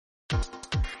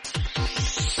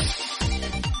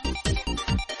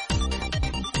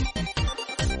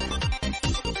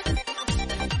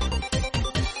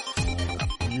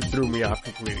threw me off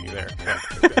completely there.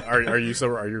 Are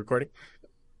you recording?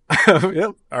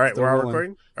 Yep. All right, Still we're all rolling.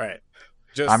 recording. All right,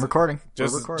 I'm recording.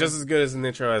 Just We're as, recording. just as good as an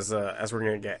intro as we're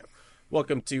gonna get.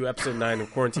 Welcome to episode 9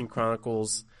 of Quarantine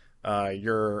Chronicles,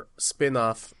 your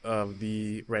spin-off of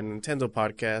the Red Nintendo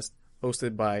podcast,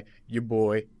 hosted by your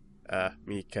boy,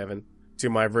 me, Kevin. To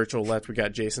my virtual left, we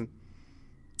got Jason.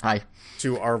 Hi.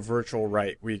 To our virtual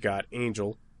right, we got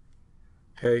Angel.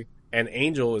 Hey. And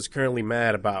Angel is currently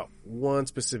mad about one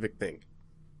specific thing.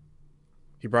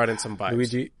 He brought in some vibes.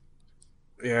 Luigi.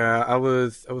 Yeah, I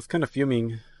was kind of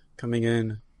fuming coming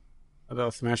in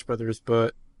about Smash Brothers,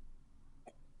 but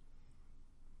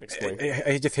Explain.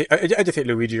 I just hate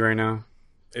Luigi right now.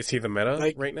 Is he the meta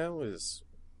Like- right now? Is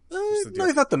No, the deal?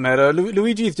 he's not the meta.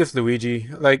 Luigi is just Luigi.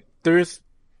 Like, as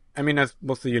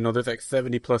most of you know, there's like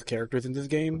 70 plus characters in this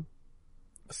game.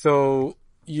 So,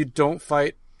 you don't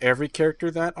fight every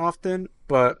character that often,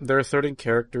 but there are certain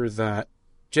characters that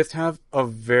just have a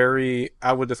very,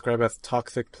 I would describe as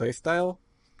toxic playstyle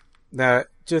that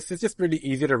it's just really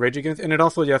easy to rage against. And it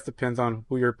also just depends on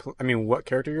who what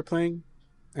character you're playing.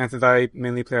 And since I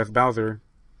mainly play as Bowser,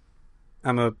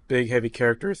 I'm a big, heavy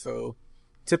character, so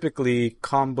typically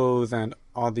combos and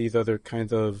all these other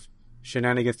kinds of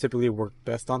shenanigans typically work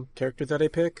best on characters that I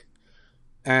pick.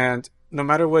 And no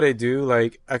matter what I do,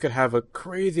 like, I could have a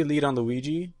crazy lead on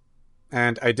Luigi,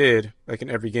 and I did, like, in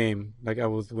every game. Like, I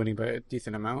was winning by a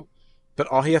decent amount. But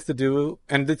all he has to do,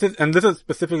 and this is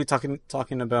specifically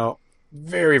talking about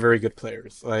very, very good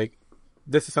players. Like,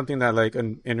 this is something that, like,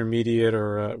 an intermediate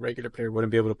or a regular player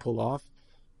wouldn't be able to pull off.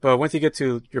 But once you get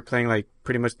to, you're playing, like,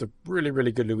 pretty much the really,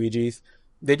 really good Luigis,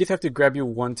 they just have to grab you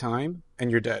one time, and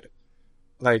you're dead.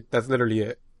 Like, that's literally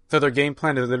it. So their game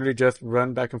plan is literally just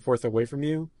run back and forth away from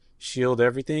you, shield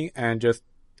everything, and just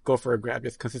go for a grab.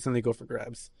 Just consistently go for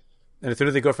grabs. And as soon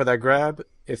as they go for that grab,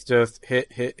 it's just hit,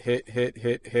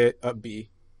 up B.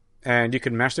 And you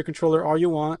can mash the controller all you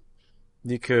want.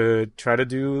 You could try to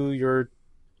do your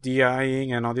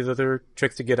DIing and all these other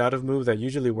tricks to get out of moves that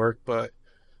usually work, but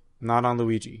not on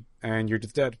Luigi. And you're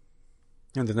just dead.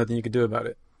 And there's nothing you can do about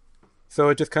it. So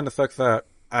it just kind of sucks that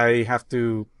I have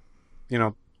to,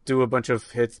 do a bunch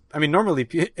of hits. I mean, normally,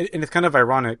 and it's kind of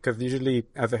ironic, because usually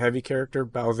as a heavy character,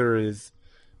 Bowser is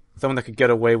someone that could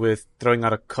get away with throwing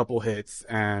out a couple hits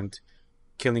and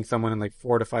killing someone in like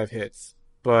 4 to 5 hits.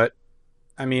 But,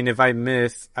 I mean, if I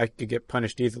miss, I could get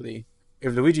punished easily.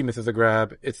 If Luigi misses a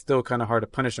grab, it's still kind of hard to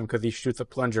punish him because he shoots a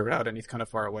plunger out and he's kind of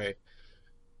far away.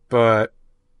 But,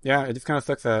 yeah, it just kind of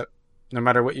sucks that no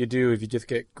matter what you do, if you just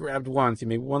get grabbed once, you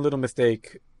make one little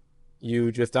mistake,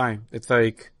 you just die. It's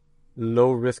like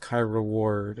low risk, high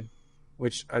reward,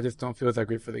 which I just don't feel is that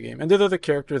great for the game. And there's other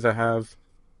characters that have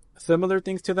similar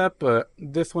things to that, but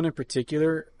this one in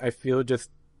particular, I feel just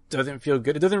doesn't feel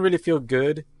good. It doesn't really feel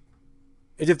good.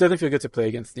 It just doesn't feel good to play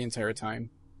against the entire time.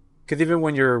 Because even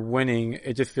when you're winning,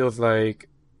 it just feels like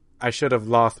I should have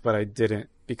lost, but I didn't,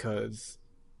 because,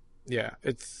 yeah,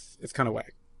 it's kind of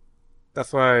whack.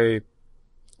 That's why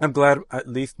I'm glad at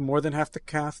least more than half the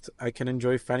cast I can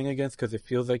enjoy fighting against, because it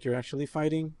feels like you're actually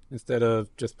fighting instead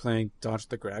of just playing dodge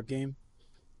the grab game.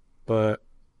 But,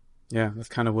 yeah, that's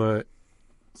kind of what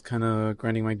it's kind of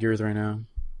grinding my gears right now.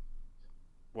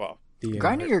 Well,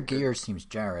 Grinding your gears seems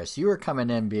generous. You were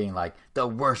coming in being like, the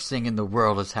worst thing in the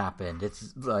world has happened.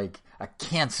 It's like a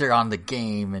cancer on the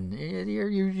game, and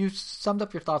you summed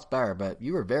up your thoughts better, but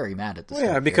you were very mad at this.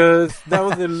 Yeah, because that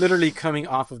was literally coming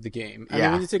off of the game. I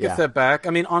mean, when you take a step back, I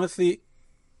mean, honestly,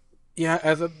 yeah,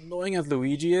 as annoying as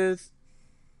Luigi is,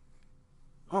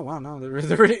 oh wow, no, there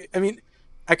is already, I mean,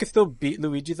 I could still beat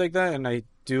Luigis like that, and I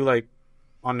do, like,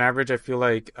 on average, I feel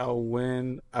like I'll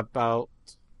win about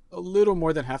a little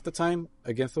more than half the time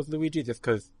against those Luigi, just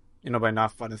because, by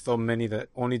not fighting so many that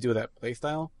only do that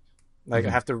playstyle. Like, I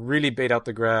have to really bait out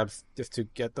the grabs just to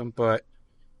get them, but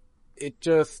it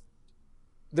just,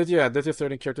 there's just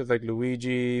certain characters like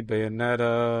Luigi,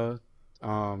 Bayonetta,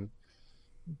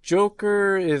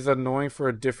 Joker is annoying for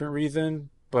a different reason,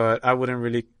 but I wouldn't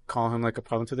really call him like a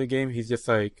problem to the game. He's just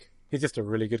a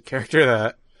really good character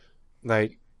that,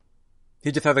 like,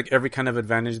 he just has like every kind of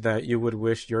advantage that you would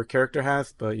wish your character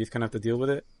has, but you just kind of have to deal with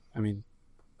it. I mean,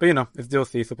 but it's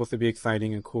DLC, it's supposed to be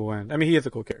exciting and cool, and I mean, he is a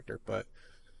cool character, but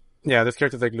yeah, there's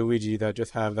characters like Luigi that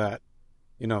just have that,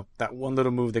 that one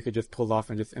little move they could just pull off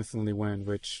and just instantly win,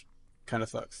 which kind of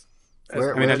sucks. At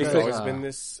least always been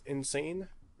this insane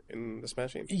in the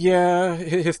Smash game. Yeah,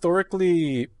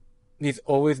 historically, he's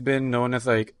always been known as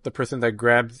like the person that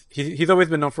grabs. He's always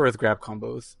been known for his grab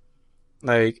combos.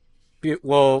 Like,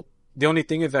 well, the only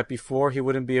thing is that before he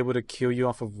wouldn't be able to kill you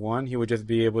off of one. He would just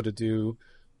be able to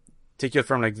take you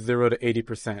from like 0 to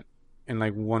 80%. in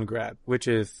like one grab, which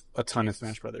is a ton in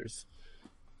Smash Brothers.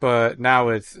 But now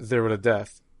it's 0 to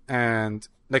death. And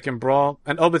like in Brawl,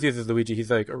 and Obis uses Luigi. He's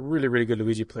like a really, really good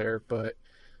Luigi player. But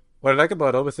what I like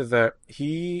about Obis is that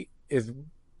he is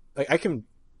like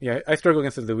I struggle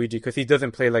against Luigi because he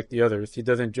doesn't play like the others. He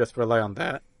doesn't just rely on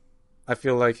that. I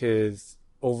feel like his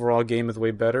overall game is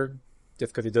way better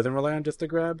just because he doesn't rely on just a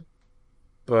grab.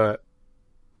 But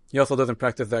he also doesn't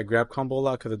practice that grab combo a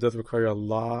lot because it does require a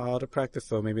lot of practice.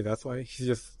 So maybe that's why he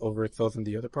just overexcels in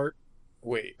the other part.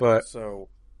 Wait, But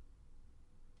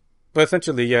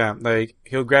essentially, yeah, like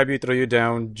he'll grab you, throw you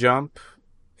down, jump.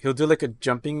 He'll do like a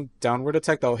jumping downward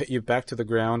attack that'll hit you back to the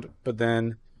ground, but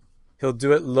then he'll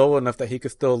do it low enough that he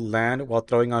could still land while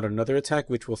throwing out another attack,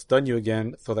 which will stun you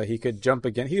again, so that he could jump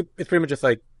again. It's pretty much just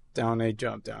like down a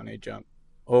jump,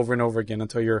 over and over again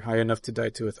until you're high enough to die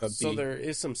to his up B. So there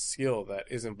is some skill that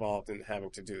is involved in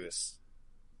having to do this.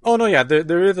 Oh no, yeah,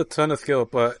 there is a ton of skill,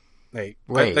 but like,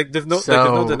 there's no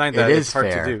denying that it's hard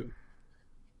to do.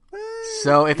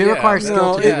 So if it requires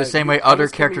skill to do the same way other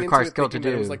characters require skill to do,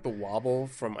 it was like the wobble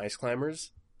from Ice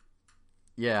Climbers.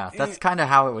 Yeah, that's kind of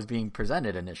how it was being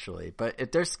presented initially. But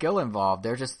if there's skill involved,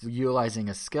 they're just utilizing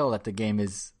a skill that the game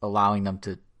is allowing them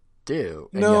to do.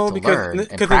 And you have to learn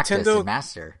and practice and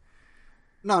master.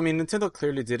 No, I mean, Nintendo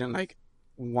clearly didn't like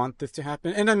want this to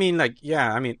happen. And I mean, like,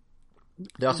 yeah, I mean,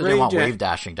 they also didn't want wave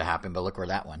dashing to happen, but look where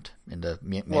that went in the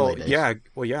Melee days. Yeah,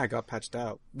 it got patched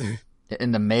out.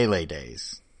 In the Melee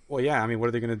days. Well, yeah, I mean, what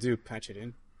are they going to do? Patch it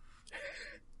in?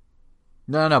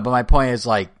 No, but my point is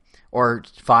like, or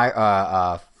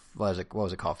fire, what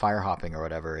was it called? Fire hopping or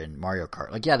whatever in Mario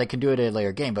Kart. Like, yeah, they can do it in a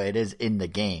later game, but it is in the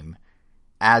game.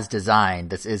 As designed,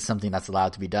 this is something that's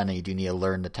allowed to be done, and you do need to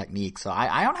learn the technique. So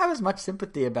I don't have as much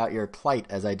sympathy about your plight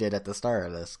as I did at the start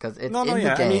of this, because it's the game.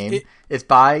 I mean, it's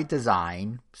by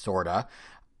design, sorta,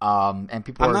 and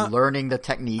people are learning the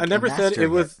technique. I never said it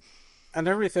was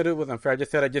unfair. I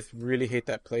just said I just really hate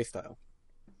that play style.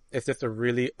 It's just a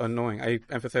really annoying. I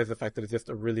emphasize the fact that it's just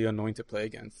a really annoying to play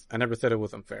against. I never said it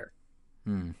was unfair.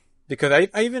 Because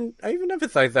I even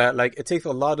emphasize that like it takes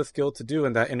a lot of skill to do,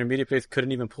 and that intermediate players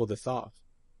couldn't even pull this off.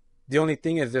 The only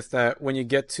thing is just that when you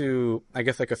get to, I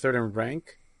guess, like a certain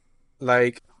rank,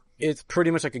 like, it's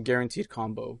pretty much like a guaranteed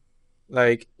combo.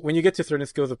 Like, when you get to certain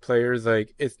skills of players,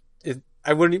 like,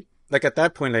 I wouldn't, like, at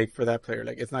that point, like, for that player,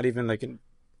 like, it's not even, like,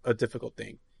 a difficult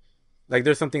thing. Like,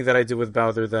 there's some things that I do with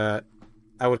Bowser that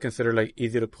I would consider, like,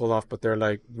 easy to pull off, but they're,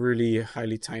 like, really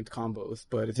highly timed combos.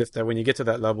 But it's just that when you get to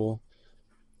that level,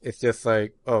 it's just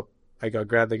like, oh, I got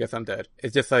grabbed, I guess I'm dead.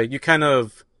 It's just like, you kind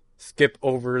of skip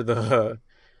over the...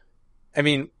 I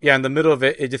mean, yeah, in the middle of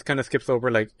it, it just kind of skips over,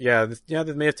 like, this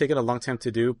may have taken a long time to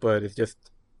do, but it's just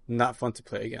not fun to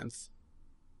play against.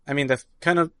 I mean, that's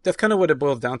kind of what it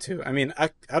boils down to. I mean, I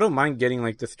don't mind getting,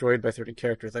 like, destroyed by certain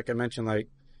characters. Like I mentioned, like,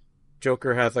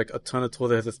 Joker has, like, a ton of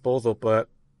tools at his disposal, but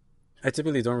I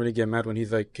typically don't really get mad when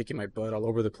he's, like, kicking my butt all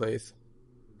over the place.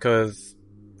 Because,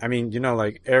 I mean, you know,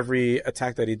 like, every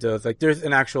attack that he does, like, there's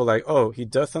an actual, like, oh, he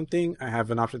does something, I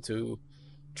have an option to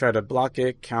try to block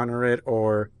it, counter it,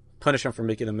 or punish him for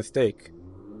making a mistake.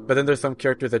 But then there's some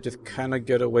characters that just kind of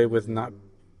get away with none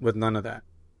of that.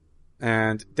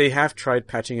 And they have tried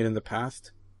patching it in the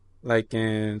past. Like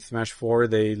in Smash 4,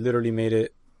 they literally made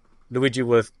it, Luigi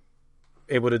was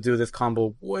able to do this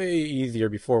combo way easier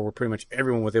before, where pretty much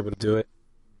everyone was able to do it.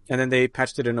 And then they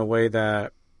patched it in a way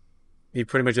that he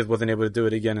pretty much just wasn't able to do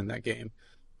it again in that game.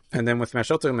 And then when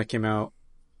Smash Ultimate came out,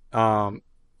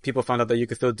 people found out that you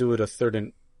could still do it a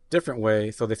certain different way,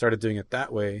 so they started doing it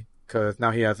that way, because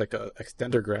now he has like a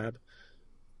extender grab.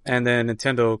 And then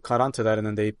Nintendo caught on to that, and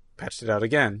then they patched it out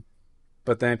again.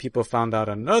 But then people found out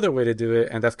another way to do it,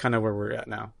 and that's kind of where we're at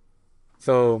now.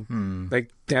 So,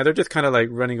 like, yeah, they're just kind of like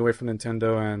running away from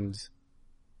Nintendo, and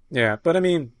yeah, but I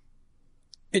mean,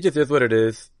 it just is what it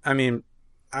is. I mean,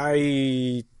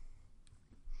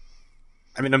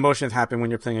 emotions happen when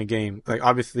you're playing a game. Like,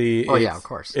 obviously, of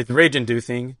course, it's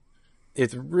rage-inducing.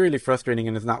 It's really frustrating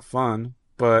and it's not fun,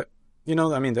 but, you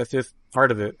know, I mean, that's just part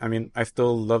of it. I mean, I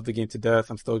still love the game to death.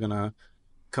 I'm still gonna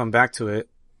come back to it.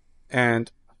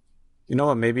 And, you know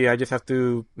what, maybe I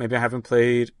haven't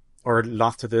played or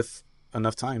lost to this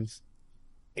enough times.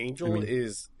 Angel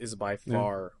is by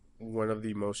far one of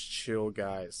the most chill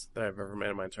guys that I've ever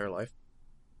met in my entire life.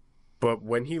 But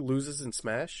when he loses in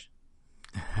Smash...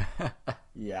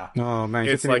 yeah. Oh, man.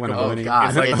 It's like, God.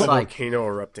 It's like a volcano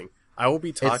erupting. I will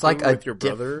be talking with your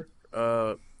brother,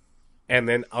 and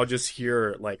then I'll just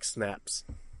hear, like, snaps.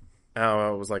 And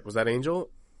I was like, was that Angel?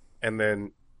 And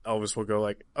then Elvis will go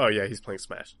like, oh, yeah, he's playing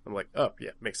Smash. I'm like, oh,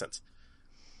 yeah, makes sense.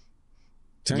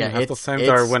 Yeah, half those times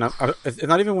are when it's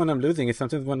not even when I'm losing, it's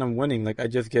sometimes when I'm winning. Like, I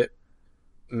just get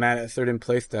mad at certain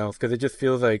playstyles because it just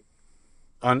feels like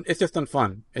it's just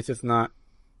unfun. It's just not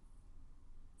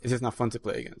fun to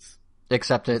play against.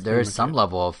 Except that there is some it.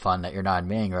 level of fun that you're not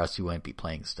admitting, or else you wouldn't be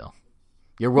playing still.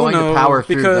 You're willing to power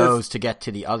through those to get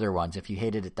to the other ones. If you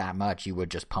hated it that much, you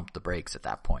would just pump the brakes at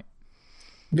that point.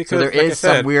 Because so there like is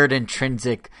some weird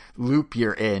intrinsic loop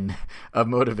you're in of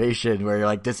motivation where you're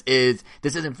like, this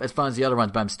isn't as fun as the other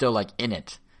ones, but I'm still like in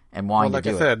it and wanting to do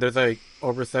it. Like I said, there's like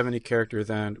over 70 characters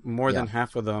and more than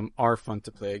half of them are fun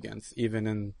to play against, even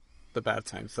in the bad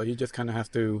times. So you just kind of have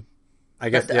to, I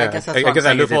guess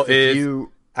that loophole is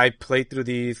I play through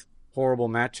these horrible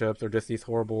matchups or just these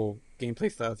horrible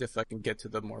gameplay styles just so I can get to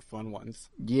the more fun ones.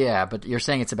 Yeah, but you're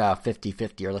saying it's about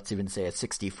 50-50, or let's even say a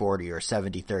 60-40 or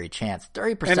 70-30 chance.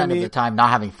 30% of the time not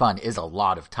having fun is a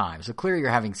lot of time. So clearly you're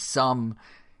having something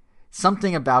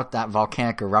about that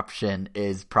volcanic eruption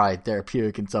is probably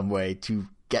therapeutic in some way to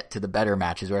get to the better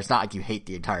matches where it's not like you hate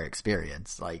the entire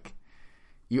experience. Like,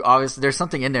 you obviously, there's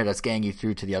something in there that's getting you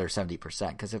through to the other 70%.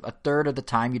 Because if a third of the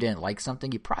time you didn't like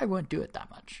something, you probably wouldn't do it that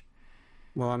much.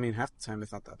 Well, I mean, half the time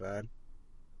it's not that bad.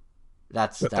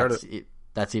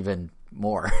 That's even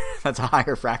more. That's a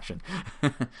higher fraction.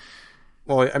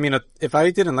 Well, I mean, if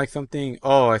I didn't like something,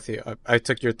 I see. I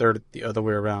took your third the other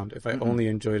way around. If I only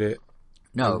enjoyed it.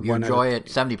 No, you enjoy it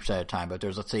 70% of the time, but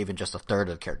there's, let's say, even just a third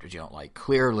of the characters you don't like.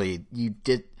 Clearly,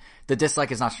 the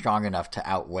dislike is not strong enough to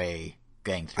outweigh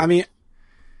getting through. I mean,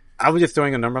 I was just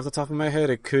throwing a number off the top of my head.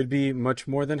 It could be much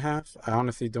more than half. I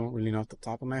honestly don't really know off the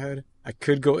top of my head. I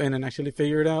could go in and actually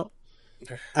figure it out.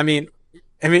 I mean,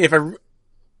 if I,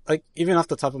 like, even off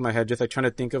the top of my head, just like trying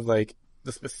to think of like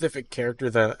the specific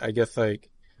characters that I guess like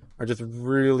are just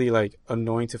really like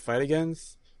annoying to fight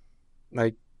against.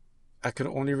 Like, I could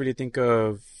only really think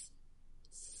of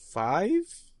 5,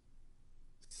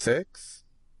 6,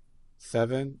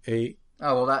 7, 8.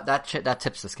 Oh, well, that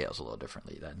tips the scales a little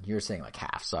differently then. You were saying like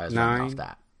half, so I was running off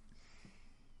that.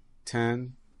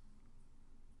 10.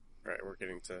 All right, we're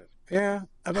getting to... Yeah,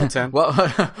 about 10. Well,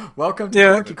 welcome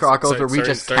to Corky Chronicles, where we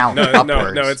just count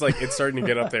upwards. No, it's like, it's starting to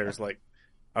get up there. It's like,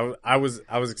 I was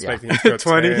expecting it to go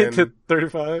 20 10, to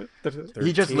 35. 13,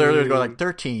 he just literally go like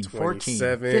 13, 14,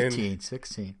 15,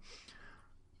 16.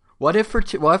 What if for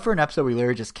an episode we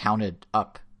literally just counted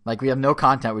up? Like, we have no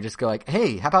content. We just go like,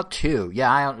 hey, how about 2?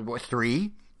 Yeah,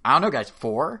 3? I don't know, guys.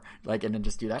 4? Like, and then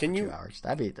just do that for 2 hours.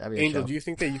 That'd be Angel, a show. do you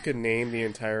think that you could name the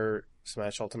entire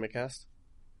Smash Ultimate cast?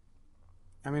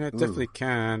 I mean, I definitely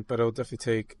can, but it'll definitely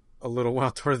take a little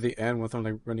while towards the end once I'm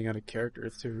like running out of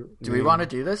characters to. Do we want to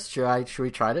do this? Should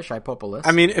we try this? Should I pull up a list?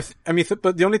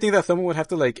 But the only thing that someone would have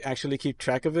to like actually keep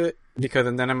track of it, because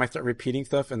and then I might start repeating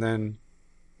stuff, and then,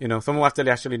 someone will have to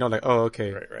actually know like, oh,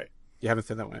 okay, right, you haven't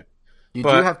said that one. Do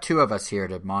have 2 of us here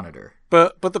to monitor.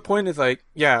 But the point is like,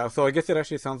 yeah, so I guess it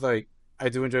actually sounds like I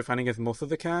do enjoy fighting against most of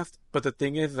the cast, but the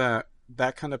thing is that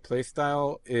kind of play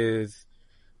style is,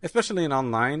 especially in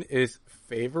online, is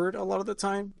favored a lot of the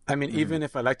time. I mean, even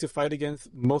if I like to fight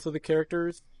against most of the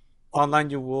characters, online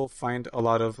you will find a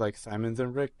lot of like Simons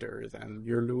and Richters and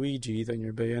your Luigis and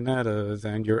your Bayonettas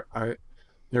and your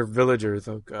villagers.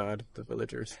 Oh god, the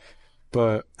villagers.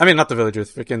 But, I mean, not the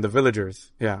villagers, freaking the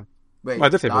villagers. Yeah. Wait, well, I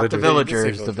did say not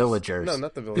villagers. the villagers. No,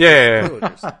 not the villagers. Yeah.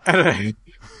 Villagers.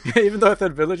 Even though I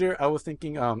said villager, I was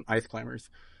thinking ice climbers.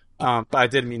 But I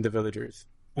did mean the villagers.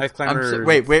 Ice climbers.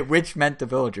 Wait, which meant the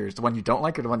villagers? The one you don't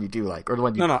like or the one you do like? Or the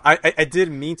one you... No, I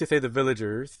did mean to say the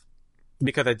villagers,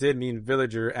 because I did mean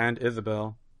Villager and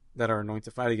Isabelle that are annoying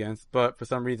to fight against, but for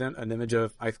some reason, an image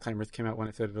of ice climbers came out when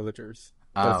I said villagers.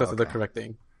 That's the correct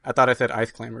thing. I thought I said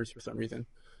ice climbers for some reason.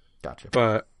 Gotcha.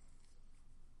 But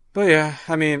yeah,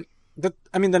 I mean, the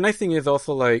nice thing is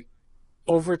also like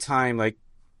over time, like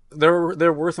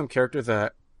there were some characters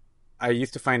that I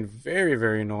used to find very,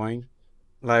 very annoying,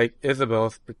 like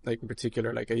Isabelle, like in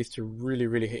particular. Like I used to really,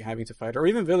 really hate having to fight her, or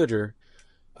even Villager.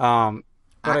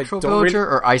 Actual villager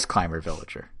or ice climber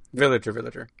villager?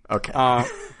 Villager. Okay.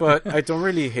 But I don't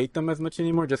really hate them as much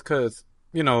anymore, just because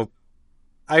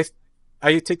I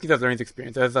take these as learning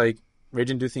experience, as like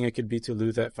rage-inducing it could be to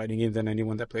lose at fighting games, and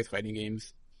anyone that plays fighting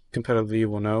games competitively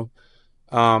will know.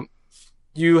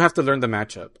 You have to learn the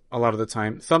matchup a lot of the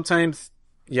time. Sometimes,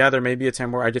 yeah, there may be a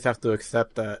time where I just have to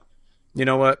accept that, you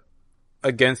know what,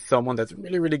 against someone that's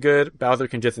really, really good, Bowser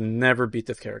can just never beat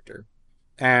this character.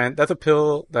 And that's a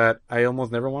pill that I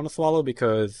almost never want to swallow,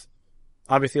 because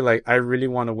obviously, like, I really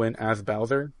want to win as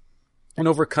Bowser. And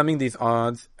overcoming these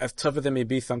odds, as tough as it may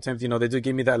be, sometimes, they do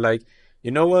give me that, like, you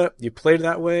know what, you played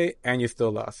that way and you still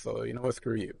lost, so you know what,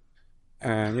 screw you.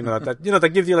 And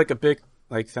that gives you like a big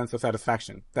like sense of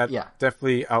satisfaction. That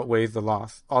definitely outweighs the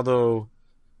loss. Although,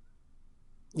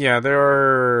 yeah, there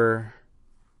are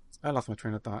I lost my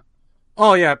train of thought.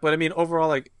 Oh yeah, but I mean overall,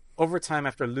 like over time,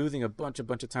 after losing a bunch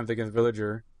of times against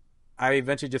Villager, I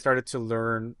eventually just started to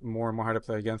learn more and more how to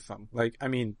play against him. Like, I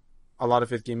mean, a lot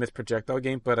of his game is projectile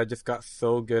game, but I just got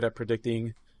so good at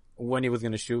predicting when he was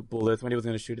going to shoot bullets, when he was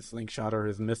going to shoot a slingshot or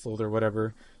his missiles or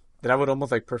whatever, that I would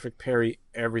almost like perfect parry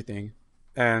everything.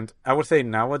 And I would say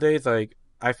nowadays, like,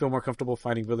 I feel more comfortable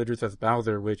fighting villagers as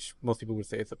Bowser, which most people would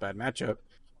say is a bad matchup,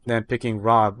 than picking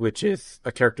Rob, which is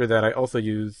a character that I also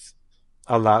use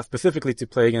a lot, specifically to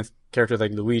play against characters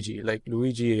like Luigi. Like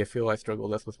Luigi, I feel I struggle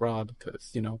less with Rob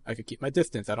because, you know, I could keep my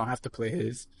distance. I don't have to play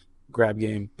his grab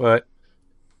game. But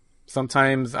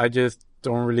sometimes I just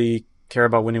don't really care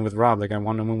about winning with Rob. Like I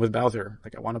want to win with Bowser.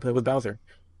 Like I want to play with Bowser.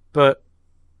 But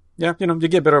yeah, you know, you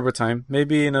get better over time.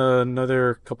 Maybe in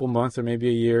another couple months or maybe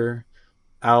a year,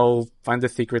 I'll find the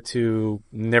secret to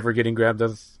never getting grabbed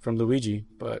as from Luigi.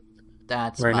 But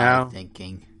That's right my now,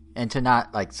 thinking. And to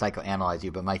not like psychoanalyze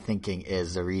you, but my thinking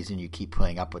is the reason you keep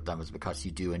putting up with them is because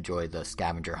you do enjoy the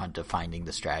scavenger hunt of finding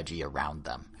the strategy around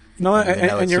them. no, And even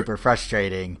though and it's you're super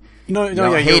frustrating, no, you no,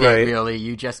 don't yeah, hate you're it right. really.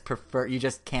 You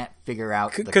just can't figure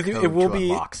out the 'Cause code it will to be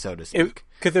unlock, so to speak.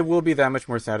 because it will be that much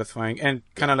more satisfying. And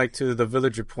kind of like to the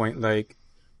villager point, like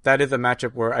that is a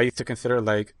matchup where I used to consider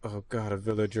like, oh god, a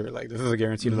villager, like this is a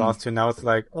guaranteed loss. To now it's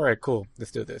like, all right, cool,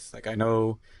 let's do this. Like I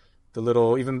know the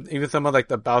little even some of like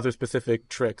the Bowser specific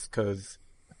tricks because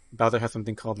Bowser has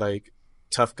something called like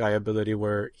tough guy ability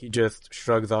where he just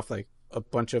shrugs off like a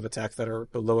bunch of attacks that are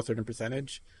below a certain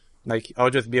percentage. Like I'll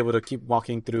just be able to keep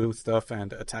walking through stuff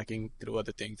and attacking through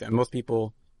other things. And most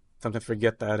people sometimes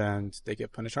forget that and they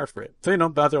get punished hard for it. So, you know,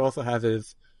 Bowser also has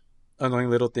his annoying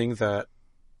little things that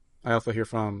I also hear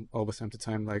from always time to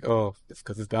time, like, oh, it's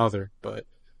because it's Bowser. But,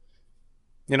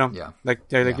 you know, Yeah. like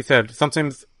Yeah. you said,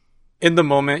 sometimes in the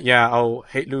moment, yeah, I'll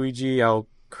hate Luigi, I'll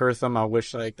curse him, I'll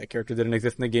wish like that character didn't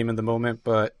exist in the game in the moment,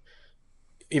 but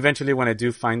eventually when I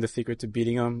do find the secret to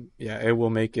beating him, yeah, it will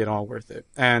make it all worth it.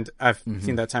 And I've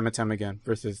seen that time and time again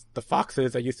versus the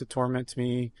Foxes that used to torment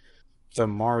me, the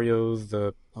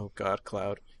Marios, oh god,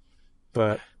 Cloud.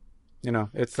 But, you know,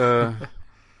 it's yeah,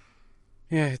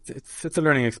 it's a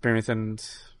learning experience and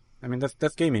I mean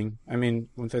that's gaming. I mean,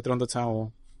 once I throw in the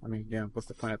towel, I mean, yeah, what's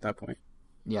the point at that point?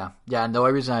 Yeah. Yeah. And the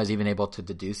only reason I was even able to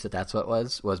deduce that that's what it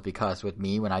was because with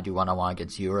me, when I do one-on-one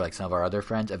against you or like some of our other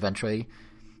friends, eventually,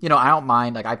 you know, I don't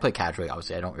mind, like I play casually,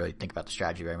 obviously. I don't really think about the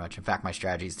strategy very much. In fact, my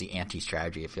strategy is the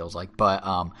anti-strategy, it feels like. But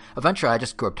eventually I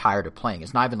just grow tired of playing.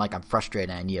 It's not even like I'm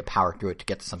frustrated and I need to power through it to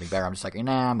get to something better. I'm just like,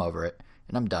 nah, I'm over it.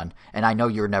 And I'm done. And I know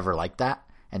you're never like that.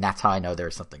 And that's how I know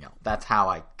there's something else. That's how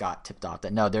I got tipped off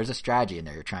that no, there's a strategy in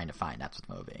there you're trying to find. That's what's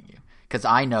motivating you. Because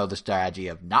I know the strategy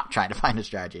of not trying to find a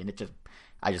strategy, and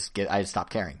I just stop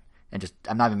caring, and just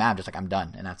I'm not even mad. I'm just like I'm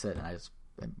done, and that's it. And I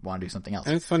want to do something else.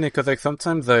 And it's funny because like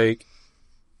sometimes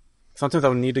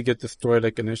I'll need to get destroyed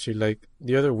like initially. Like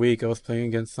the other week I was playing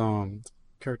against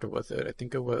character was it? I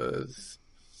think it was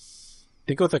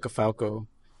like a Falco.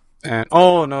 And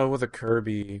oh no, it was a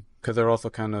Kirby because they're also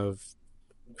kind of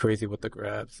crazy with the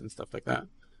grabs and stuff like that.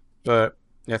 But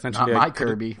yeah, essentially Not my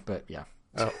Kirby, but yeah.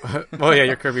 Oh, well, yeah,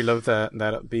 your Kirby loves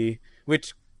that B.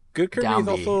 Which good Kirby Down is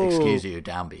B. also Excuse you,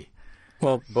 down B.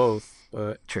 well both,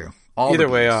 but True. All either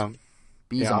the way, Bs.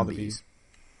 B's yeah, all on the B's.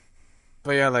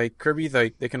 But yeah, like Kirby's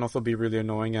like they can also be really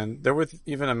annoying, and there was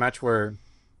even a match where,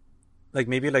 like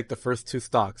maybe like the first two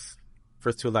lives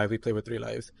we played with 3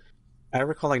 lives. I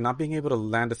recall like not being able to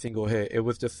land a single hit. It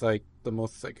was just like the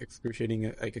most like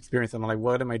excruciating like experience. I'm like,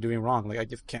 what am I doing wrong? Like I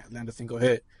just can't land a single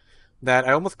hit. That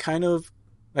I almost kind of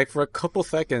like for a couple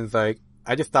seconds like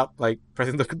I just stopped like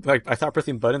pressing I stopped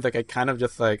pressing buttons. Like I kind of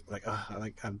just like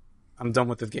I'm done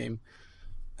with this game.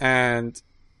 And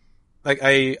like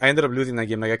I ended up losing that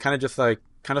game. Like I kind of just like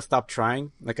kind of stopped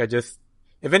trying. Like I just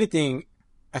if anything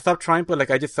I stopped trying, but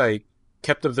like I just like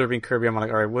kept observing Kirby. I'm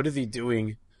like, all right, what is he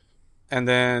doing? And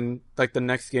then, like, the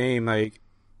next game, like,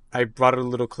 I brought it a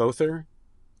little closer.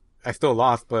 I still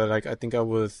lost, but, like, I think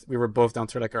we were both down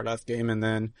to, like, our last game. And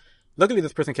then, luckily,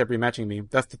 this person kept rematching me.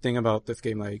 That's the thing about this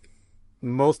game. Like,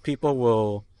 most people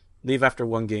will leave after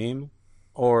one game,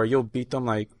 or you'll beat them,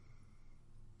 like,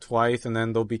 twice, and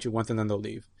then they'll beat you once, and then they'll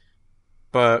leave.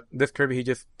 But this Kirby, he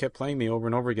just kept playing me over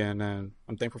and over again, and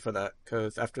I'm thankful for that.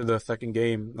 Because after the second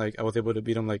game, like, I was able to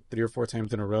beat him, like, 3 or 4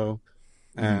 times in a row.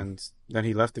 And then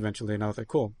he left eventually, and I was like,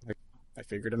 cool. Like, I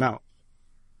figured him out.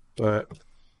 But,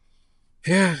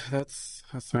 yeah, that's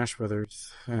Smash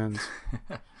Brothers. And,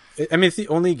 I mean, it's the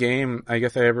only game I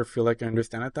guess I ever feel like I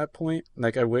understand at that point.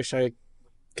 Like, I wish I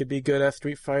could be good at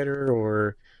Street Fighter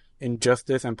or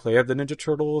Injustice and play as the Ninja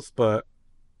Turtles, but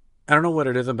I don't know what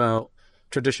it is about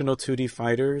traditional 2D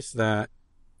fighters that,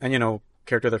 and you know,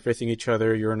 characters are facing each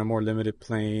other. You're in a more limited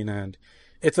plane, and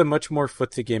it's a much more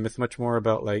footsie game. It's much more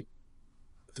about like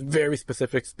very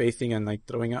specific spacing and like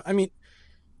throwing out. I mean,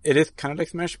 it is kind of like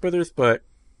Smash Brothers, but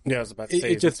Yeah, I was about to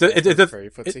say, it just very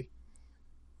footsie.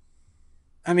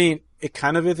 I mean, it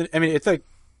kind of is. I mean, it's like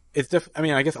I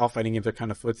mean, I guess all fighting games are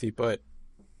kind of footsie, but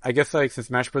I guess like since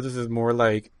Smash Brothers is more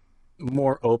like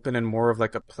more open and more of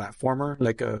like a platformer,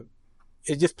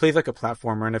 it just plays like a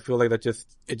platformer, and I feel like it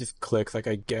just clicks. Like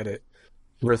I get it,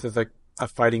 versus like a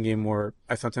fighting game where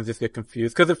I sometimes just get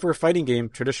confused. Because if for a fighting game,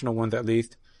 traditional ones at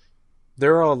least,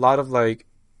 there are a lot of like,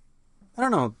 I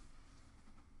don't know.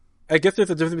 I guess there's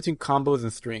a difference between combos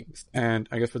and strings, and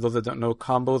I guess for those that don't know,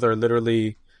 combos are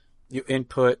literally you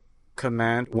input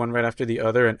command one right after the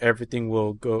other, and everything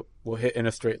will hit in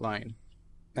a straight line.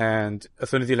 And as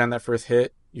soon as you land that first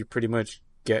hit, you pretty much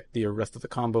get the rest of the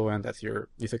combo, and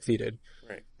you succeeded.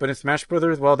 Right. But in Smash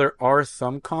Brothers, while there are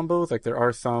some combos, like there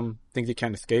are some things you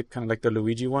can't escape, kind of like the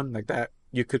Luigi one, like that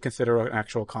you could consider an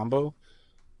actual combo.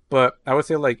 But I would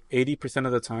say like 80%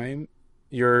 of the time,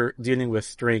 you're dealing with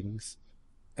strings.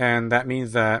 And that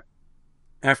means that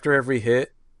after every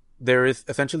hit, there is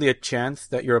essentially a chance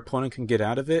that your opponent can get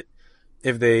out of it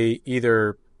if they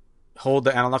either hold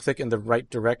the analog stick in the right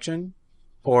direction,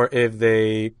 or if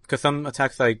because some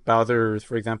attacks like Bowser's,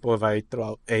 for example, if I throw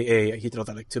out AA, he throws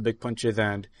out like 2 big punches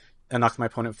and knocks my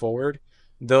opponent forward,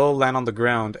 they'll land on the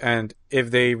ground. And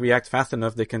if they react fast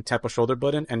enough, they can tap a shoulder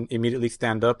button and immediately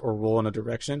stand up or roll in a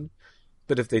direction.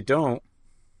 But if they don't,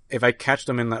 if I catch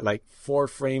them in that like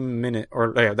 4-frame minute,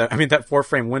 or that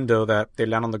 4-frame window that they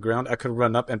land on the ground, I could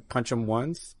run up and punch them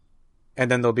once,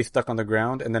 and then they'll be stuck on the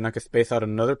ground, and then I could space out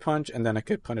another punch, and then I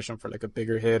could punish them for like a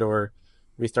bigger hit, or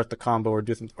restart the combo,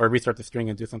 or restart the string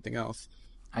and do something else.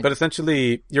 But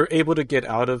essentially, you're able to get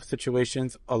out of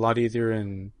situations a lot easier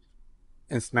in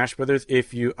Smash Brothers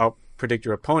if you out predict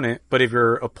your opponent. But if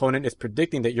your opponent is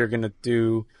predicting that you're gonna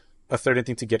do a certain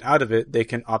thing to get out of it, they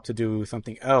can opt to do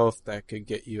something else that could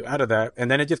get you out of that.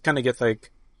 And then it just kind of gets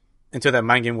like into that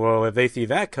mind game, well, if they see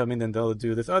that coming, then they'll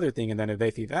do this other thing. And then if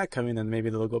they see that coming, then maybe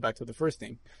they'll go back to the first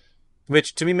thing.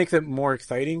 Which to me makes it more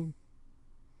exciting,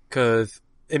 because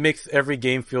it makes every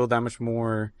game feel that much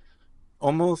more,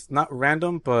 almost not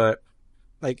random, but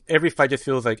like every fight just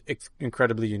feels like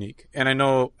incredibly unique. And I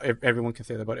know everyone can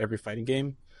say that about every fighting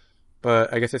game,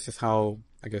 but I guess it's just how,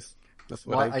 that's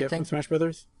what I get from Smash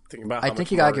Brothers. Think about how I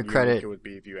think you gotta give credit. It would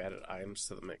be if you added items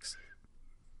to the mix.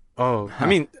 Oh, I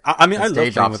mean, I love playing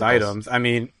obstacles with items. I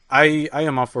mean, I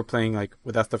am all for playing like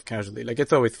with that stuff casually. Like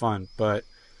it's always fun, but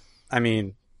I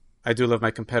mean, I do love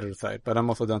my competitive side, but I'm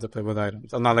also down to play with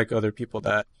items. I'm not like other people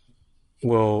that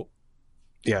will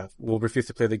refuse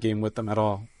to play the game with them at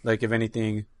all. Like if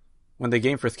anything, when the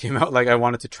game first came out, like I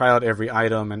wanted to try out every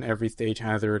item and every stage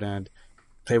hazard and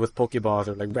play with Pokeballs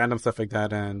or like random stuff like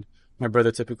that. And my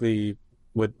brother typically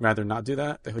would rather not do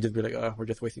that. They would just be like, oh, we're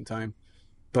just wasting time.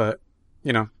 But,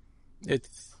 you know, I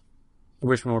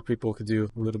wish more people could do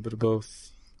a little bit of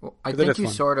both. Well, I think you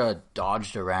sort of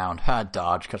dodged around.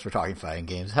 Dodge, because we're talking fighting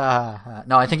games. No,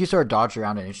 I think you sort of dodged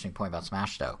around an interesting point about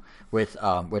Smash, though, with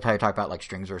how you talk about like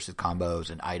strings versus combos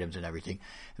and items and everything.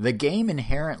 The game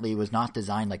inherently was not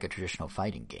designed like a traditional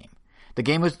fighting game. The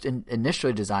game was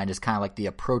initially designed as kind of like the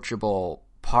approachable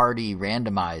party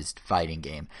randomized fighting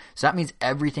game. So that means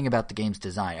everything about the game's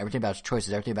design, everything about its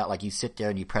choices, everything about like you sit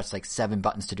there and you press like 7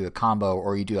 buttons to do a combo,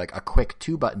 or you do like a quick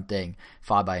 2-button thing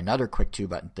followed by another quick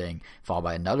 2-button thing followed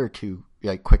by another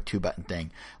quick 2-button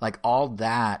thing. Like all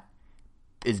that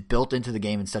is built into the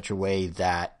game in such a way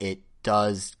that it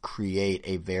does create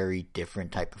a very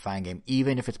different type of fighting game.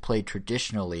 Even if it's played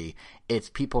traditionally, it's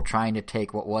people trying to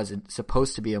take what was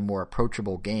supposed to be a more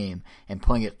approachable game and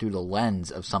putting it through the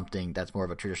lens of something that's more of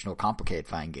a traditional complicated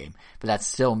fighting game. But that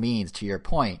still means, to your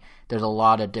point, there's a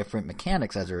lot of different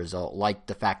mechanics as a result, like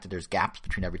the fact that there's gaps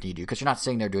between everything you do, because you're not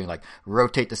sitting there doing like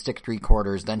rotate the stick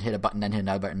 3/4, then hit a button, then hit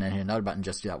another button, then hit another button,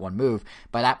 just do that one move.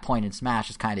 By that point in Smash,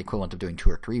 it's kind of equivalent of doing 2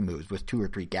 or 3 moves with 2 or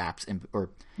 3 gaps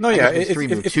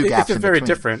it's just very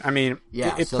different. I mean,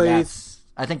 yeah, it so plays.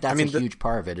 I think that's a huge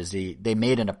part of it. Is they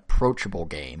made an approachable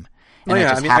game, and it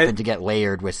just happened to get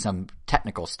layered with some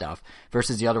technical stuff.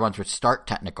 Versus the other ones which start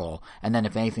technical, and then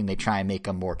if anything, they try and make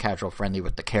them more casual friendly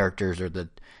with the characters or the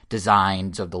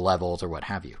designs of the levels or what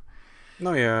have you.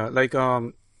 No, yeah, like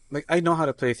I know how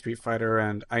to play Street Fighter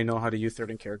and I know how to use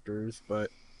certain characters, but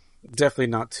definitely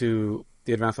not to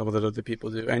the advanced level that other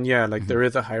people do. And yeah, like there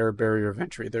is a higher barrier of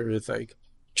entry. There is like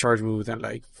charge moves and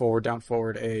like forward, down,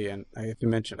 forward, A, and I have to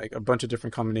mention like a bunch of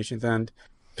different combinations, and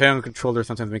playing on a controller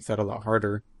sometimes makes that a lot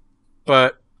harder.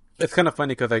 But it's kind of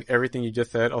funny because like everything you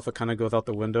just said also kind of goes out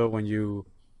the window when you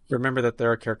remember that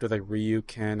there are characters like Ryu,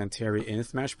 Ken, and Terry in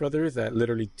Smash Brothers that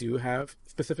literally do have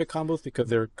specific combos because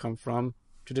they come from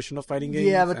traditional fighting games.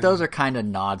 Yeah, but those are kind of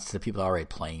nods to the people already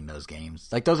playing those games.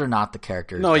 Like, those are not the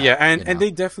characters. No, that, yeah, and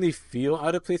they definitely feel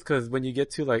out of place because when you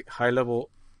get to like high level,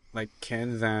 like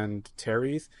Ken's and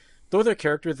Terry's, those are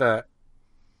characters that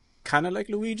kind of like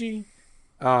Luigi.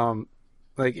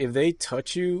 Like if they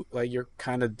touch you, like you're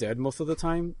kind of dead most of the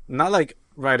time. Not like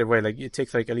right away. Like it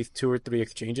takes like at least 2 or 3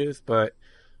 exchanges, but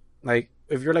like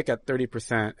if you're like at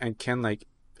 30% and Ken like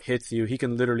hits you, he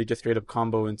can literally just straight up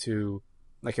combo into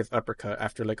like his uppercut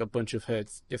after like a bunch of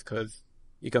hits, just because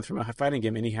he comes from a fighting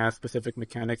game and he has specific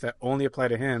mechanics that only apply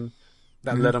to him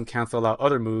that let him cancel out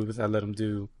other moves that let him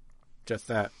do just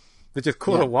that. Which is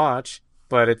cool to watch,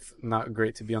 but it's not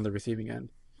great to be on the receiving end.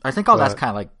 I think that's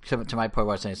kind of like, to my point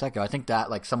what I was saying a second ago, I think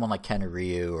that like someone like Ken or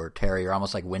Ryu or Terry are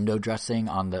almost like window dressings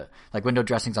on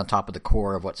top of the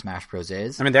core of what Smash Bros.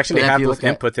 Is. I mean, they actually have those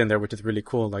inputs in there, which is really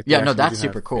cool. Like, that's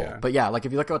super cool. Yeah. But yeah, like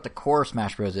if you look at what the core of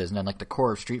Smash Bros. Is and then like the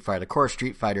core of Street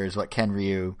Fighter is what Ken,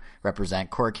 Ryu represent.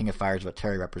 Core King of Fighters is what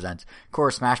Terry represents. Core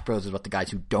Smash Bros. Is what the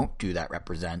guys who don't do that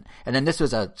represent. And then this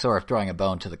was a sort of throwing a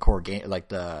bone to the core game, like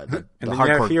the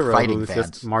hardcore Hero, fighting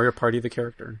fans. Just Mario Party the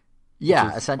character.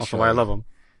 Yeah, essentially. Also why I love him.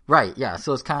 Right, yeah.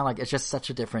 So it's kind of like, it's just such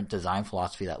a different design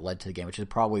philosophy that led to the game, which is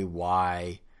probably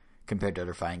why, compared to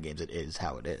other fighting games, it is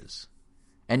how it is.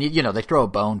 And, you know, they throw a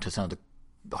bone to some of the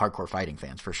hardcore fighting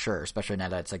fans, for sure, especially now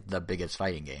that it's like the biggest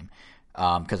fighting game,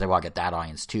 because they want to get that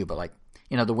audience too. But like,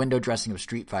 you know, the window dressing of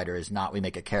Street Fighter is not we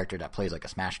make a character that plays like a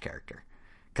Smash character,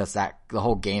 because the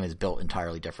whole game is built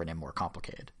entirely different and more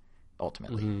complicated,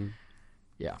 ultimately. Mm-hmm.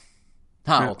 Yeah.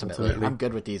 Ultimately. I'm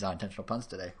good with these unintentional puns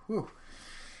today. Whew.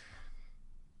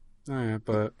 Oh, yeah,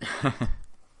 but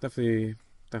definitely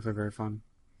very fun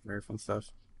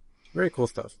stuff. Very cool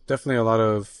stuff. Definitely a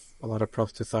lot of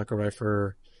props to Sakurai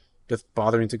for just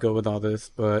bothering to go with all this.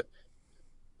 But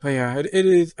yeah, it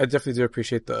is. I definitely do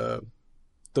appreciate the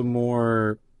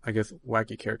more, I guess,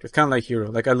 wacky characters. Kind of like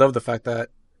Hero. Like I love the fact that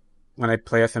when I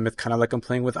play as him, it's kind of like I'm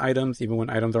playing with items, even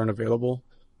when items aren't available.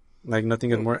 Like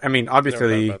nothing is more. I mean,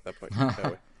 obviously.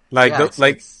 Like, that's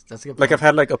a good point. I've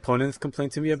had like opponents complain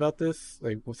to me about this.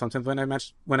 Like sometimes when I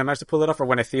manage to pull it off, or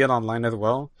when I see it online as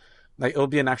well, like it'll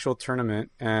be an actual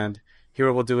tournament, and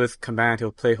Hero will do his command.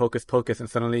 He'll play Hocus Pocus, and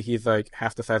suddenly he's like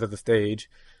half the size of the stage,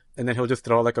 and then he'll just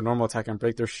throw like a normal attack and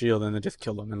break their shield, and then just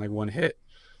kill them in like one hit.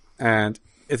 And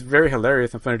it's very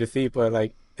hilarious and funny to see. But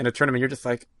like in a tournament, you're just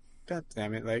like, God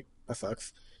damn it, like that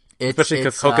sucks. Especially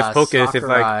because Hocus Pocus is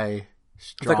like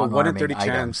it's like a 1 in 30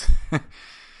 chance.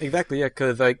 Exactly, yeah,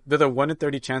 because like there's a 1 in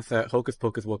 30 chance that Hocus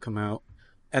Pocus will come out,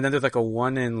 and then there's like a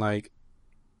 1 in like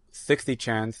 60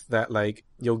 chance that like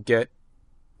you'll get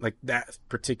like that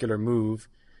particular move,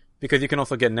 because you can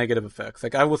also get negative effects.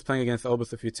 Like I was playing against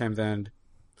Obus a few times, and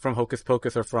from Hocus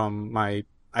Pocus or from my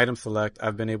item select,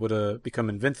 I've been able to become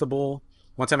invincible.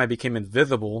 One time I became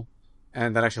invisible,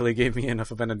 and that actually gave me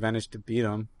enough of an advantage to beat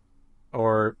him.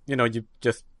 Or, you know, you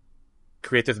just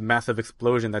create this massive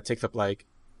explosion that takes up like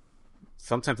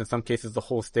sometimes in some cases the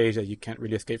whole stage that you can't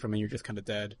really escape from, and you're just kind of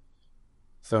dead.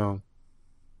 So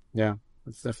yeah,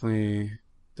 it's definitely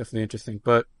interesting.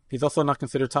 But he's also not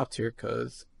considered top tier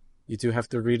because you do have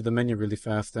to read the menu really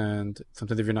fast, and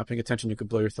sometimes if you're not paying attention, you could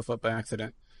blow yourself up by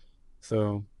accident.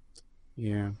 So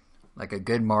yeah, like a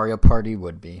good Mario Party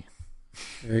would be.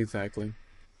 Exactly.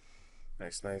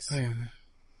 Nice. Oh, yeah.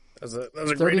 That was a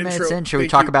 30 great minutes intro. in. Should we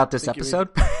talk about this episode?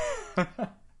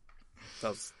 That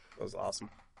was awesome.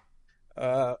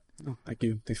 Thank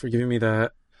you. Thanks for giving me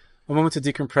that a moment to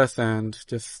decompress and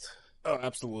just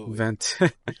absolutely vent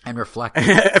and reflect.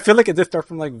 I feel like it did start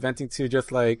from like venting to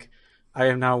just like I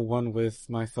am now one with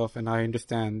myself and I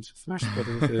understand Smash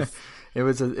Brothers is. It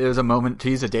was a moment, to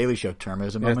use a Daily Show term. It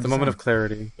was a moment. It's a moment of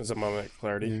clarity. It was a moment of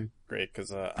clarity. Yeah. Great,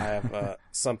 because I have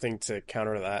something to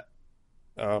counter that.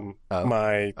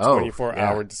 My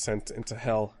 24-hour descent into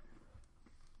hell.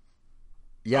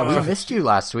 Yeah, we missed you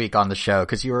last week on the show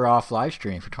because you were off live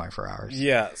streaming for 24 hours.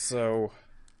 Yeah, so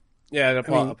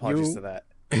apologies to that.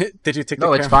 Did you take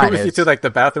the camera with you to like the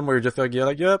bathroom where you're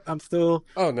like, yep, I'm still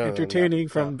entertaining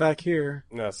from back here?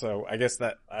 No, so I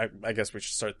guess we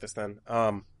should start this then.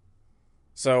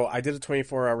 So I did a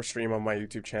 24-hour stream on my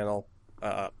YouTube channel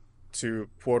to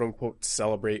quote unquote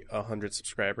celebrate 100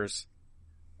 subscribers.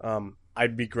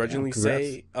 I'd begrudgingly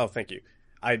say, thank you.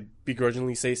 I'd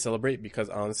begrudgingly say celebrate because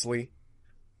honestly,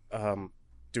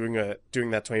 doing that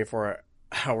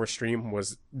 24-hour stream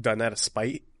was done out of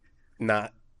spite,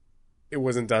 it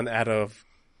wasn't done out of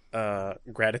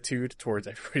gratitude towards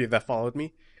everybody that followed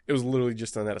me. It was literally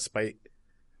just done out of spite.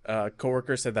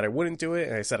 Coworker said that I wouldn't do it,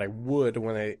 and I said I would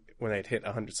when I'd hit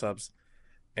 100 subs.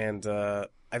 And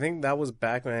I think that was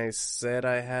back when I said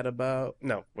I had about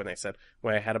when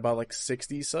I had about like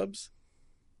 60 subs.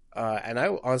 And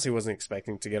I honestly wasn't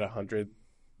expecting to get 100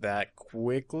 that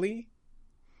quickly.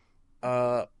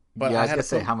 But yeah, I I was had gonna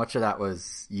say, how much of that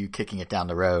was you kicking it down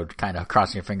the road, kind of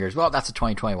crossing your fingers? Well, that's a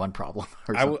 2021 problem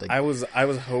or something. I was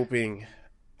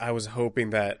hoping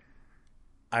that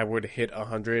I would hit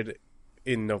 100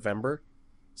 in November,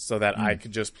 so that I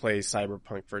could just play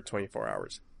Cyberpunk for 24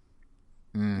 hours.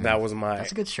 That was my.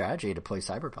 That's a good strategy to play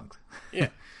Cyberpunk. Yeah,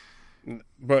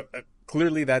 but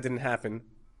clearly that didn't happen.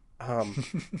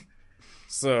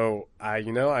 So I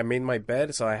made my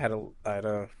bed, so I had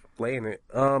to play in it.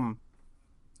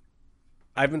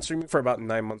 I've been streaming for about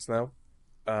 9 months now,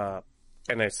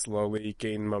 and I slowly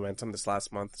gained momentum this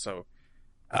last month. So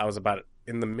I was about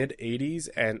in the mid 80s,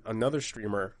 and another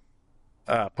streamer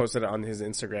posted it on his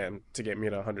Instagram to get me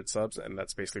to 100 subs, and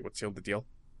that's basically what sealed the deal.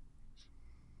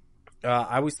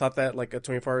 I always thought that like a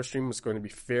 24-hour stream was going to be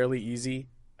fairly easy,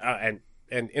 and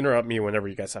interrupt me whenever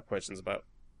you guys have questions about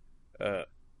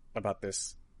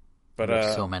this. But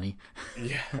There's so many.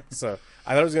 Yeah, so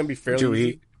I thought it was going to be fairly What'd you easy.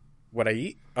 eat? What I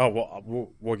eat? Oh,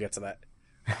 well, we'll get to that.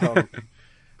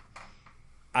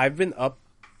 I've been up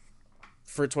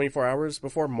for 24 hours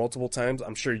before multiple times.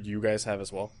 I'm sure you guys have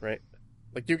as well, right?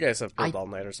 Like you guys have pulled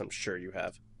all-nighters. I'm sure you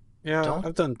have. Yeah, Don't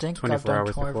I've done think 24 I've done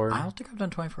hours 20 before. I don't think I've done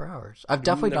 24 hours. I've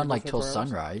definitely never done like done till 24 hours?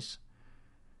 sunrise.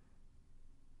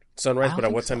 Sunrise, I don't but at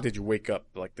think what time so. did you wake up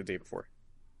like the day before?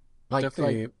 Like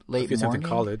Definitely late a few times morning. in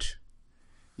college.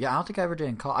 Yeah, I don't think I ever did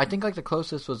in college. I think like the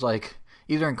closest was like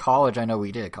either in college. I know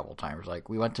we did a couple times. Like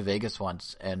we went to Vegas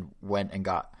once and went and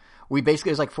got. We basically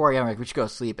it was like 4 a.m. Like we should go to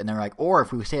sleep, and then we're like, or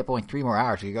if we stay up only 3 more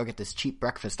hours, we could go get this cheap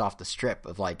breakfast off the strip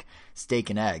of like steak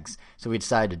and eggs. So we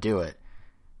decided to do it.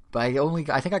 But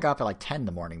I think I got up at like 10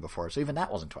 the morning before, so even that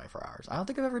wasn't 24 hours. I don't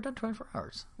think I've ever done 24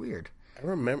 hours. Weird. I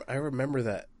remember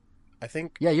that. I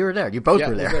think. Yeah, you were there. You both Yeah,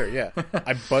 were I was there. Yeah,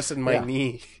 I busted my Yeah.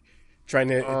 knee trying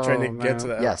to man. get to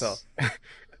that Yes. hotel.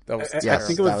 That was I Yes,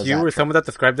 think it that was was you that or trip. someone that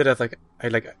described it as like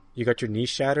you got your knee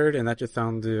shattered, and that just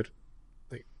sounded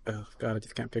like, oh god, I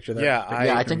just can't picture that. Yeah,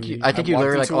 Yeah, I think you I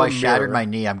literally walked like, into oh, I a shattered mirror. my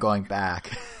knee. I'm going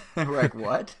back. We're like,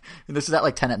 what? And this is at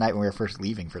like 10 at night when we were first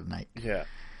leaving for the night. Yeah.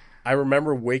 I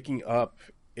remember waking up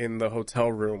in the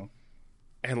hotel room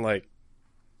and like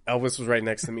Elvis was right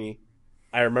next to me.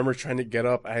 I remember trying to get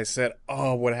up. I said,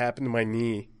 "Oh, what happened to my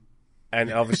knee?" And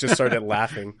Elvis just started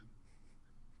laughing.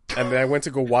 And then I went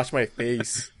to go wash my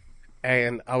face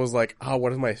and I was like, "Oh, what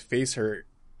does my face hurt?"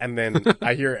 And then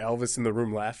I hear Elvis in the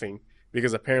room laughing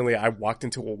because apparently I walked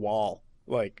into a wall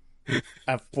like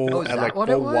at Oh, is that like what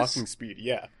it full was? walking speed.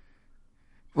 Yeah.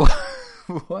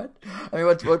 What? I mean,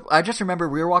 what? I just remember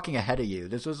we were walking ahead of you.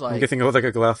 This was I'm like, guessing it was like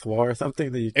a glass wall or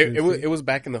something that you. couldn't see. It was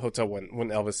back in the hotel when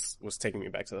Elvis was taking me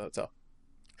back to the hotel.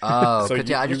 oh, So 'cause,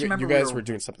 yeah, I just you remember guys were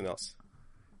doing something else.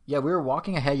 Yeah, we were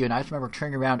walking ahead of you, and I just remember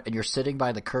turning around, and you're sitting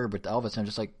by the curb with Elvis, and I'm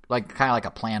just like kind of like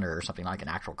a planter or something, like an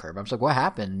actual curb. I'm just like, what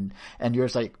happened? And you're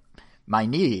just like, my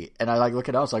knee. And I like look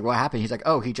at Elvis, like, what happened? He's like,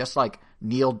 oh, he just like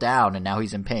kneeled down, and now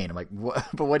he's in pain. I'm like, what?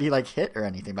 But what, did he like hit or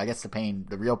anything? But I guess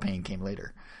the real pain came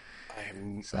later.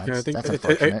 So Yeah, that's, that's I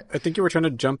unfortunate. think you were trying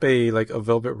to jump a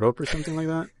velvet rope or something like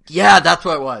that. Yeah, that's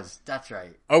what it was. That's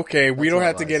right. Okay, we don't what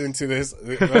have it to get was. into this.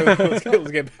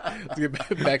 Let's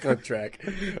get back on track.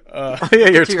 Yeah,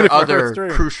 you're To your 24 other hours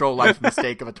straight. crucial life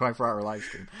mistake of a 24-hour live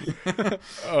stream.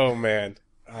 Oh man,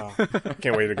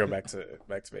 can't wait to go back to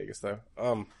Vegas though.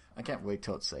 I can't wait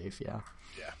till it's safe. Yeah.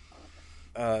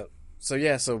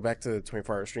 So back to the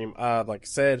 24-hour stream. Like I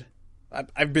said,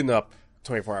 I've been up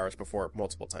 24 hours before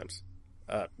multiple times.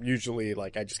 Usually,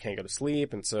 like I just can't go to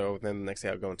sleep, and so then the next day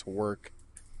I'll go into work,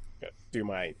 do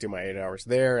my 8 hours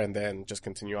there, and then just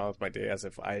continue on with my day as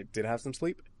if I did have some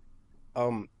sleep.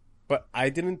 But I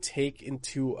didn't take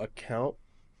into account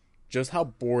just how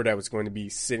bored I was going to be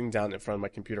sitting down in front of my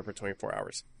computer for 24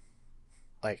 hours.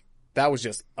 Like that was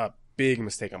just a big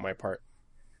mistake on my part.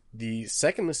 The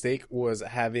second mistake was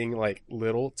having like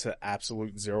little to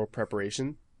absolute zero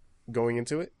preparation going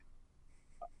into it.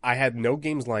 I had no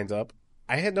games lined up.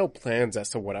 I had no plans as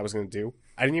to what I was going to do.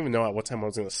 I didn't even know at what time I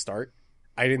was going to start.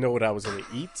 I didn't know what I was going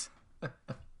to eat.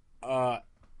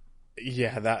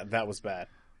 Yeah, that was bad.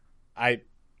 I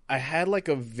had like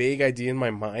a vague idea in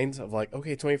my mind of like,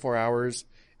 okay, 24 hours.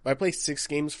 If I play 6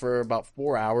 games for about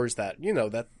 4 hours, that's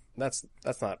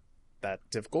not that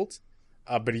difficult.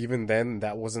 But even then,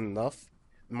 that wasn't enough.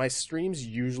 My streams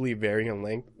usually vary in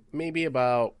length, maybe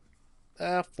about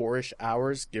 4-ish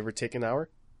hours, give or take an hour.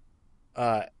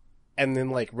 And then,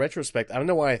 like, retrospect, I don't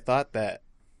know why I thought that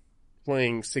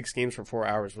playing 6 games for 4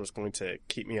 hours was going to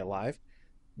keep me alive.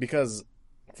 Because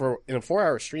in a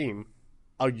 4-hour stream,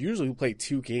 I'll usually play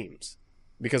 2 games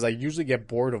because I usually get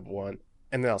bored of one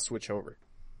and then I'll switch over.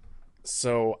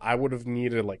 So I would have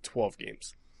needed like 12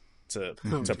 games to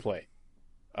play.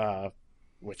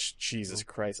 Which, Jesus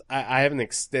Christ. I have an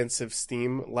extensive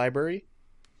Steam library,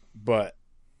 but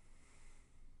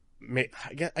I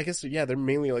guess, yeah, they're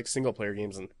mainly like single player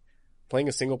games, and playing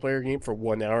a single player game for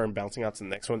 1 hour and bouncing out to the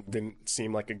next one didn't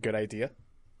seem like a good idea.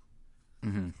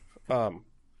 Mm-hmm.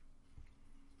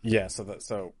 Yeah,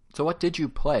 so what did you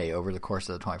play over the course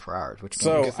of the 24 hours? Which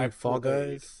So games? I Fall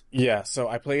Guys. yeah, so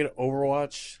I played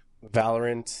Overwatch,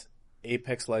 Valorant,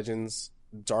 Apex Legends,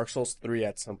 Dark Souls 3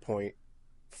 at some point,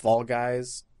 Fall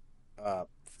Guys,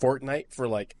 Fortnite for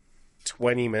like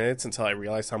 20 minutes until I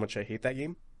realized how much I hate that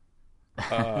game.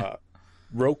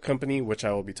 Rogue Company, which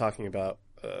I will be talking about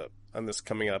on this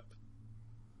coming up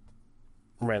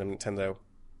Random Nintendo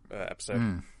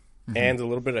episode, and a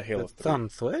little bit of Halo 3. It's on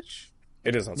Switch?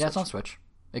 It is on Switch. Yeah, it's on Switch.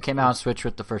 It came out on Switch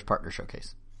with the first partner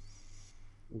showcase.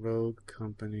 Rogue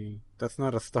Company. That's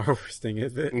not a Star Wars thing,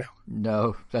 is it? No.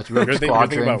 No, that's Rogue You're Squadron.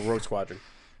 thinking about Rogue Squadron.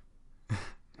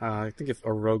 I think it's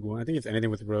a Rogue One. I think it's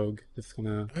anything with Rogue. Just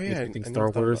gonna Oh yeah, think I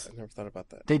Star Wars. I never thought about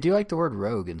that. They do like the word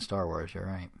rogue in Star Wars, you're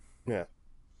right. Yeah,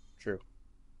 true.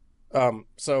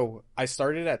 So I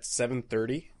started at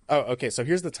 7:30. Oh, okay. So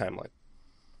here's the timeline,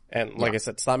 and like I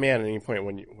said, stop me at any point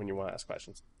when you want to ask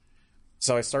questions.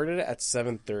 So I started at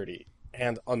 7:30,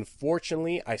 and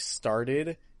unfortunately, I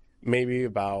started maybe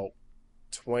about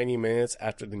 20 minutes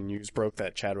after the news broke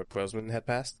that Chadwick Boseman had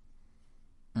passed.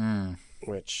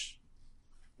 Which,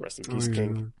 rest in peace,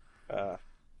 King.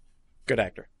 Good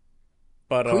actor.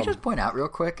 But Can we just point out real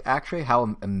quick, actually,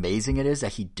 how amazing it is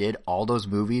that he did all those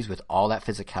movies with all that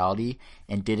physicality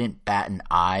and didn't bat an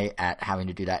eye at having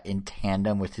to do that in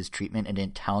tandem with his treatment and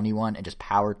didn't tell anyone and just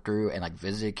powered through and like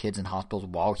visited kids in hospitals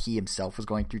while he himself was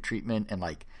going through treatment and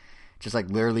like just like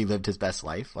literally lived his best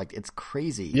life. Like it's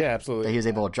crazy. Yeah, absolutely. That he was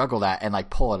able to juggle that and like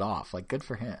pull it off. Like good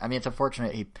for him. I mean, it's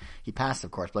unfortunate he passed,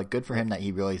 of course, but like good for him that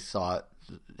he really saw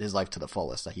his life to the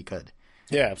fullest that he could.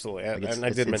 Yeah, absolutely. And I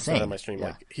did mention that on my stream. Yeah.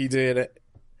 Like he did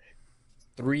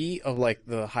 3 of like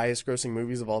the highest grossing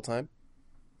movies of all time,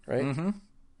 right? Mm-hmm.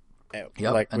 Yep.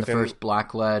 Like and the first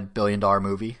black-led $1 billion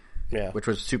movie, yeah, which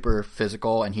was super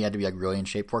physical, and he had to be like really in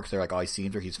shape for it because they're like all these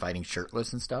scenes where he's fighting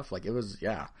shirtless and stuff. Like it was,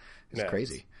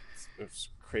 crazy. It was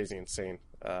crazy, insane.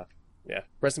 Yeah,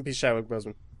 rest in peace, Chadwick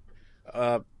Boseman.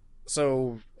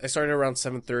 So I started around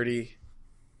 7:30,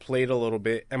 played a little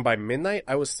bit, and by midnight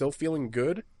I was still feeling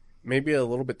good, maybe a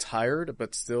little bit tired,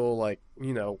 but still like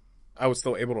I was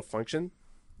still able to function.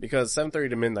 Because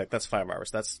 7:30 to midnight, that's 5 hours.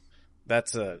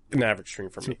 That's an average stream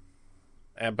for me.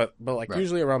 But like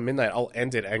usually around midnight, I'll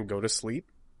end it and go to sleep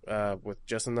with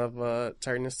just enough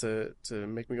tiredness to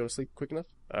make me go to sleep quick enough.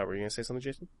 Were you gonna say something,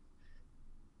 Jason?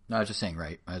 No, I was just saying,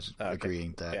 right? I was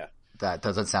agreeing that yeah. that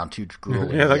doesn't sound too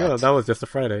grueling. Yeah, yet. that was just a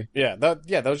Friday. Yeah,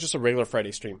 that was just a regular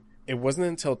Friday stream. It wasn't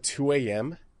until 2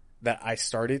 a.m. that I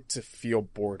started to feel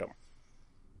boredom.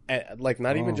 And, like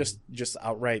not even just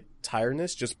outright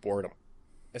tiredness, just boredom.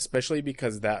 Especially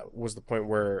because that was the point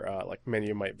where like many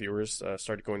of my viewers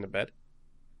started going to bed.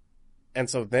 And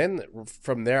so then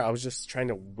from there, I was just trying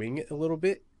to wing it a little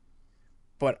bit.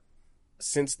 But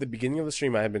since the beginning of the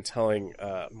stream, I had been telling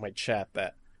my chat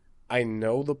that I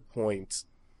know the point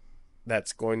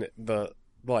that's going to, the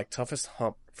like toughest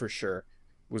hump for sure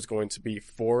was going to be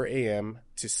 4 a.m.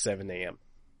 to 7 a.m.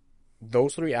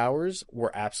 Those 3 hours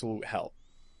were absolute hell.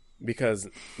 Because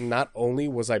not only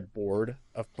was I bored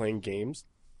of playing games,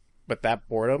 but that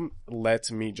boredom led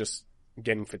to me just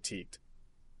getting fatigued.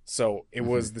 So it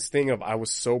was this thing of I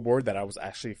was so bored that I was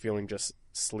actually feeling just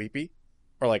sleepy.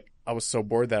 Or like I was so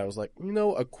bored that I was like,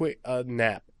 a quick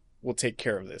nap will take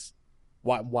care of this.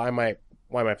 Why am I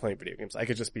playing video games? I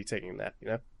could just be taking a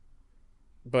nap,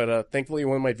 But thankfully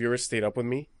one of my viewers stayed up with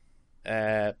me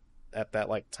at that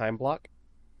like time block.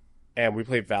 And we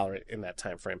played Valorant in that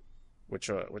time frame. Which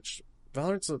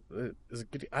Valorant's is a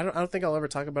good. I don't think I'll ever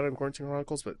talk about it in Quarantine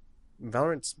Chronicles, but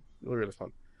Valorant's really, really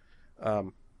fun.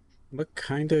 What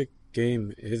kind of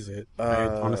game is it? I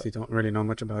honestly don't really know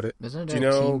much about it. Isn't it Do you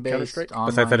know team-based Counter-Strike? online?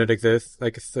 Besides that it exists,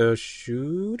 like it's a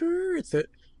shooter.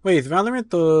 Wait, is Valorant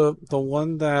the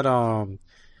one that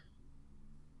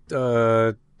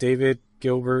David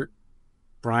Gilbert,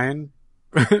 Brian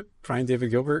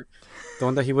David Gilbert, the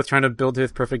one that he was trying to build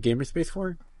his perfect gamer space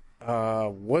for?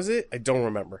 Was it? I don't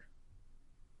remember.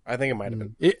 I think it might have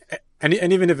been. And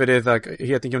even if it is, like, I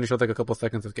think he only showed like a couple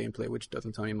seconds of gameplay, which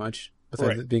doesn't tell me much.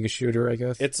 Besides it being a shooter, I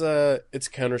guess. It's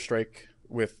Counter-Strike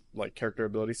with like character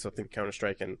abilities, so I think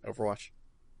Counter-Strike and Overwatch.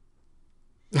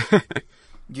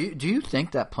 Do you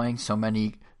think that playing so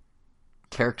many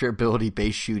character ability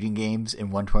based shooting games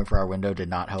in 1 24-hour window did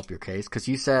not help your case? Because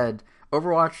you said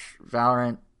Overwatch,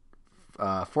 Valorant,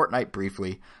 Fortnite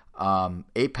briefly,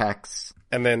 Apex,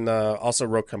 and then also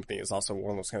Rogue Company is also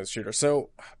one of those kind of shooters. So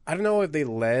I don't know if they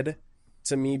led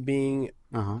to me being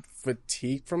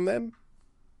fatigued from them,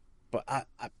 but I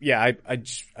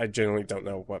genuinely don't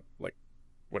know what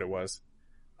it was.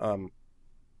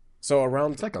 So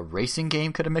around, it's like a racing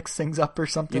game could have mixed things up or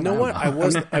something. You know what?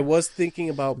 I was thinking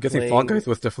about I'm guessing playing... Fall Guys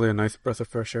was definitely a nice breath of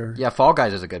fresh air. Yeah, Fall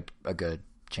Guys is a good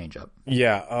change up.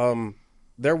 Yeah,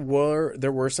 there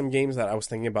were some games that I was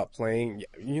thinking about playing.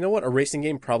 You know what? A racing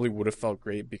game probably would have felt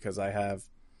great because I have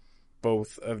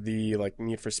both of the like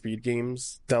Need for Speed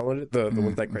games downloaded, the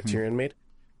ones that Criterion made.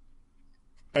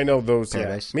 I know those.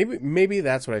 Paradise. Yeah, maybe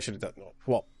that's what I should have done.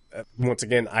 Well, once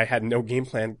again, I had no game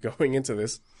plan going into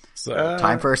this. So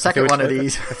time for a second one of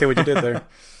these. I see what you did there.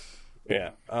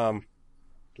 Yeah.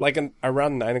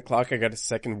 Around 9 o'clock, I got a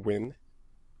second win,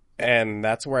 and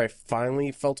that's where I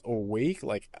finally felt awake.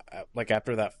 Like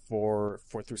after that 4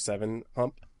 through 7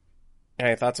 hump, and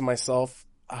I thought to myself,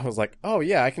 I was like, oh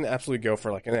yeah, I can absolutely go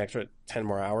for like an extra 10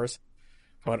 more hours.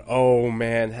 But oh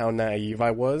man, how naive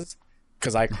I was,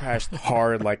 because I crashed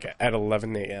hard like at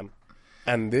 11 a.m.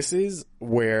 And this is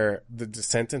where the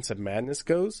descent into madness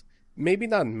goes. Maybe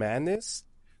not madness,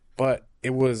 but it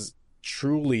was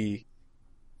truly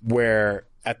where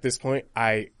at this point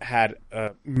I had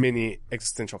a mini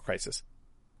existential crisis.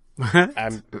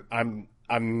 I'm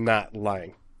not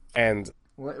lying. And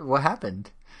what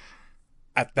happened?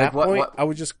 At that point, I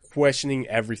was just questioning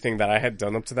everything that I had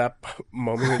done up to that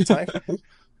moment in time.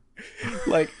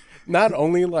 Like, not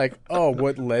only like, oh,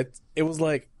 what led? It was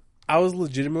like I was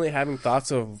legitimately having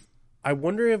thoughts of, I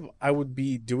wonder if I would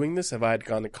be doing this if I had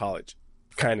gone to college.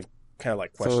 Kind of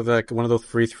like question. So like one of those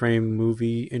freeze frame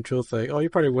movie intros, like, oh, you're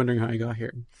probably wondering how I got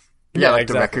here. Yeah, like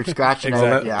exactly. The record scratch.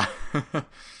 Exactly. Yeah.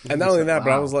 And not only that,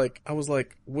 but I was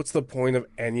like, what's the point of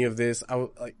any of this? I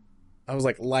was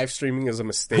like, live streaming is a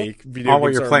mistake. Video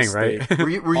games you're are playing, a mistake. right? Were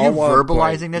you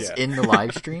verbalizing this in the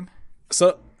live stream?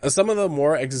 So some of the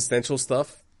more existential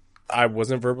stuff I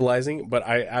wasn't verbalizing, but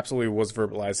I absolutely was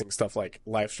verbalizing stuff like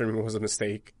live streaming was a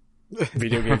mistake.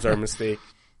 Video games are a mistake.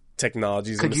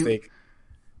 Technology is a mistake.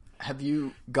 Have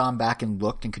you gone back and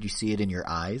looked, and could you see it in your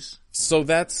eyes? So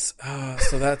that's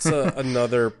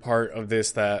another part of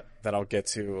this that I'll get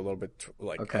to a little bit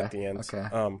at the end.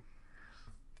 Okay.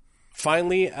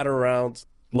 Finally, at around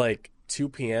like 2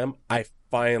 p.m., I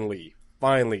finally,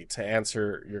 to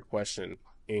answer your question,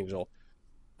 Angel,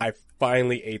 I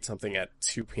finally ate something at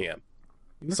 2 p.m.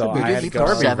 So I had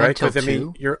starving, right? Because I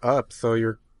mean, you're up, so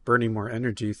you're burning more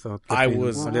energy. So I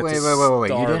was. Wait!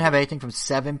 You didn't have anything from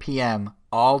 7 p.m.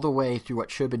 all the way through what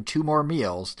should have been 2 more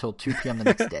meals till 2 p.m. the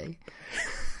next day.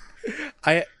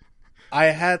 I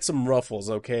had some Ruffles,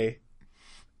 okay.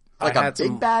 Like a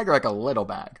big bag or like a little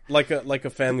bag? Like a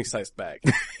family-sized bag.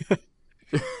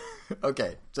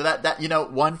 Okay, so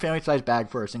that one family-sized bag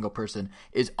for a single person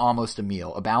is almost a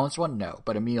meal. A balanced one, no,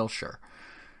 but a meal, sure.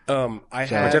 I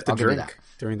had to drink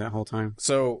during that whole time.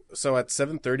 So at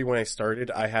 7:30 when I started,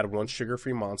 I had 1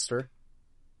 sugar-free Monster.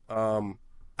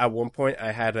 At one point,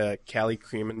 I had a Cali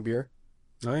Cream and beer.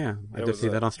 Oh yeah, I did see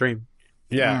that on stream.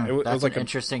 Yeah, it was like an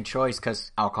interesting choice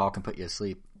because alcohol can put you to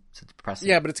sleep. So it's depressing.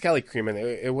 Yeah, but it's Cali Cream, and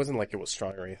it wasn't like it was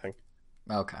strong or anything.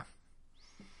 Okay.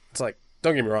 It's like,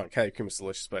 don't get me wrong, Cali Cream is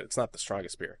delicious, but it's not the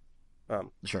strongest beer.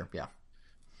 Sure, yeah.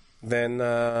 Then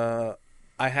I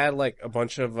had like a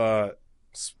bunch of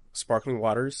sparkling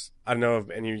waters. I don't know if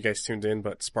any of you guys tuned in,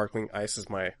 but sparkling ice is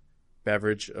my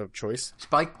beverage of choice.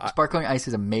 Sparkling ice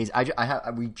is amazing.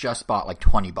 We just bought like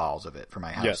 20 bottles of it for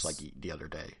my house the other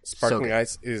day. Sparkling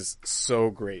ice is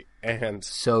so great and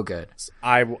so good.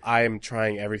 I am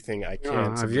trying everything I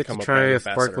can to I've yet become to try a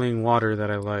ambassador. sparkling water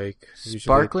that I like.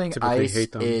 Sparkling ice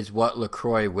is what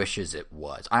LaCroix wishes it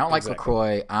was. I don't like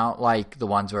LaCroix. I don't like the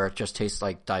ones where it just tastes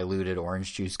like diluted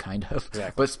orange juice, kind of.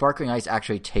 Exactly. But sparkling ice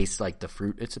actually tastes like the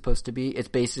fruit it's supposed to be. It's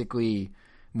basically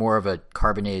more of a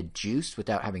carbonated juice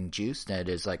without having juice than it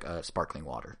is like a sparkling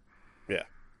water. Yeah,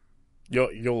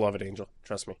 you'll love it, Angel.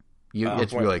 Trust me.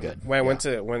 It's really good. When I went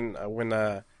to when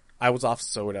I was off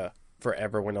soda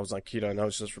forever when I was on keto, and I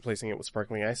was just replacing it with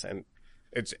sparkling ice, and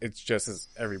it's just as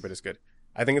every bit as good.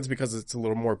 I think it's because it's a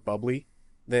little more bubbly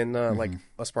than like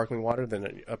a sparkling water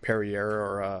than a Perrier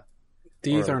or a.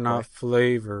 These are not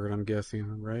flavored, I'm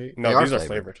guessing, right? No, these are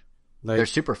flavored. They're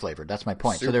super flavored. That's my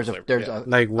point. So there's a few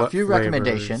flavors?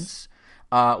 recommendations.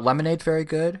 Lemonade's very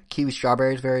good. Kiwi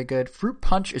strawberry is very good. Fruit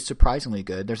punch is surprisingly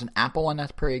good. There's an apple one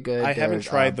that's pretty good. I haven't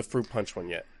tried the fruit punch one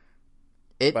yet.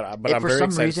 It, but it I'm for very some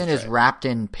excited reason to is try it. wrapped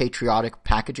in patriotic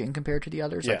packaging compared to the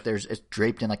others. Yeah. Like it's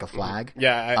draped in like a flag.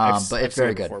 Yeah, But it's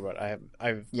very good. before, but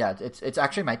I've Yeah, it's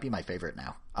actually might be my favorite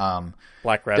now.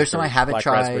 black raspberry. There's some I haven't Black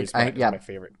tried. raspberry's my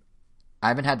favorite. I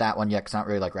haven't had that one yet because I don't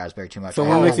really like raspberry too much. So I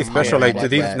what have makes it these special? in Like, Wet do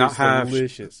these Wet. not have?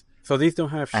 Delicious. So these don't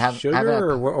have I sugar,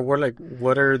 haven't-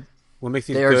 what makes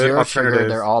these They are good zero sugar. alternatives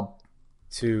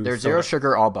They're to zero soda?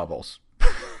 sugar, all bubbles.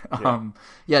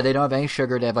 They don't have any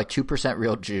sugar. They have like 2%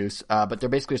 real juice, but they're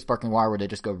basically a sparkling water where they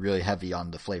just go really heavy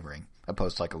on the flavoring,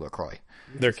 opposed to like a LaCroix.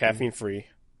 They're caffeine free.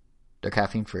 They're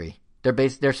caffeine free.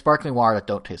 They're sparkling water that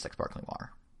don't taste like sparkling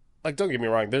water. Like, don't get me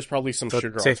wrong. There's probably some So it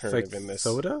sugar tastes alternative like in this.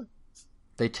 soda.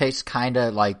 They taste kind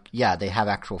of like, they have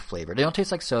actual flavor. They don't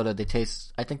taste like soda. They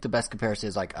taste, I think the best comparison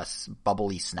is like a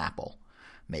bubbly Snapple,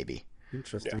 maybe,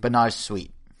 Interesting. but not as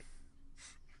sweet.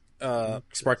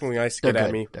 Sparkling ice, They're get at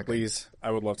good. me, They're good. please. I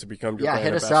would love to become your Yeah, brand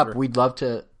hit us ambassador. up. We'd love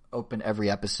to open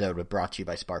every episode with brought to you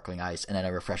by Sparkling Ice and then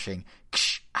a refreshing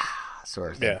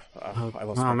sort of thing. Yeah, I love.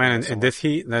 Oh sparkling man, ice so in much. this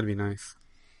heat, that'd be nice.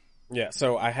 Yeah,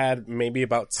 so I had maybe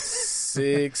about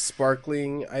 6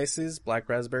 sparkling ices, black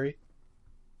raspberry.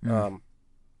 I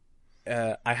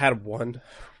had one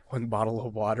bottle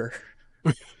of water.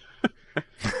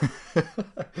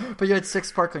 But you had 6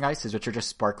 sparkling ices, which are just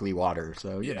sparkly water.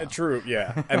 So you know. True,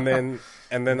 yeah. And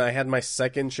then I had my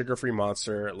second sugar-free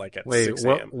monster like at Wait, 6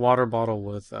 what a.m. water bottle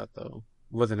was that though?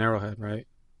 It was an Arrowhead, right?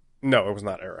 No, it was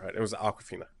not Arrowhead. It was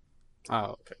Aquafina.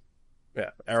 Oh, okay. Yeah,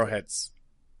 Arrowhead's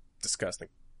disgusting.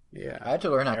 Yeah. I had to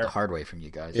learn that the hard way from you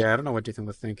guys. Yeah, I don't know what Jason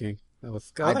was thinking. That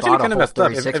was I actually bought a kind of whole messed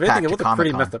up. If 36 anything, pack it to was a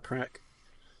pretty Comic-Con. messed up prank.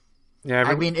 Yeah,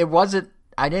 I mean, it wasn't.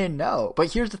 I didn't know,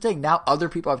 but here's the thing. Now, other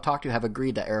people I've talked to have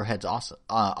agreed that Arrowhead's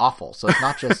awful. So it's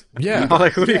not just Yeah,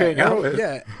 like who do you hang out with?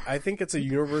 Yeah, I think it's a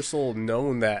universal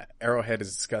known that Arrowhead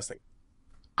is disgusting.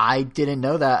 I didn't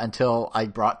know that until I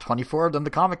brought 24 of them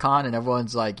to Comic-Con, and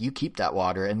everyone's like, "You keep that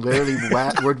water," and literally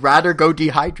would rather go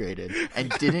dehydrated and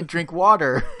didn't drink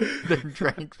water than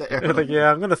drank the They're Arrowhead. like,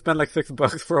 yeah, I'm gonna spend like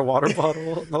 $6 for a water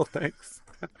bottle. No thanks.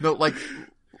 No, like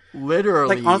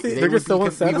literally, Like, honestly, they're just so we would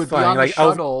be unsatisfying. on the Like, I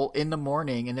was- shuttle in the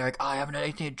morning, and they're like, "Oh, I haven't had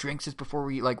anything to drink since before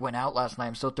we like went out last night.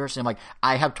 I'm so thirsty." I'm like,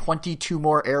 "I have 22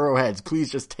 more Arrowheads.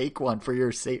 Please just take one for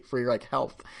your like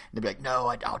health." And they'd be like,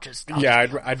 "No, I'll just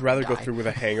I'd rather go die. through with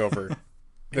a hangover.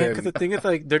 Yeah, because the thing is,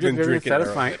 like, they're just than very drinking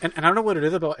unsatisfying. Arrowhead. And I don't know what it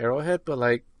is about Arrowhead, but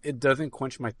like, it doesn't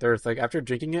quench my thirst. Like, after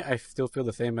drinking it, I still feel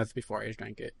the same as before I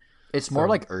drank it. It's more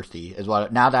like earthy, is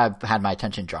what. Now that I've had my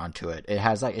attention drawn to it,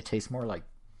 it tastes more like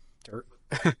Dirt.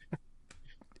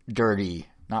 dirty,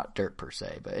 not dirt per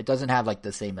se, but it doesn't have like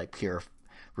the same like pure,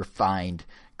 refined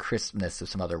crispness of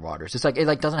some other waters. It's like it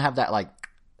like doesn't have that like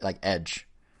edge.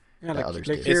 Yeah, that others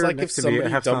do. It's here like if next to me, I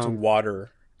somebody have dumped some- water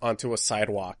onto a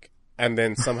sidewalk and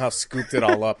then somehow scooped it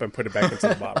all up and put it back into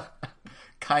the bottle.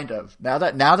 Kind of. Now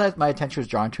that my attention was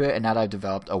drawn to it, and now that I've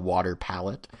developed a water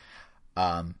palate,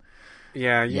 Yeah,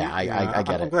 I get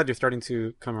I'm it. glad you're starting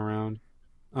to come around.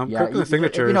 yeah, Kirkland's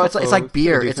signature. you know, it's is like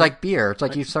beer. pretty It's decent. like beer. It's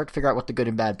like you start to figure out what the good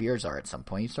and bad beers are at some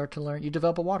point. You start to learn. You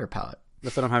develop a water palate.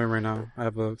 That's what I'm having right now. I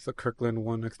have a Kirkland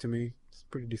one next to me. It's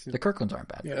pretty decent. The Kirklands aren't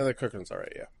bad. Yeah, the Kirkland's all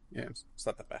right. Yeah, Yeah. it's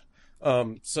not that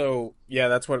bad. So yeah,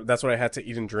 that's what I had to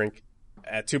eat and drink.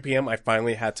 At 2 p.m., I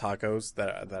finally had tacos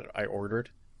that I ordered.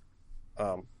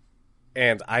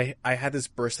 And I had this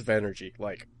burst of energy,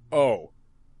 like, oh,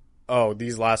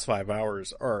 these last 5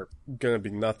 hours are gonna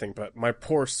be nothing. But my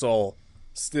poor soul,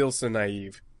 still so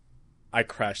naive, I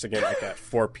crashed again like at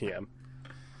 4 p.m.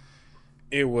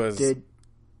 It was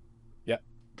yeah.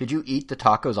 Did you eat the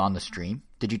tacos on the stream?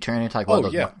 Did you turn it into like one of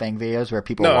those yeah. mukbang videos where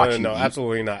people No, watch no, you no, eat?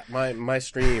 absolutely not. My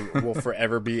stream will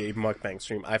forever be a mukbang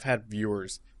stream. I've had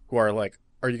viewers who are like,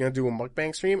 "Are you gonna do a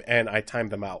mukbang stream?" And I timed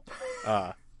them out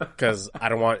because I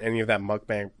don't want any of that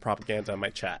mukbang propaganda in my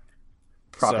chat.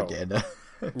 Propaganda.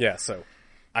 Yeah, so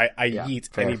I Yeah, eat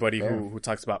fair, anybody fair. Who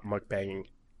talks about mukbanging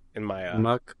in my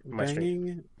Muck my stream.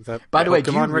 banging? Is that By the way,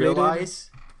 do you Pokemon related?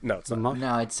 realize? No, it's The not. muck?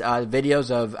 No, it's videos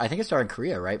of. I think it started in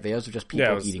Korea, right? Videos of just people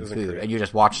Yeah, it eating was in food, Korea. and you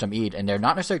just watch them eat, and they're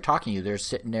not necessarily talking to you. They're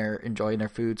sitting there enjoying their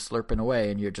food, slurping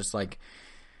away, and you're just like,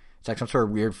 it's like some sort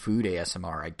of weird food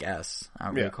ASMR, I guess. I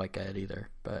don't really Yeah. quite get it either,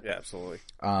 but Yeah, absolutely.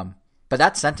 But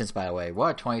that sentence, by the way,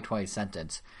 what a 2020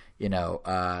 sentence. You know,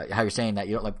 how you're saying that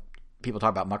you don't let people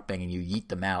talk about mukbang and you yeet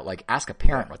them out. Like, ask a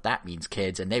parent what that means,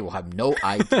 kids, and they will have no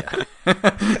idea.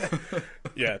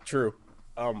 Yeah, true.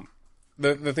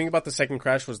 The thing about the second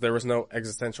crash was there was no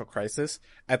existential crisis.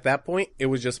 At that point, it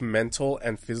was just mental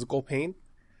and physical pain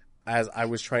as I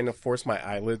was trying to force my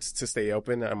eyelids to stay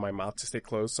open and my mouth to stay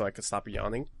closed so I could stop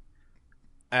yawning.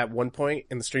 At one point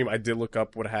in the stream, I did look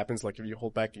up what happens like if you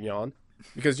hold back a yawn.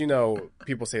 because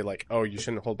people say like, oh, you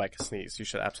shouldn't hold back a sneeze. You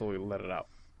should absolutely let it out.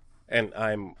 And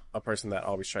I'm a person that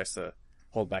always tries to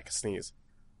hold back a sneeze.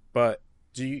 But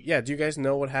do you guys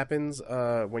know what happens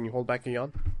when you hold back a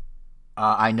yawn?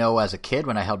 I know as a kid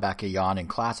when I held back a yawn in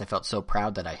class, I felt so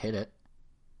proud that I hit it.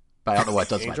 But I don't know what it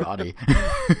does to my body.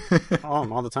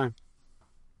 All the time.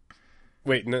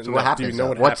 Wait, no, so what happens? Do you know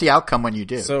what What's happens? the outcome when you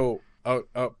do? So,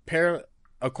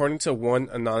 according to one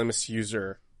anonymous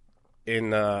user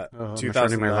in my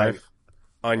 2009 life.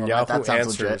 on Yahoo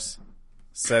Answers,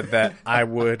 said that I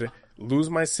would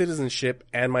lose my citizenship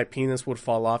and my penis would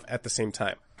fall off at the same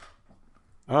time.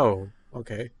 Oh,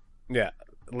 okay. Yeah.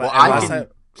 Well, I last can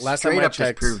time straight I up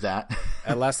checked, disprove that.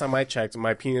 At last time I checked,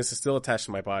 my penis is still attached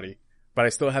to my body, but I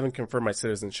still haven't confirmed my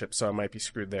citizenship, so I might be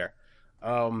screwed there.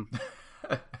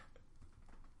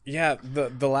 Yeah,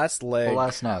 the last leg. Well, let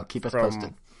us know. Keep us from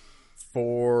posted.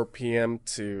 4 p.m.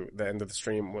 to the end of the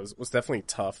stream was definitely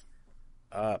tough.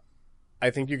 I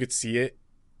think you could see it.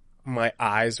 My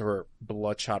eyes were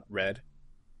bloodshot red.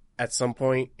 At some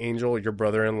point, Angel, your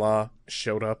brother-in-law,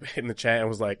 showed up in the chat and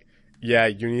was like, "Yeah,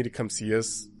 you need to come see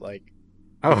us, like,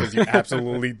 because you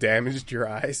absolutely damaged your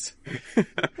eyes." Oh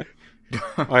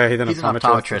yeah, he's an He's an optometrist.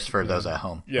 optometrist for those at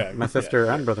home. Yeah, My sister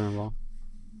and brother-in-law.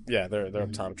 Yeah, they're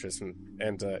optometrists,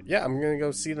 and yeah, I'm gonna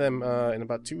go see them in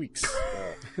about 2 weeks.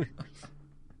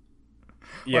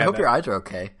 Well, I hope your eyes are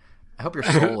okay. I hope your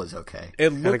soul is okay. It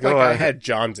looked go like I ahead. had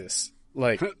jaundice.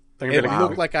 Like They're it gonna be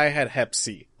looked like, like I had Hep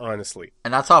C, honestly.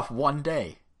 And that's off one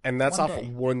day. And that's One off day.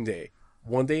 one day.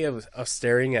 One day of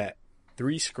staring at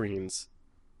 3 screens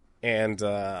and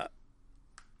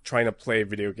trying to play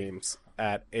video games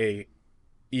at I'm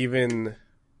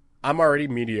already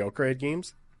mediocre at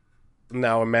games.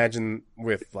 Now imagine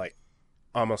with like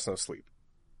almost no sleep.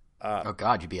 Oh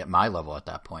God, you'd be at my level at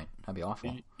that point. That'd be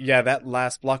awful. Yeah, that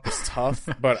last block was tough,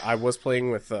 but I was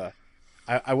playing with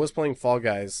I was playing Fall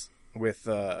Guys with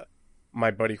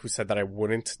my buddy who said that I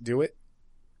wouldn't do it.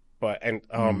 But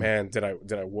oh man, did I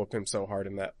whoop him so hard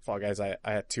in that Fall Guys? I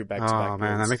had 2 back-to-back. Oh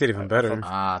man, wins. that makes it even better.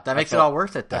 That makes it all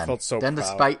worth it then. I felt so then the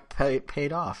proud. spite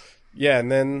paid off. Yeah,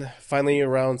 and then finally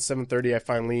around 7:30, I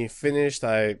finally finished.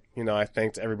 I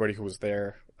thanked everybody who was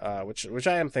there, which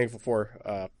I am thankful for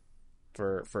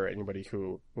anybody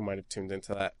who might have tuned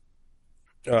into that.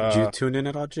 Did you tune in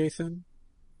at all, Jason?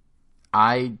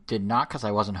 I did not because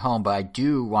I wasn't home, but I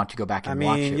do want to go back and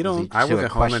watch it. I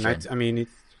wasn't home, and question.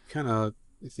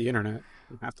 it's the internet.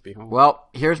 You have to be home. Well,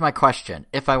 here's my question: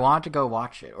 if I wanted to go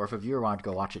watch it, or if a viewer wanted to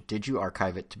go watch it, did you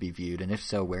archive it to be viewed? And if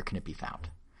so, where can it be found?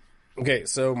 Okay,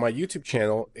 so my YouTube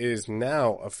channel is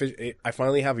now official. I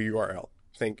finally have a URL.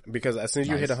 Because as soon as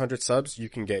you hit 100 subs, you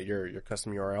can get your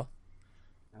custom URL.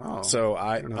 Oh, So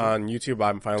on YouTube,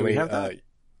 I'm finally Do we have that?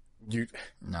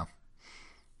 No.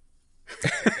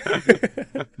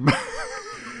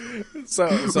 So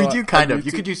We do kind on of.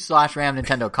 You YouTube- could do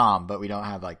 /RAM_Nintendo.com, but we don't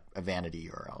have like a vanity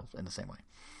URL in the same way.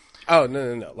 Oh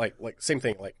no! Like same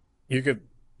thing. Like you could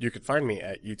find me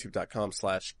at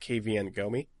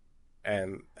youtube.com/kvngomi,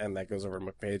 and that goes over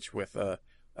my page with a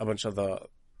bunch of the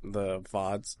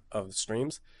VODs of the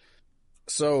streams.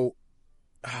 So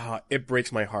it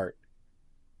breaks my heart.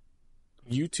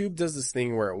 YouTube does this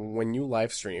thing where when you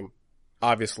live stream,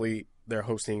 obviously they're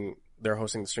hosting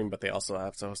the stream, but they also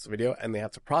have to host the video and they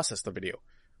have to process the video.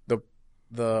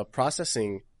 The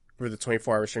processing for the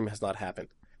 24-hour stream has not happened,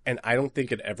 and I don't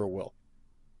think it ever will.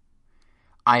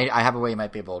 I have a way you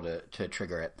might be able to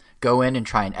trigger it. Go in and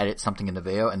try and edit something in the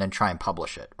video, and then try and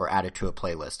publish it or add it to a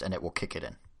playlist, and it will kick it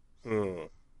in.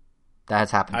 That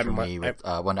has happened for me with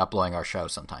when uploading our show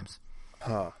sometimes.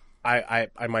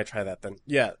 I might try that then.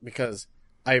 Yeah, because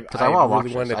I want to watch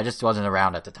really it. wanted. I just wasn't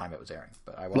around at the time it was airing,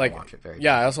 but I want to watch it very.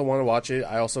 Yeah, I also want to watch it.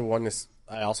 I also want to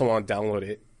download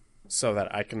it so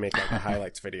that I can make like a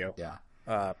highlights video. Yeah.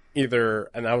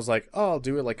 And I was like, oh, I'll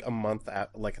do it like a month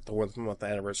at the 1 month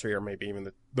anniversary, or maybe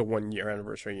even the 1 year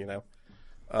anniversary. And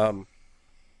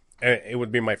it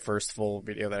would be my first full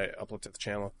video that I upload to the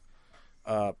channel.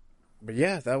 But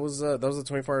yeah, that was a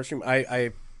 24-hour stream.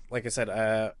 I like I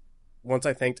said, once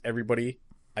I thanked everybody,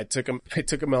 I took a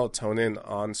melatonin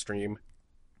on stream,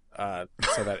 so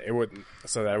that I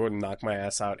wouldn't knock my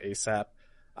ass out ASAP.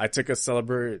 I took a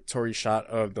celebratory shot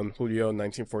of Don Julio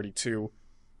 1942,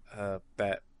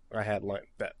 that I had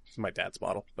that's my dad's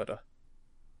bottle, but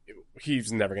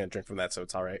he's never gonna drink from that, so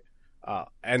it's all right.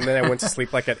 And then I went to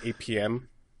sleep like at 8 p.m.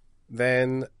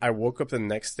 Then I woke up the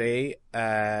next day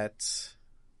I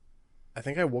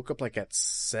think I woke up like at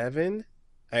 7.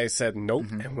 I said nope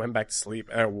and went back to sleep,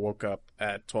 and I woke up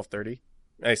at 12:30.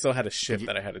 I still had a shift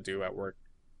that I had to do at work.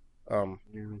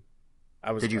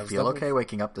 Did you feel okay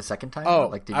waking up the second time? Oh,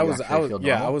 like, did I you was, actually feel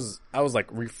normal? I was like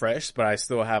refreshed, but I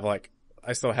still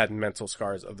had mental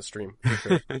scars of the stream. For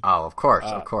sure. Oh, of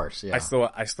course, yeah.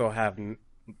 I still have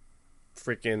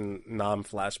freaking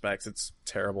flashbacks. It's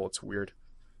terrible. It's weird.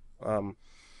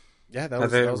 Yeah, that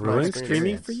was my ruined experience.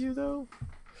 streaming for you though?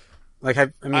 Like,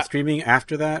 streaming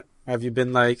after that, have you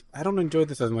been like, I don't enjoy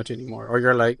this as much anymore, or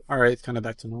you're like, all right, it's kind of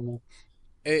back to normal?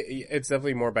 It's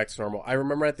definitely more back to normal. I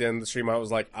remember at the end of the stream, I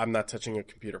was like, I'm not touching a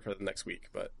computer for the next week.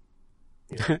 But,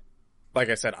 you know, like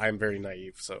I said, I'm very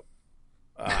naive. So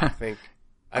I think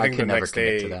the next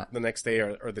day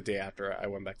or the day after, I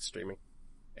went back to streaming,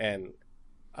 and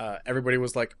everybody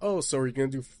was like, "Oh, so are you gonna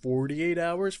do 48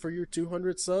 hours for your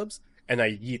 200 subs?" And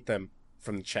I yeet them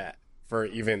from the chat for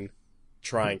even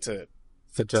trying to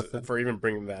suggest that, for even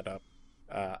bringing that up.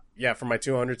 Yeah, for my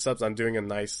 200 subs, I'm doing a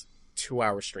nice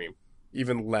 2-hour stream.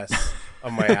 Even less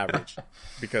of my average,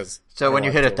 because so when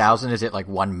you hit 1,000, is it like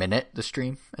 1 minute the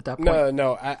stream at that point?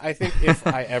 No. I think if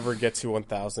I ever get to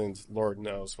 1,000, Lord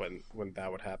knows when that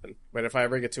would happen. But if I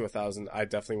ever get to 1,000, I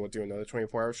definitely will do another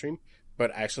 24-hour stream.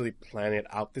 But actually plan it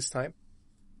out this time.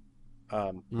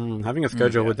 Having a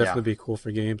schedule would definitely be cool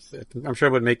for games. I'm sure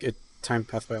it would make time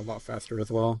pass by a lot faster as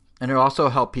well. And it'll also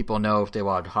help people know if they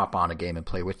want to hop on a game and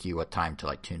play with you, what time to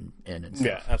like tune in and stuff.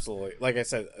 Yeah, absolutely. Like I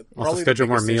said, also schedule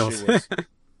more meals.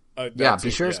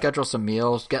 Be sure to schedule some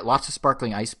meals. Get lots of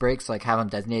sparkling ice breaks. Like, have them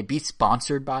designated. Be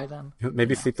sponsored by them.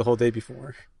 Maybe sleep the whole day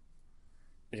before.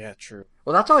 Yeah, true.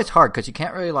 Well, that's always hard because you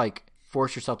can't really like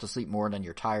force yourself to sleep more than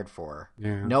you're tired for,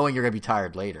 knowing you're gonna be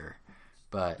tired later.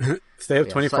 But stay up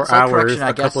 24 hours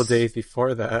a couple days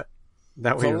before that.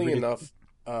 That way, funnily enough,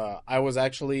 I was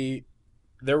actually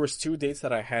there was 2 dates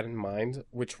that I had in mind,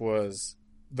 which was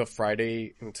the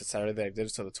Friday into Saturday that I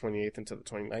did, so the 28th into the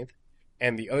 29th,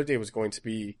 and the other day was going to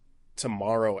be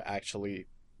tomorrow, actually,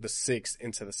 the 6th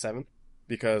into the 7th,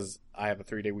 because I have a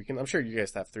 3-day weekend. I'm sure you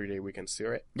guys have 3-day weekends too,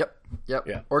 right? Yep.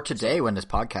 Yeah. Or today when this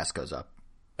podcast goes up.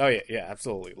 Oh yeah,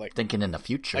 absolutely. Like thinking in the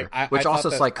future, which also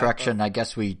slight correction. I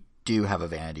guess we do have a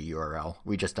vanity URL.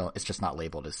 We just don't. It's just not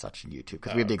labeled as such in YouTube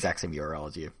because we have the exact same URL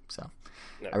as you. So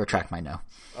I retract my no.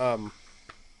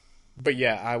 But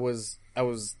yeah, I was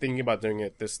thinking about doing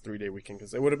it this 3-day weekend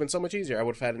because it would have been so much easier. I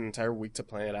would have had an entire week to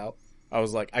plan it out. I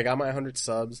was like, I got my 100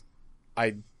 subs.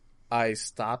 I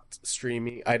stopped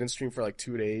streaming. I didn't stream for like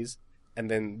 2 days,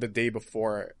 and then the day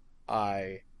before,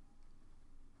 I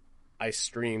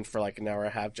streamed for like an hour and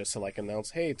a half just to like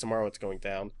announce, hey, tomorrow it's going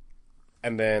down,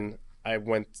 and then I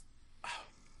went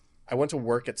to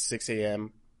work at 6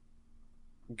 a.m.,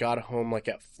 got home like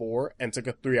at 4, and took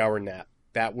a 3-hour nap.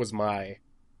 That was my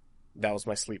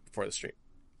sleep before the stream.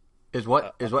 Is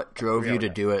what drove you to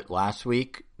do it last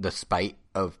week the spite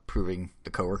of proving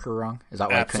the coworker wrong? Is that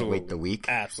why I couldn't wait the week?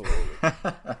 Absolutely.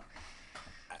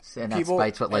 And that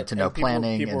spite's what led to no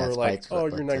planning. People and were like, oh,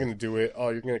 you're not going to do it. Oh,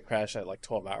 you're going to crash at like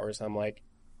 12 hours. I'm like,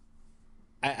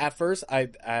 at first,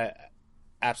 I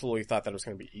absolutely thought that it was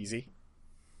going to be easy.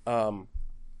 And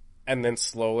then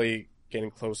slowly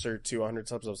getting closer to 100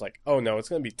 subs, I was like, oh no, it's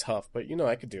going to be tough, but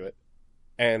I could do it.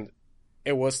 And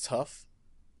it was tough.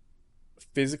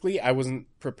 Physically, I wasn't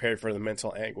prepared for the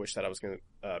mental anguish that I was going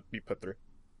to be put through.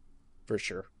 For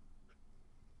sure.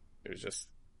 It was just,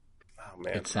 oh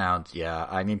man. It sounds,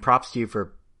 I mean, props to you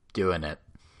for doing it.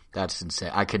 That's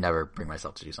insane. I could never bring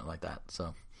myself to do something like that,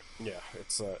 so. Yeah,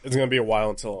 it's going to be a while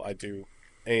until I do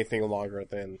anything longer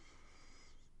than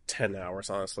 10 hours,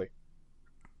 honestly.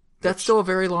 That's still a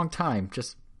very long time,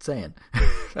 just saying.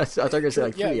 I thought you were going to say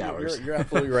like 3 hours. You're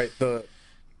absolutely right.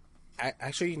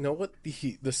 Actually, you know what?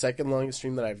 The second longest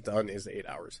stream that I've done is 8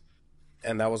 hours.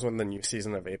 And that was when the new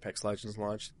season of Apex Legends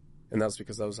launched. And that was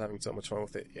because I was having so much fun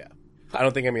with it. Yeah. I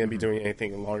don't think I'm going to be doing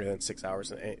anything longer than 6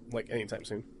 hours anytime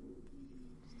soon.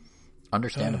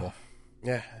 Understandable.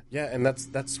 Yeah. And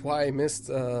that's why I missed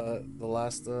the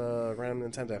last round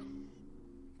of Nintendo.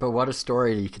 But what a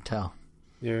story you can tell.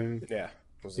 Yeah.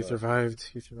 You survived.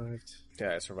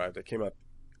 Yeah, I survived.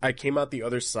 I came out the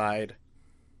other side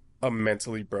a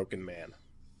mentally broken man.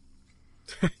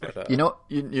 But, you know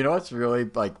what's really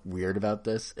like weird about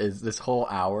this is this whole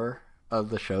hour of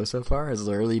the show so far has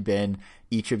literally been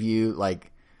each of you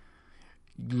like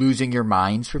losing your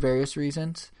minds for various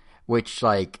reasons, which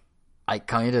like I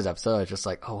coming into this episode I was just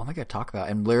like, oh, what am I gonna talk about?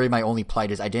 And literally my only plight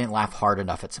is I didn't laugh hard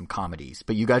enough at some comedies,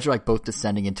 but you guys are like both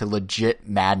descending into legit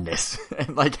madness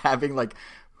and like having like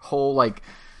whole like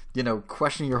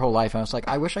questioning your whole life. And I was like,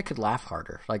 I wish I could laugh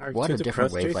harder. Like, what a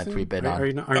different wavelength we've been on. Are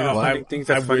you not finding things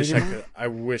that's funny anymore? I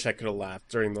wish I could have laughed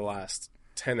during the last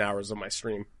 10 hours of my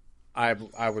stream. I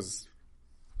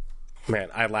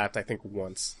laughed, I think,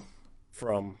 once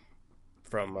from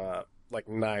like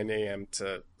 9 a.m.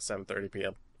 to 7:30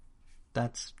 p.m.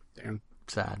 That's Damn.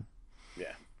 sad.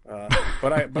 Yeah.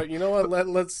 But you know what?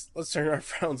 Let's turn our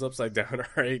frowns upside down.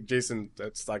 All right, Jason.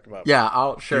 Let's talk about. Yeah,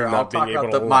 I'll not talk being able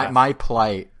about to laugh.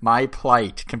 my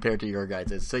plight compared to your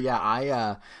guys'. So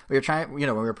yeah, we were trying, when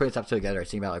we were putting this episode together, I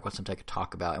was thinking about like what's something I could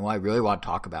talk about, and what I really want to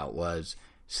talk about was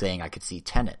saying I could see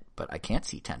Tenet, but I can't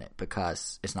see Tenet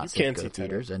because it's not safe to go to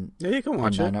theaters, and Yeah, you can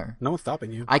watch it. none No one's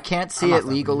stopping you. I can't see it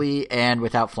legally and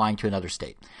without flying to another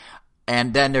state.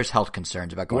 And then there's health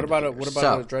concerns about going. What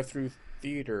about a drive-through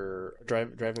theater,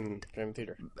 drive-in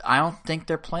theater? I don't think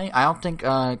they're playing. I don't think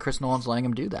Chris Nolan's letting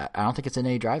them do that. I don't think it's in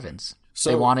any drive-ins.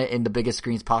 So they want it in the biggest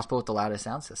screens possible with the loudest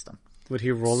sound system. Would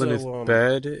he roll in his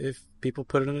bed if people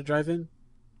put it in a drive-in?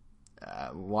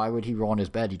 Why would he roll in his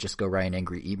bed? He'd just go write an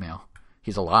angry email.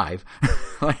 He's alive.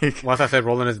 Well, I said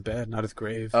roll in his bed, not his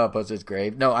grave. Oh, but it's his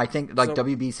grave. No, I think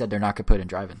WB said they're not going to put it in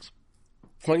drive-ins.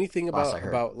 Funny thing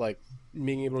about like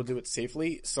being able to do it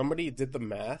safely, somebody did the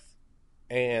math,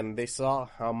 and they saw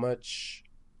how much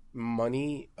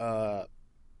money.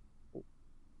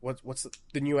 What's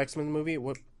the new X-Men movie?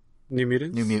 What? New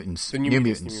Mutants? New Mutants. The New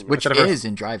Mutants, which is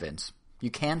in drive-ins.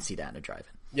 You can see that in a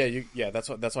drive-in. Yeah, that's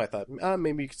what I thought.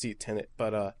 Maybe you could see Tenet,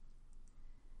 but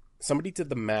somebody did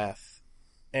the math,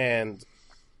 and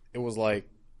it was like,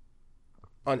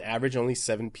 on average, only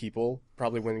 7 people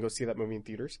probably went to go see that movie in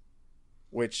theaters.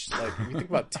 Which, like, if you think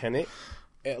about Tenet,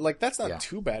 like that's not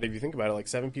too bad if you think about it. Like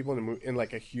 7 people in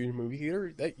like a huge movie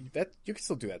theater, that you can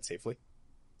still do that safely.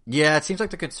 Yeah, it seems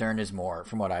like the concern is more,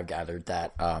 from what I've gathered,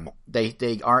 that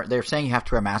they're saying you have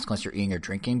to wear a mask unless you're eating or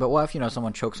drinking. But what if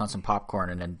someone chokes on some popcorn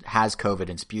and then has COVID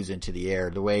and spews into the air?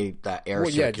 The way that air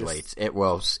circulates, it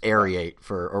will aerate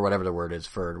or whatever the word is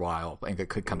for a while, and it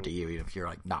could come to you even if you're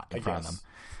like not in front of them.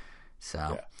 So.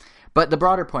 Yeah. But the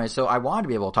broader point is, so I wanted to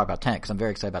be able to talk about Tenet because I'm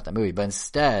very excited about that movie, but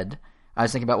instead I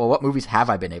was thinking about, well, what movies have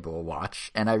I been able to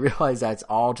watch? And I realized that it's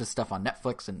all just stuff on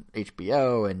Netflix and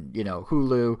HBO and,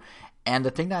 Hulu. And the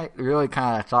thing that I really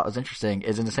kind of thought was interesting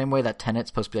is, in the same way that Tenet's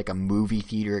supposed to be like a movie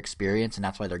theater experience, and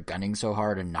that's why they're gunning so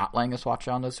hard and not letting us watch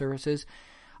it on those services,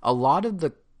 a lot of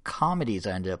the comedies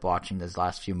I ended up watching these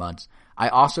last few months, I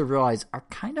also realized are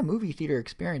kind of movie theater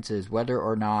experiences, whether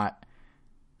or not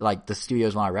like the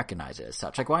studios want to recognize it as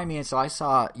such. Like what I mean, so I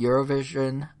saw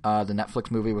Eurovision, the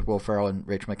Netflix movie with Will Ferrell and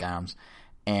Rachel McAdams,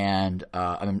 and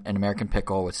An American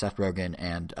Pickle with Seth Rogen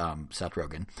and Seth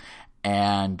Rogen.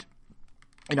 And,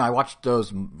 I watched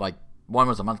those, like, one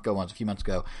was a month ago, one was a few months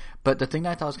ago. But the thing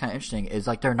that I thought was kind of interesting is,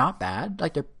 like, they're not bad.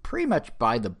 Like, they're pretty much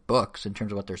by the books in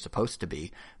terms of what they're supposed to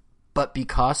be. But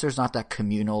because there's not that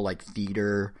communal, like,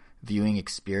 theater viewing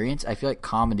experience, I feel like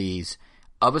comedies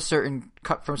of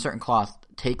cut from a certain cloth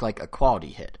take like a quality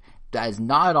hit. That is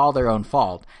not at all their own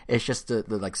fault. It's just the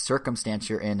like circumstance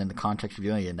you're in and the context you're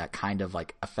viewing it in that kind of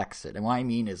like affects it. And what I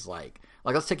mean is like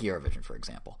let's take Eurovision for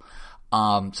example.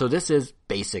 So this is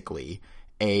basically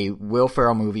a Will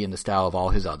Ferrell movie in the style of all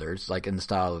his others, like in the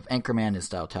style of Anchorman, in the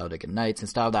style of Talladega Nights, in the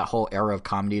style of that whole era of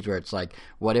comedies where it's like,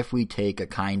 what if we take a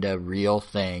kind of real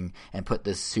thing and put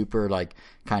this super like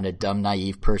kind of dumb,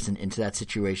 naive person into that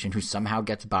situation who somehow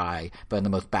gets by, but in the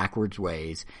most backwards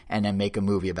ways, and then make a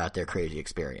movie about their crazy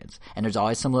experience. And there's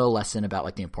always some little lesson about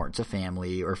like the importance of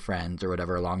family or friends or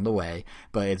whatever along the way,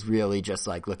 but it's really just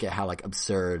like, look at how like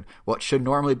absurd what should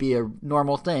normally be a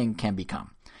normal thing can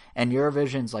become. And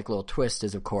Eurovision's like little twist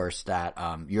is, of course, that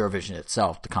Eurovision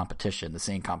itself, the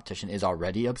singing competition, is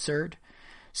already absurd.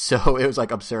 So it was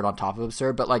like absurd on top of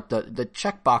absurd. But like the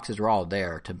check boxes were all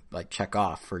there to like check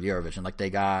off for Eurovision. Like they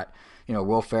got,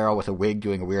 Will Ferrell with a wig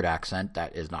doing a weird accent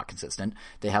that is not consistent.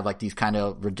 They have like these kind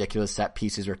of ridiculous set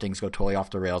pieces where things go totally off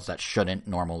the rails that shouldn't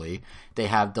normally. They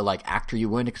have the like actor you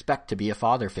wouldn't expect to be a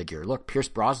father figure. Look, Pierce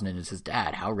Brosnan is his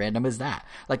dad. How random is that?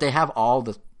 Like they have all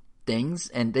the things,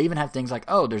 and they even have things like,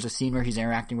 oh, there's a scene where he's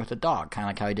interacting with a dog, kind of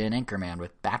like how he did in Anchorman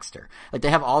with Baxter. Like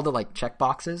they have all the like check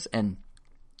boxes and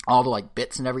all the like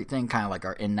bits and everything kind of like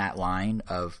are in that line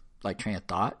of like train of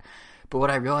thought. But what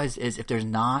I realized is if there's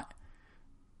not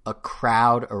a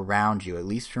crowd around you, at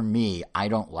least for me, I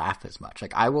don't laugh as much.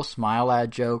 Like I will smile at a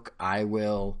joke, I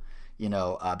will be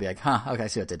like, huh, okay, I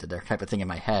see what they did there, type of thing in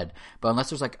my head. But unless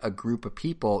there's like a group of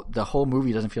people, the whole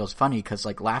movie doesn't feel as funny because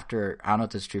like laughter, I don't know if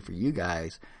this is true for you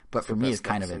guys, but for me it's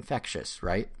kind of infectious,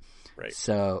 right? Right.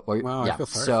 Wow, I feel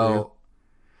sorry for you.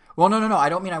 Well, no, I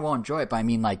don't mean I won't enjoy it, but I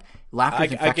mean like laughter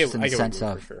is infectious in the sense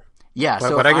of, sure. Yeah,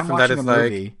 so what I if get I'm from that watching is a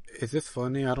movie, like, is this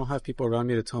funny? I don't have people around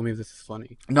me to tell me if this is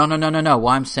funny. No.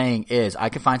 What I'm saying is I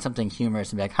can find something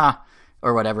humorous and be like, huh,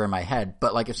 or whatever in my head.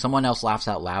 But like if someone else laughs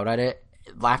out loud at it,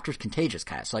 laughter's contagious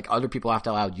kind of. So like other people laughed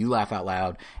out loud, you laugh out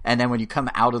loud. And then when you come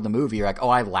out of the movie, you're like, oh,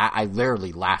 I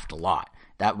literally laughed a lot.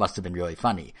 that must have been really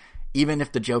funny. Even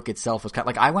if the joke itself was kind of,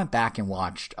 like, I went back and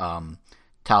watched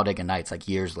Talladega Nights like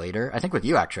years later, I think with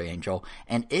you actually, Angel,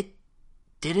 and it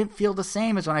didn't feel the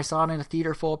same as when I saw it in a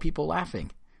theater full of people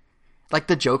laughing. Like,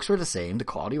 the jokes were the same, the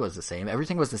quality was the same,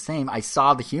 everything was the same. I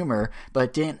saw the humor, but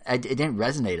it didn't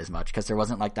resonate as much because there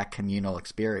wasn't like that communal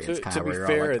experience. To be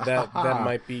fair, like, that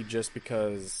might be just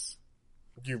because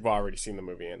you've already seen the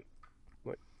movie in.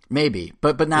 Like, maybe,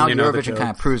 but now Eurovision kind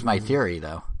of proves my theory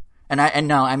though.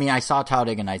 I saw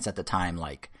Talladega Nights at the time,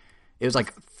 like it was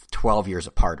like 12 years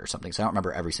apart or something, so I don't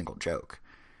remember every single joke.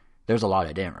 There's a lot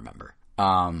I didn't remember.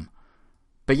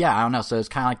 But yeah, I don't know. So it's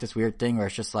kind of like this weird thing where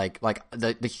it's just like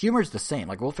the humor's the same.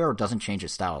 Like, Will Ferrell doesn't change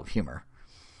his style of humor.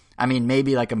 I mean,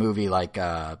 maybe like a movie like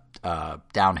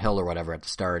Downhill or whatever at the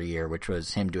start of the year, which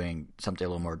was him doing something a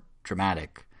little more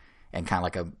dramatic and kind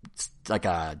of like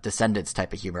a Descendants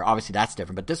type of humor. Obviously, that's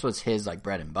different. But this was his like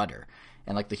bread and butter,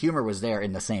 and like the humor was there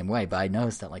in the same way. But I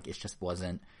noticed that like it just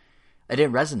wasn't. It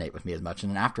didn't resonate with me as much.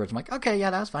 And then afterwards, I'm like, okay, yeah,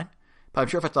 that was fine. But I'm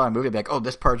sure if I thought of a movie, I'd be like, oh,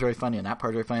 this part's really funny and that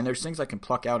part's really funny. And there's things I can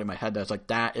pluck out in my head that's like,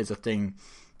 that is a thing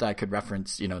that I could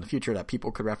reference, in the future that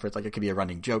people could reference. Like, it could be a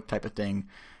running joke type of thing.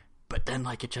 But then,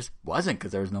 like, it just wasn't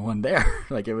because there was no one there.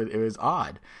 Like, it was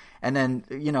odd. And then,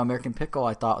 American Pickle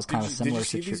I thought was kind of a similar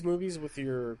situation. Did you see these movies with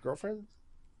your girlfriend?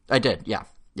 I did, yeah.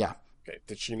 Okay.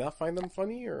 Did she not find them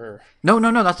funny, or no?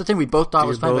 That's the thing. We both thought it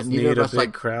was funny, but neither of us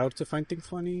like crowd to find things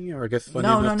funny, or I guess funny.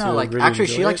 No. Like, really actually,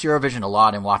 she likes Eurovision a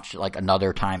lot and watched it like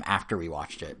another time after we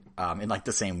watched it, in like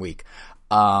the same week.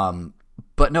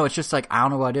 But no, it's just like I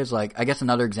don't know what it is. Like, I guess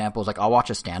another example is like I'll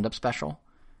watch a stand-up special,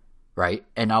 right?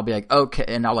 And I'll be like, okay,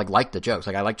 and I'll like the jokes.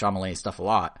 Like, I like John Mulaney's stuff a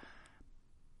lot,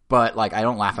 but like I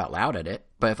don't laugh out loud at it.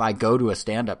 But if I go to a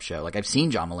stand-up show, like I've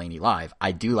seen John Mulaney live,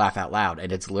 I do laugh out loud,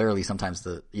 and it's literally sometimes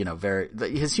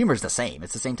his humor's the same.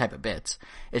 It's the same type of bits.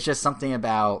 It's just something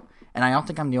about, and I don't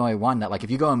think I'm the only one that like if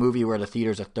you go to a movie where the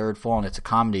theater's a third full and it's a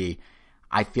comedy,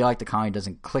 I feel like the comedy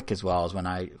doesn't click as well as when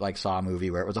I like saw a movie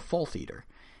where it was a full theater.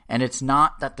 And it's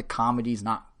not that the comedy's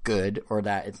not good or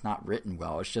that it's not written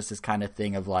well. It's just this kind of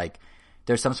thing of like,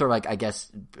 there's some sort of like, I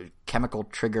guess, chemical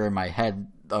trigger in my head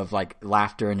of like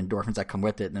laughter and endorphins that come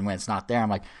with it. And then when it's not there, I'm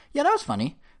like, yeah, that was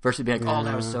funny. Versus being like, oh,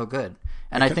 that was so good.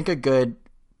 And I think a good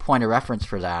point of reference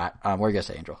for that, what are you going to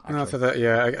say, Angel? Actually? No, for that,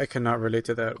 yeah, I cannot relate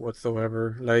to that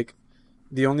whatsoever. Like,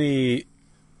 the only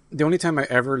time I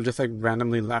ever just like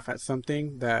randomly laugh at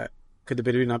something that could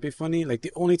debatably not be funny, like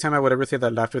the only time I would ever say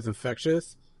that laughter is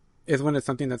infectious is when it's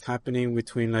something that's happening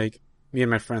between like me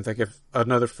and my friends. Like if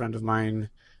another friend of mine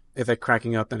is like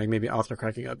cracking up, then like maybe I'll start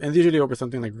cracking up, and it's usually over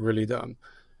something like really dumb.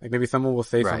 Like maybe someone will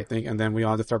say something, and then we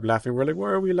all just start laughing. We're like, "Why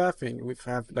are we laughing?" We've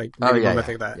had like moments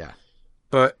like that. Yeah.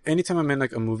 But anytime I'm in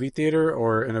like a movie theater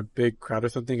or in a big crowd or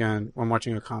something, and I'm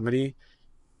watching a comedy,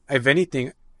 if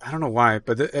anything, I don't know why,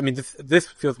 but this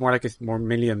feels more like it's more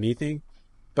mainly a me thing.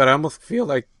 But I almost feel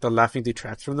like the laughing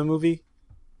detracts from the movie.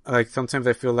 Like sometimes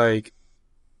I feel like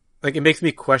it makes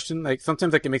me question. Like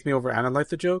sometimes like it makes me overanalyze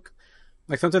the joke.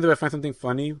 Like sometimes if I find something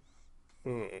funny,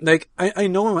 like I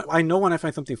know when I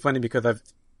find something funny because I've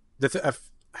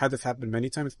had this happen many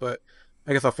times. But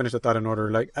I guess I'll finish the thought in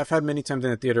order. Like I've had many times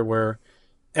in a theater where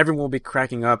everyone will be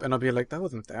cracking up, and I'll be like, that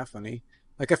wasn't that funny.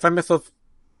 Like I find myself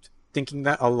thinking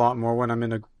that a lot more when I'm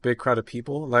in a big crowd of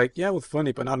people. Like, yeah, it was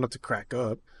funny, but not enough to crack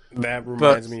up. That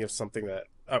reminds me of something that.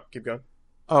 Oh, keep going.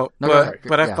 Oh, no,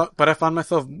 but I found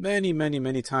myself many, many,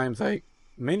 many times. Like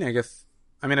mainly, I guess.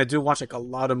 I mean, I do watch like a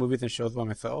lot of movies and shows by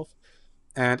myself,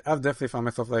 and I've definitely found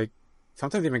myself like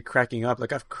sometimes even cracking up.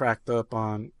 Like I've cracked up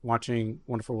on watching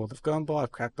Wonderful World of Gumball.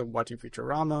 I've cracked up watching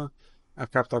Futurama. I've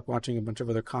cracked up watching a bunch of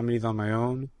other comedies on my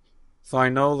own. So I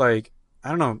know, like, I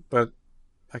don't know, but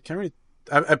I can't really.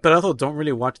 But I also don't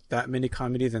really watch that many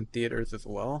comedies in theaters as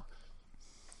well.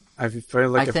 I feel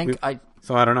like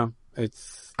so I don't know.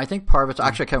 I think part of it's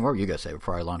actually, Kevin, what were you gonna say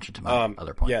before I launch into my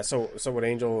other point? Yeah, so what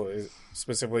Angel is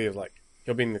specifically is like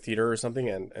he'll be in the theater or something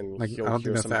and like, he'll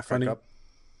hear something crack up.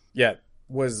 Yeah,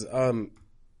 was at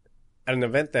an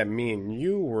event that me and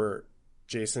you were,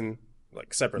 Jason,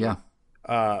 like separately.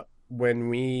 Yeah. When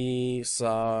we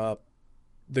saw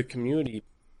the community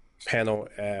panel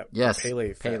at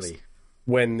Pele Fest,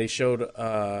 when they showed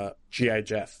G.I.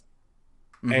 Jeff.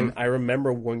 Mm-hmm. And I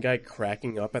remember one guy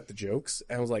cracking up at the jokes,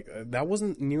 and I was like, that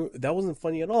wasn't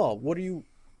funny at all. What are you...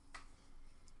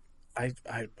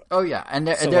 Oh yeah, and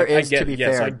there is, to be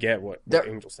fair, so I get what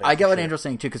Angel's saying. I get what Angel's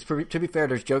saying too, because to be fair,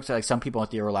 there's jokes that like some people at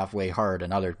the theater laugh way hard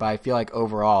than others, but I feel like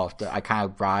overall, I kind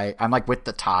of I'm like with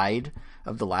the tide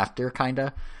of the laughter, kind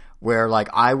of, where like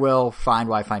I will find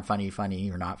what I find funny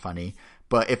or not funny,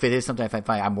 But if it is something I find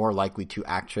funny, I'm more likely to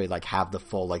actually like have the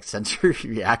full like sensory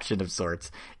reaction of sorts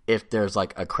if there's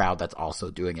like a crowd that's also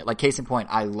doing it. Like case in point,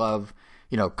 I love,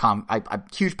 I'm a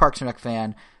huge Parks and Rec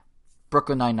fan.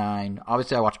 Brooklyn Nine-Nine.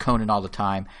 Obviously, I watch Conan all the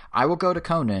time. I will go to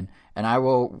Conan, and I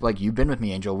will, like, you've been with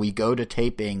me, Angel. We go to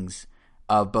tapings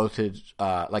of both his,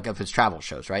 of his travel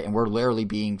shows, right? And we're literally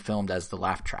being filmed as the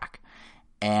laugh track.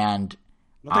 And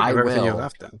I will. You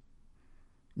laughed at.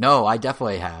 No, I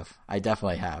definitely have.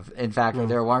 In fact,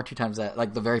 there were 1 or 2 times that,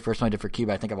 like, the very first one I did for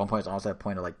Cuba, I think at one point I was almost at a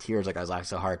point of, like, tears, like, I was laughing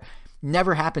so hard.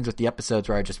 Never happens with the episodes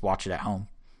where I just watch it at home.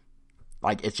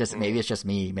 Like, it's just, maybe it's just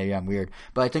me. Maybe I'm weird.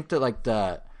 But I think that, like,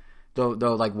 the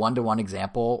like one-to-one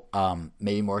example,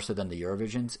 maybe more so than the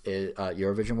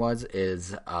Eurovision was,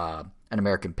 is An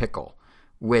American Pickle,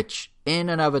 which in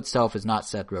and of itself is not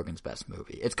Seth Rogen's best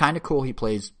movie. It's kind of cool he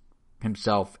plays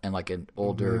himself and like an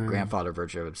older grandfather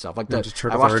version of himself. Like I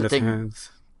watched the thing.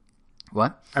 Hands.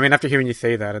 What? I mean, after hearing you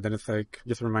say that, and then it's like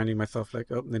just reminding myself, like,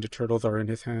 oh, Ninja Turtles are in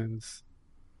his hands.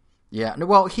 Yeah.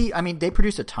 Well, they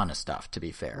produce a ton of stuff. To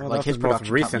be fair, well, like his most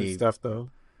production recent company, stuff, though.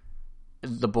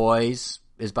 The Boys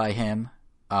is by him.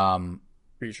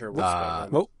 Pretty sure.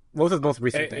 What was his most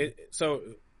recent thing?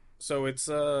 So it's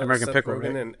American Seth Pickle,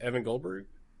 Rogen right? and Evan Goldberg,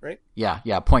 right?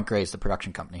 Yeah. Point Grey is the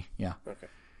production company. Yeah. Okay.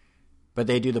 But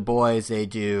they do The Boys. They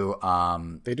do.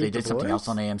 They did something else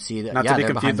on AMC. Not to be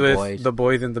confused with The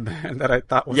Boys in the Band that I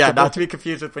thought was. Yeah, not to be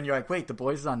confused with when you're like, wait, The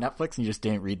Boys is on Netflix, and you just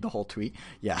didn't read the whole tweet.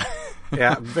 Yeah.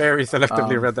 Yeah, very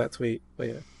selectively read that tweet, but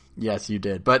yeah. Yes, you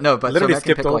did, but no, but I literally so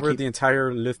skipped Pickle, over the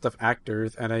entire list of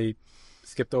actors, and I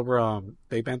skipped over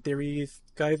Big Bang Theory's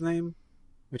guy's name,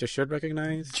 which I should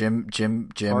recognize. Jim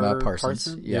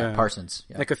Parsons. Yeah, Parsons.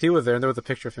 Yeah, because he was there, and there was a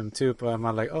picture of him too. But I'm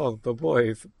not like, oh, The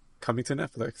Boys coming to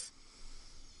Netflix.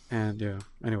 And yeah,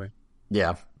 anyway.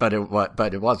 Yeah, but it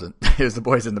wasn't. It was The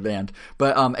Boys in the Band.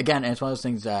 But again, and it's one of those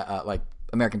things that like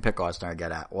American Pickle I was trying to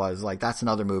get at was like that's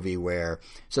another movie where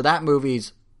that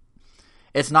movie's.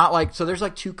 It's not like so. There's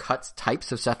like 2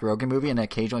 types of Seth Rogen movie, and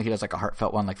occasionally he does like a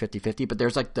heartfelt one, like 50-50. But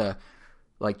there's like the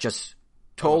like just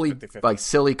totally 50-50. like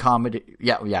silly comedy.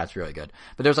 Yeah, it's really good.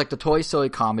 But there's like the totally silly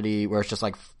comedy where it's just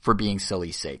like for being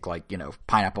silly's sake, like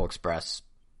Pineapple Express.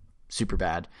 Super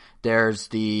bad. There's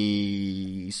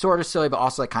the sort of silly, but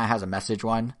also like kind of has a message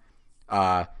one.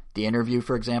 The Interview,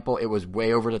 for example, it was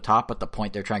way over the top, but the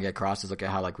point they're trying to get across is look at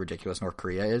how like ridiculous North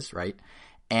Korea is, right?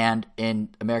 And in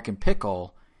American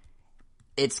Pickle,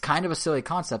 it's kind of a silly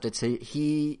concept. It's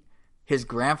his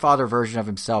grandfather version of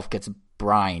himself gets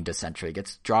brined, essentially.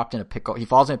 Gets dropped in a pickle. He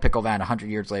falls in a pickle vat 100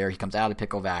 years later. He comes out of the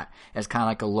pickle vat. And it's kind of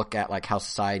like a look at like how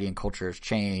society and culture has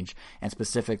changed, and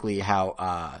specifically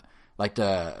how like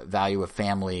the value of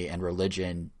family and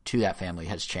religion to that family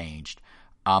has changed.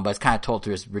 But it's kind of told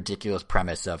through this ridiculous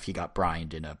premise of he got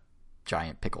brined in a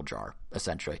giant pickle jar,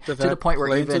 essentially. To the point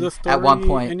where even at one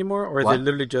point anymore, or is it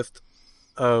literally just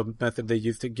a method they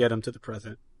use to get him to the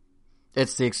present?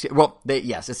 It's it's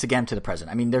to get him to the present.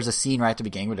 I mean, there's a scene right at the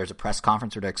beginning where there's a press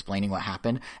conference where they're explaining what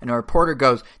happened, and a reporter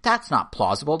goes, "That's not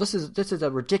plausible. This is a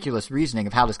ridiculous reasoning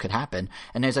of how this could happen."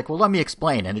 And he's like, "Well, let me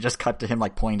explain." And it just cut to him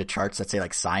like pointing to charts that say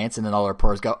like science, and then all the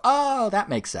reporters go, "Oh, that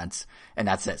makes sense," and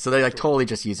that's it. So they like totally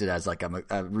just use it as like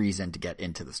a reason to get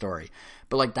into the story.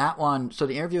 But like that one, so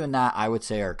the Interview and that I would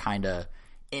say are kind of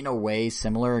in a way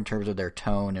similar in terms of their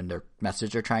tone and their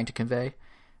message they're trying to convey.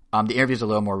 The Interview is a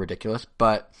little more ridiculous,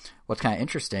 but what's kind of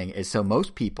interesting is so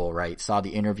most people, right, saw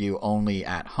the Interview only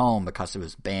at home because it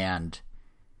was banned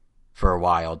for a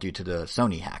while due to the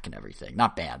Sony hack and everything.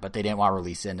 Not banned, but they didn't want to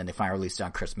release it, and then they finally released it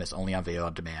on Christmas, only on video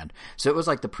on demand. So it was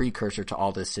like the precursor to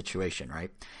all this situation,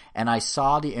 right? And I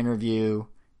saw the Interview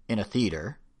in a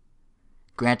theater.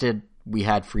 Granted, we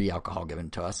had free alcohol given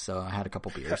to us, so I had a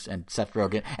couple beers. And Seth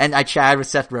Rogen, and I chatted with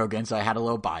Seth Rogen, so I had a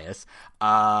little bias.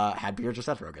 Had beers with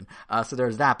Seth Rogen, so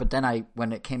there's that. But then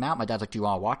when it came out, my dad's like, "Do you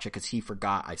want to watch it?" Because he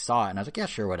forgot I saw it, and I was like, "Yeah,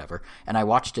 sure, whatever." And I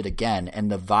watched it again,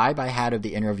 and the vibe I had of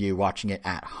the Interview watching it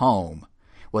at home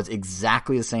was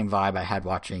exactly the same vibe I had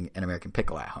watching An American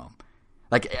Pickle at home.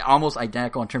 Like almost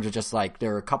identical in terms of just like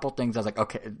there were a couple things I was like,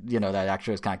 okay, that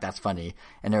actually was kind of like that's funny,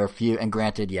 and there were a few. And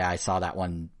granted, yeah, I saw that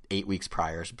one 8 weeks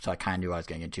prior, so I kind of knew what I was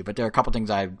getting into. But there are a couple things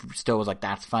I still was like,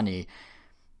 that's funny.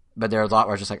 But there was a lot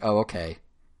where I was just like, oh, okay.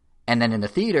 And then in the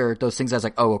theater, those things I was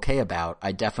like, oh, okay about,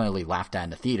 I definitely laughed at in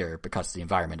the theater because of the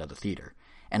environment of the theater.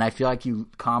 And I feel like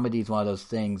comedy is one of those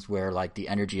things where like the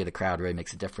energy of the crowd really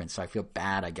makes a difference. So I feel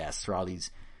bad, I guess, for all these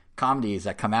comedies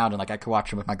that come out and like I could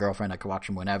watch them with my girlfriend, I could watch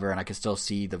them whenever, and I could still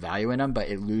see the value in them, but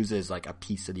it loses like a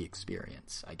piece of the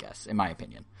experience, I guess, in my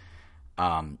opinion.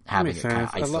 Having it kind of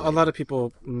isolated. A lot of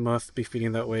people must be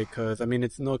feeling that way because I mean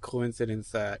it's no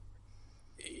coincidence that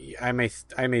I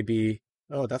may be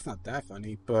oh, that's not that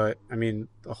funny. But, I mean,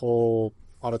 the whole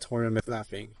auditorium is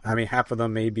laughing. I mean, half of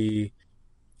them may be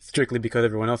strictly because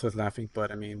everyone else was laughing,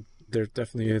 but, I mean, there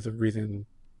definitely is a reason,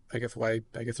 I guess, why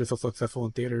I guess they're so successful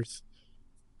in theaters.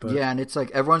 But Yeah, and it's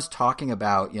like everyone's talking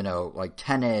about, like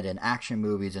Tenet and action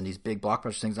movies and these big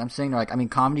blockbuster things. I'm saying, like, I mean,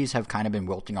 comedies have kind of been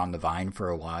wilting on the vine for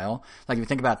a while. Like, if you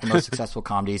think about the most successful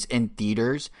comedies in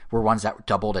theaters were ones that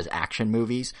doubled as action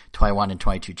movies, 21 and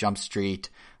 22 Jump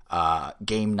Street,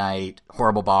 Game Night,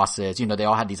 Horrible Bosses. They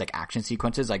all had these, like, action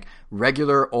sequences. Like,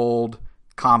 regular old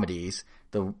comedies,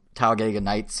 the Talladega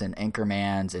Nights and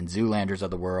Anchormans and Zoolanders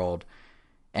of the world,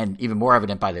 and even more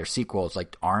evident by their sequels,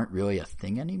 like, aren't really a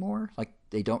thing anymore. Like,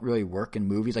 they don't really work in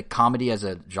movies. Like, comedy as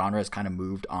a genre has kind of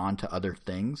moved on to other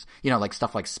things. Like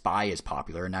stuff like Spy is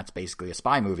popular, and that's basically a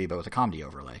spy movie, but with a comedy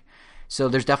overlay. So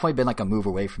there's definitely been like a move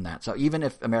away from that. So even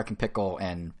if American Pickle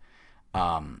and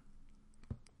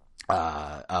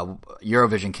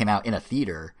Eurovision came out in a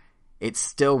theater, it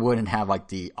still wouldn't have like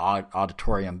the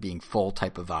auditorium being full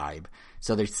type of vibe.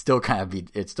 So it'd still be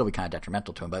kind of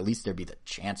detrimental to them, but at least there'd be the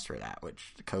chance for that,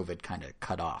 which COVID kind of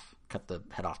cut the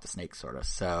head off the snake sort of.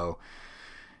 So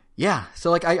yeah,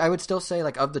 so like I would still say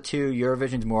like of the two,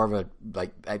 Eurovision's more of a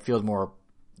like it feels more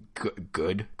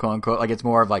good, quote unquote. Like it's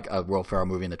more of like a Will Ferrell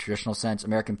movie in the traditional sense.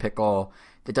 American Pickle,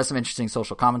 it does some interesting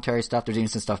social commentary stuff. There's even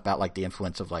some stuff about like the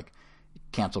influence of like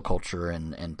cancel culture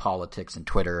and politics and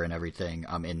Twitter and everything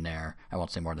in there. I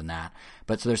won't say more than that.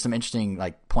 But so there's some interesting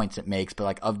like points it makes. But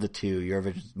like of the two,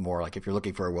 Eurovision's more like if you're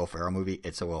looking for a Will Ferrell movie,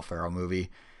 it's a Will Ferrell movie.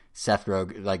 Seth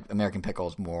Rogen, like American Pickle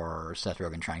is more Seth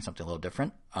Rogen trying something a little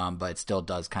different. But it still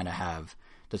does kind of have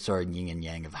the sort of yin and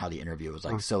yang of how the interview was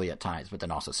like silly at times, but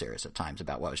then also serious at times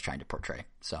about what it was trying to portray.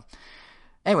 So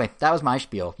anyway, that was my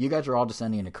spiel. You guys were all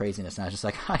descending into craziness, and I was just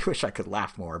like, I wish I could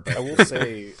laugh more. But I will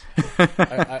say,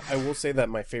 I will say that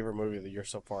my favorite movie of the year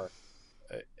so far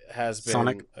has been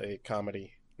Sonic? a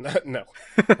comedy. No,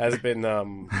 has been.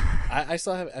 I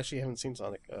still haven't seen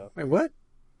Sonic. wait, what?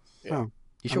 Yeah. Oh.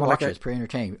 you should watch it. It's pretty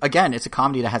entertaining. Again, it's a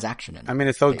comedy that has action in it. I mean,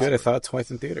 it's so good. I saw it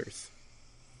twice in theaters.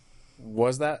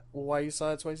 Was that why you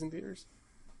saw it twice in theaters?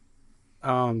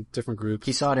 Different groups.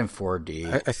 He saw it in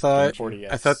 4D. I saw it.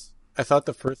 4DX. I thought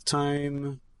the first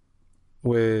time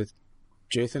with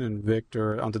Jason and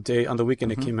Victor on the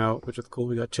weekend it came out, which was cool.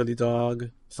 We got chili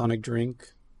dog, Sonic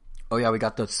drink. Oh yeah, we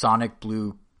got the Sonic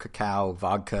Blue Cacao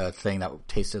vodka thing that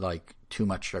tasted like too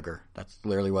much sugar. That's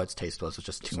literally what its taste was. It was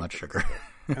just too much sugar.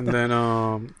 And then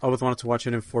I always wanted to watch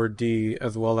it in 4D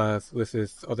as well as with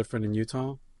his other friend in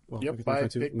Utah. Well, Yep, I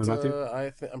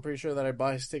picked. I'm pretty sure that I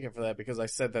bought his ticket for that because I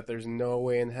said that there's no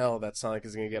way in hell that Sonic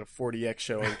is going to get a 4DX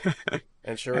showing,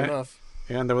 and sure enough,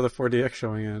 and there was a 4DX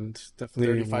showing, and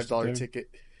definitely $35 ticket.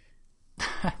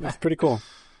 It's pretty cool,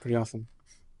 pretty awesome.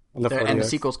 I love 4DX. And the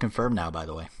sequel's confirmed now, by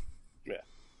the way. Yeah,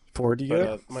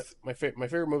 4DX. but my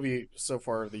favorite movie so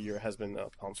far of the year has been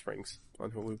Palm Springs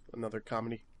on Hulu, another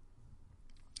comedy.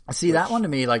 See, that one to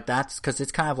me, like that's because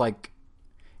it's kind of like.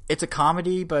 It's a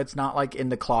comedy, but it's not like in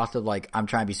the cloth of like I'm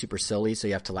trying to be super silly, so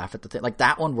you have to laugh at the thing. Like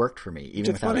that one worked for me, even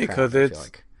It's without funny a crowd. because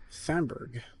it's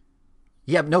Sandberg.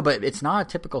 Yeah, no, but it's not a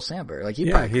typical Sandberg. Like He's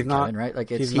not Kevin, right? Like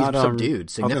he's not subdued. I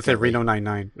was Significantly. gonna say Reno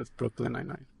 99. It's Brooklyn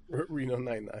 99. Reno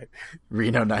 99.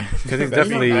 Reno 9. Because it's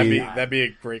definitely that'd be a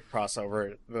great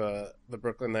crossover. The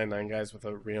Brooklyn 99 guys with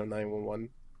a Reno 911.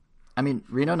 I mean,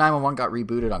 Reno 911 got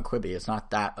rebooted on Quibi. It's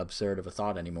not that absurd of a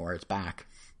thought anymore. It's back.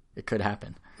 It could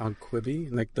happen. on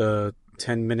Quibi, like the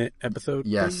 10-minute episode.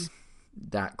 Yes,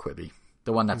 that Quibi,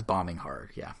 the one that's bombing hard.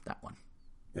 Yeah, that one.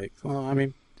 Like, well, I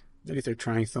mean, at least they're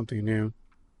trying something new.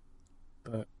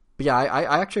 But yeah,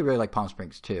 I actually really like Palm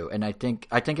Springs too, and I think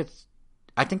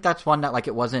that's one that like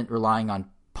it wasn't relying on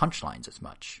punchlines as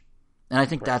much, and I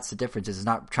think that's the difference. Is it's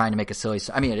not trying to make a silly.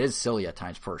 I mean, it is silly at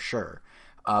times for sure,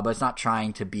 but it's not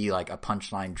trying to be like a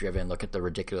punchline driven. Look at the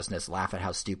ridiculousness, laugh at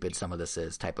how stupid some of this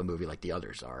is type of movie like the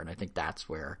others are, and I think that's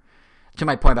where, to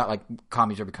my point about like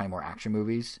comedies are becoming more action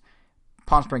movies.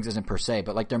 Palm Springs isn't per se,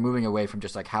 but like they're moving away from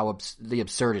just like how the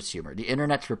absurdist humor. The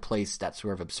internet's replaced that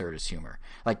sort of absurdist humor,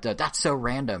 like the that's so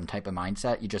random type of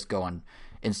mindset. You just go on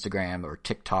Instagram or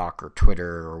TikTok or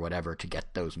Twitter or whatever to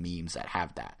get those memes that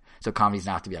have that. So comedies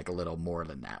now have to be like a little more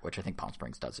than that, which I think Palm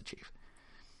Springs does achieve.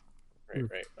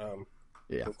 Right.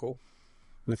 Yeah. Cool.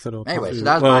 Anyway, so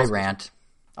that was my rant.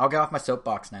 I'll get off my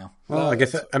soapbox now. Well, I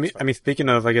guess I mean, speaking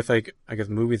of, I guess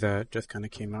movies that just kind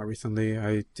of came out recently.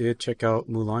 I did check out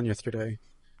Mulan yesterday.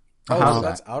 Oh, so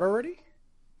that's out already?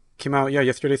 Came out, yeah,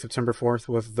 yesterday, September 4th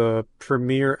was the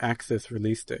premiere access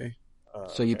release day.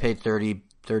 So you paid 30?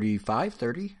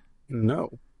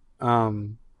 No,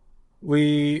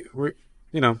 we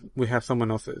we have someone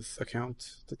else's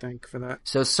account to thank for that.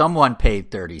 So someone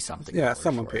paid 30 something. Yeah,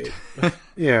 someone for it. paid.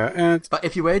 Yeah, and But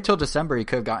if you waited till December, you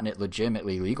could have gotten it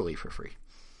legitimately legally for free.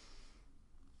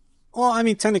 well, I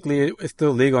mean, technically it's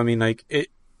still legal. I mean, like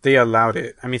they allowed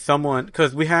it. I mean,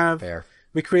 because Fair.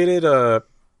 we created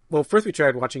well, first we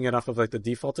tried watching it off of like the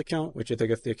default account, which is I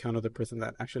guess the account of the person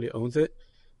that actually owns it.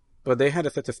 But they had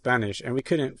it set to Spanish, and we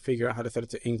couldn't figure out how to set it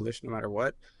to English no matter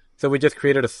what. So we just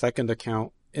created a second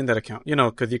account in that account,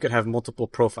 because you could have multiple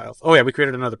profiles. Oh yeah, we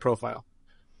created another profile.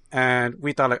 And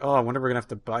we thought like, oh, I wonder if we're going to have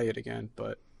to buy it again.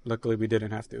 But luckily we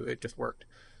didn't have to. It just worked.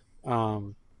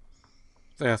 So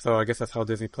I guess that's how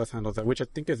Disney Plus handles that, which I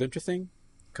think is interesting.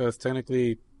 Because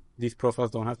technically these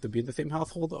profiles don't have to be in the same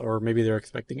household, or maybe they're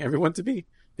expecting everyone to be.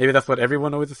 Maybe that's what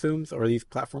everyone always assumes, or these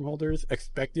platform holders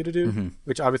expect you to do,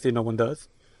 which obviously no one does.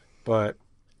 But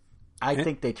I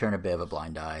think they turn a bit of a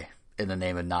blind eye in the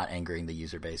name of not angering the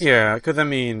user base. yeah, because I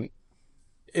mean,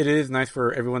 it is nice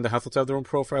for everyone to have their own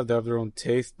profile, they have their own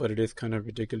taste, but it is kind of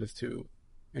ridiculous to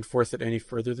enforce it any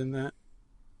further than that.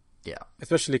 Yeah.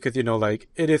 Especially because, like,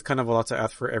 it is kind of a lot to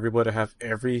ask for everybody to have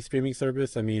every streaming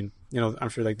service. I mean, I'm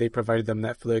sure, like, they provided them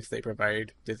Netflix, they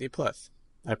provide Disney Plus.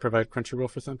 I provide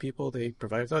Crunchyroll for some people, they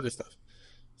provide other stuff.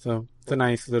 So, it's a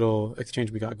nice little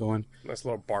exchange we got going. Nice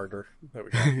little barter that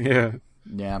we got. Yeah.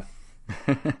 Yeah.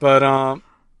 But,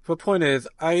 the point is,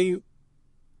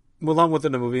 Mulan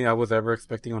wasn't a movie I was ever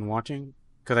expecting on watching,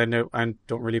 because I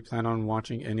don't really plan on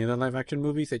watching any of the live action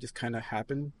movies. They just kind of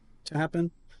happen to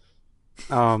happen.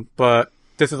 But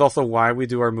this is also why we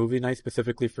do our movie night,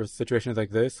 specifically for situations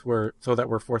like this, so that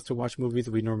we're forced to watch movies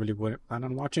we normally wouldn't plan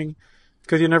on watching.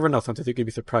 Because you never know, sometimes you could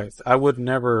be surprised. I would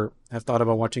never have thought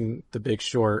about watching The Big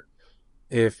Short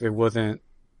if it wasn't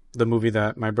the movie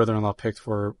that my brother-in-law picked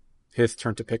for his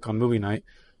turn to pick on movie night.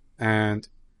 And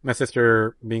my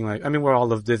sister being like, I mean, we all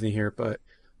love Disney here, but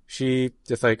she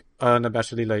just like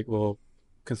unabashedly like will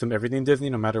consume everything Disney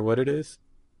no matter what it is.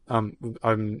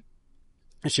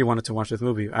 She wanted to watch this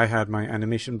movie. I had my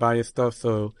animation bias stuff,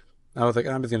 so I was like,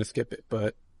 I'm just gonna skip it.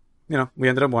 But we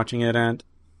ended up watching it, and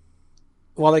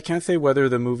while I can't say whether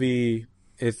the movie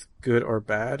is good or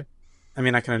bad, I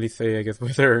mean, I can at least say, I guess,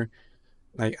 whether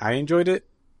like I enjoyed it,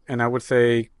 and I would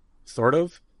say sort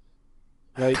of.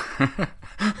 Like,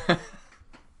 I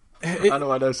don't know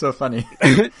why that's so funny.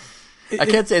 I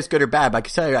can't say it's good or bad, but I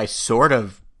can tell you I sort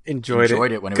of enjoyed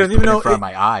it when it was put in front of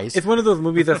my eyes. It's one of those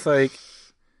movies that's like,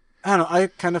 I don't know, I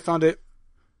kind of found it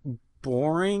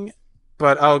boring,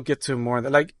 but I'll get to more of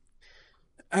that. Like,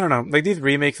 I don't know, like these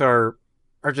remakes are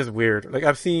just weird. Like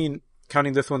I've seen,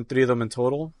 counting this one, 3 of them in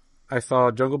total. I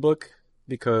saw Jungle Book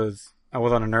because I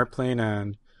was on an airplane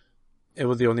and it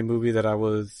was the only movie that I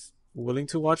was willing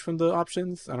to watch from the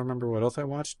options. I don't remember what else I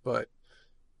watched, but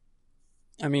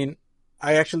I mean,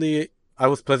 I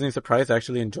was pleasantly surprised. I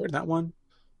actually enjoyed that one.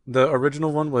 The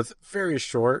original one was very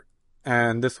short,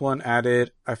 and this one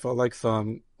added, I felt like,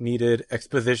 some needed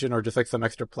exposition or just like some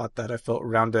extra plot that I felt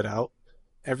rounded out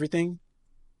everything.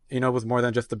 It was more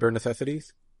than just the bare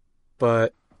necessities.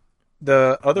 But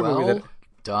the other movie that...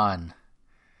 done.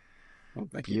 Oh,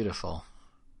 thank Beautiful.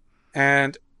 You.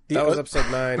 And that was episode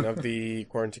 9 of the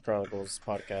Quarantine Chronicles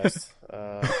podcast.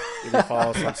 You can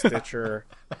follow us on Stitcher,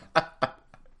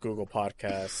 Google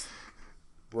Podcasts.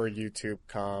 We're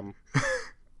YouTube.com.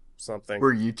 Something.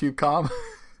 We're YouTube.com.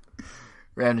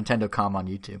 We have Nintendo.com on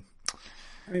YouTube.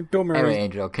 I mean, Bill Murray. Anyway,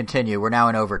 Angel, continue. We're now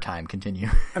in overtime. Continue.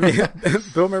 I mean,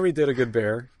 Bill Murray did a good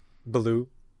bear, Baloo.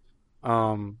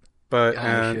 But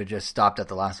I should have just stopped at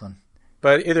the last one.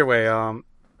 But either way,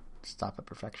 stop at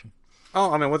perfection.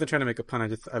 Oh, I mean, I wasn't trying to make a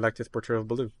pun. I liked his portrayal of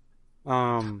Baloo.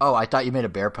 Oh, I thought you made a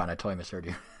bear pun. I totally misheard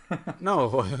you.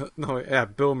 No, yeah,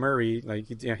 Bill Murray, like,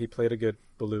 he played a good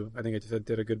Baloo. I think I just said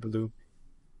did a good Baloo.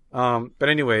 But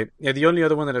anyway, yeah, the only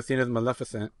other one that I've seen is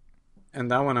Maleficent,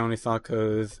 and that one I only saw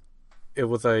because it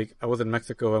was like I was in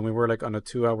Mexico and we were like on a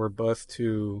 2-hour bus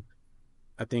to,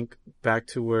 I think, back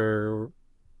to where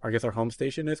I guess our home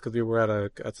station is, because we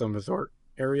were at some resort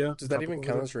area. Does that even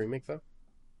count as a remake though?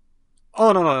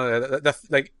 Oh no,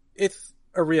 that's like it's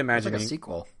a reimagining. It's like a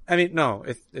sequel. I mean, no,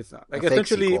 it's not. Like a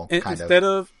essentially, sequel, instead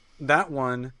of that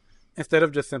one, instead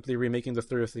of just simply remaking the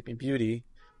story of Sleeping Beauty,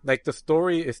 like the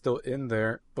story is still in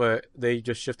there, but they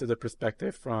just shifted the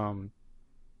perspective from,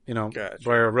 Gotcha.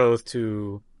 Briar Rose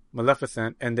to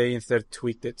Maleficent, and they instead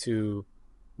tweaked it to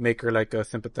make her like a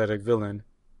sympathetic villain.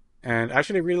 And I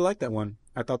actually really liked that one.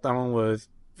 I thought that one was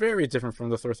very different from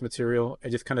the source material. It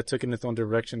just kind of took in its own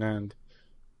direction, and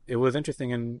it was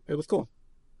interesting and it was cool.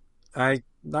 I'm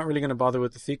not really going to bother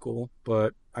with the sequel,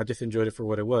 but I just enjoyed it for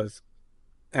what it was.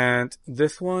 And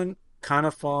this one kind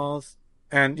of falls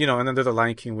And and then there's a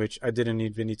Lion King, which I didn't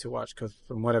even need to watch because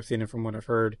from what I've seen and from what I've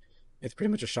heard, it's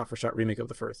pretty much a shot-for-shot remake of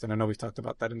the first. And I know we've talked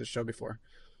about that in the show before.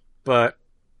 But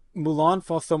Mulan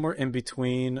falls somewhere in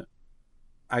between,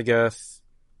 I guess,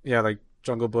 yeah, like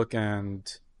Jungle Book and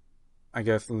I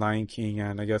guess Lion King,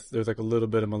 and I guess there's like a little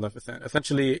bit of Maleficent.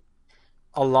 Essentially,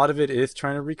 a lot of it is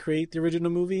trying to recreate the original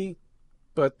movie,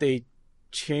 but they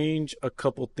change a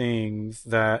couple things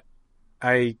that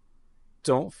I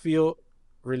don't feel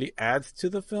really adds to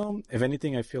the film. If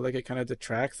anything, I feel like it kind of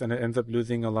detracts and it ends up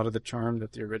losing a lot of the charm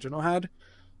that the original had.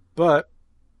 But,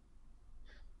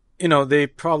 they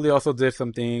probably also did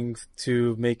some things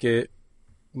to make it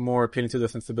more appealing to the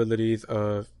sensibilities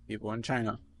of people in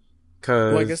China.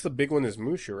 Well, I guess the big one is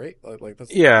Mushu, right? Like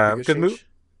that's yeah, the biggest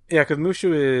because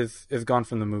Mushu is gone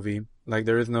from the movie. Like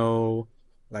there is no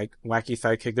like wacky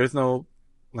sidekick. There's no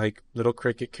like little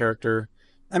cricket character.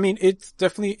 I mean, it's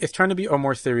trying to be a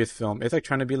more serious film. It's like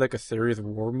trying to be like a serious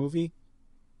war movie,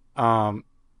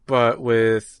 but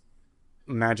with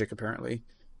magic apparently.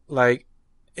 Like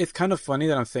it's kind of funny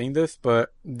that I'm saying this,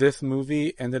 but this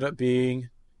movie ended up being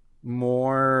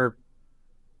more.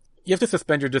 You have to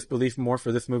suspend your disbelief more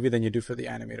for this movie than you do for the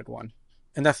animated one,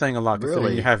 and that's saying a lot considering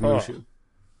Really? you have Mushu.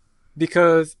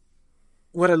 Because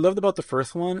what I loved about the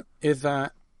first one is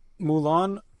that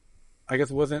Mulan, I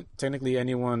guess, wasn't technically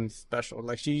anyone special.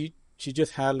 Like she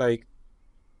just had like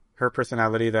her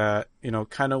personality that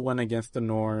kind of went against the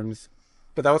norms,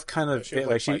 but that was kind of she was it.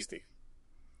 like Like feisty.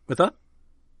 what's that?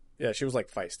 Yeah, she was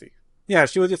like feisty. Yeah,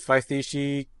 she was just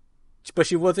feisty. But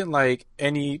she wasn't like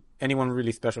anyone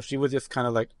really special. She was just kind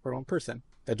of like her own person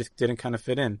that just didn't kind of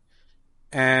fit in,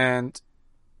 and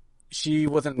she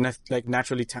wasn't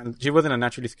naturally talented. She wasn't a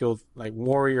naturally skilled like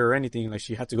warrior or anything. Like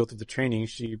she had to go through the training.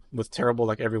 She was terrible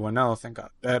like everyone else and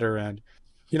got better. And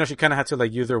she kind of had to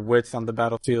like use her wits on the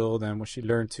battlefield and when she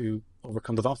learned to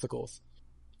overcome those obstacles.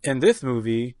 In this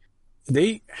movie,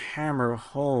 they hammer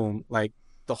home like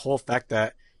the whole fact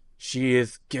that she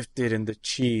is gifted in the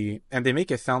chi, and they make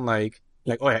it sound like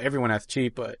oh yeah, everyone has chi,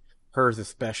 but hers is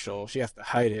special. She has to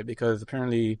hide it because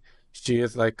apparently she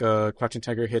is like a Crouching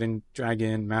Tiger, Hidden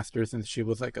Dragon master since she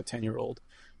was like a 10-year-old.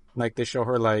 Like they show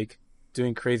her like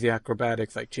doing crazy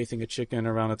acrobatics, like chasing a chicken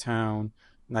around a town,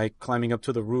 like climbing up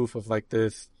to the roof of like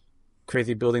this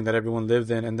crazy building that everyone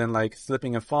lives in, and then like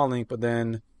slipping and falling, but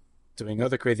then doing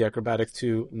other crazy acrobatics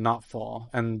to not fall,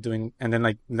 and then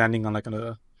like landing on like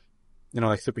a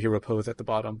like superhero pose at the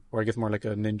bottom, or I guess more like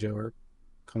a ninja or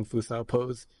kung fu style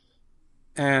pose.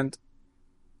 And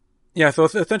yeah, so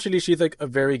essentially she's like a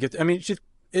very good. I mean,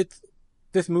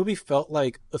 this movie felt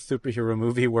like a superhero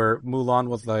movie where Mulan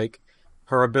was like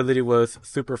her ability was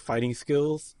super fighting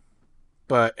skills,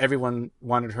 but everyone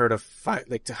wanted her to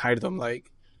fight, like to hide them. Like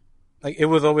it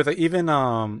was always like even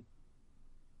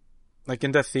like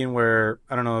in that scene where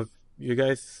I don't know if you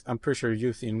guys, I'm pretty sure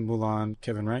you've seen Mulan,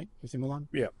 Kevin, right? You've seen Mulan?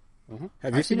 Yeah. Mm-hmm.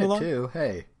 Have you I've seen seen Mulan? it too.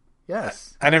 Hey,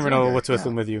 yes. I never know younger, what to yeah.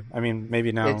 assume with you. I mean,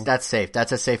 maybe now. That's safe.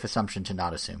 That's a safe assumption to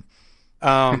not assume.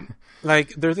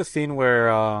 Like there's a scene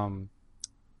where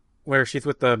she's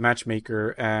with the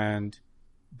matchmaker, and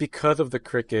because of the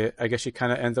cricket, I guess she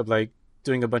kind of ends up like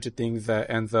doing a bunch of things that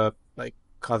ends up like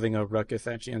causing a ruckus,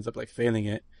 and she ends up like failing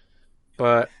it.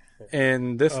 But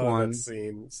in this one, that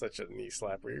scene, such a knee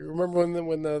slapper. You remember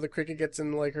when the cricket gets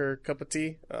in like her cup of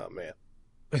tea? Oh man.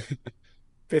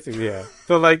 basically, yeah.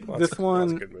 So like Well, this that's a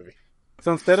one, good movie.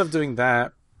 so instead of doing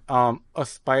that, a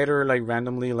spider like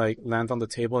randomly like lands on the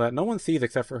table that no one sees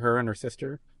except for her and her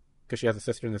sister, because she has a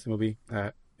sister in this movie.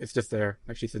 It's just there,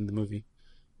 like she's in the movie.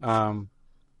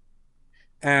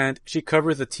 And she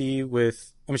covers the tea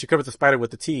with, she covers the spider with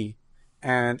the tea,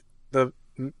 and the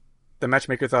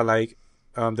matchmakers are like,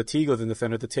 the tea goes in the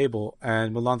center of the table,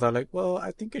 and Mulan's are like, well,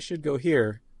 I think it should go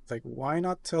here. It's like, why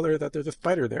not tell her that there's a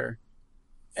spider there?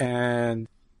 And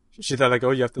she's like,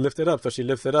 oh, you have to lift it up. So she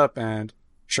lifts it up, and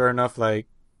sure enough, like,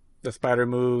 the spider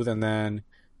moves, and then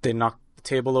they knock the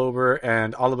table over,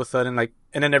 and all of a sudden, like,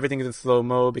 and then everything is in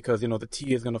slow-mo because, the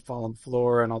tea is going to fall on the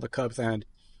floor and all the cups, and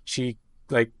she,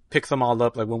 like, picks them all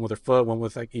up, like, one with her foot, one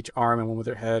with, like, each arm, and one with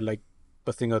her head, like,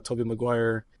 busting a Tobey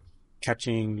Maguire,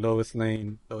 catching Lois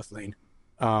Lane,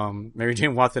 Mary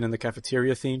Jane Watson in the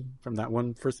cafeteria scene from that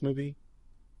one first movie.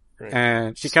 Right.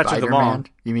 And she catches them Spider-Man? all.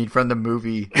 You mean from the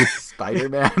movie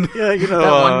Spider-Man? Yeah,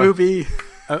 that one movie.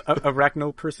 a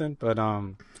arachno person, but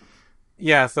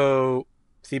yeah. So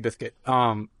Seabiscuit, That's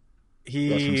from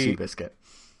Seabiscuit.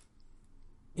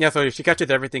 Yeah, so she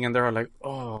catches everything, and they're like,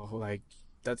 oh, like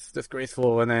that's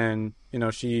disgraceful. And then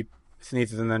she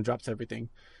sneezes and then drops everything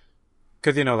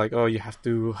because like, oh, you have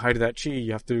to hide that chi.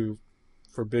 You have to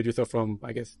forbid yourself from,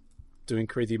 I guess, doing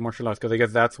crazy martial arts, because I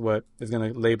guess that's what is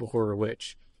going to label her a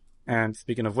witch. And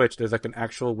speaking of which, there's like an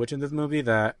actual witch in this movie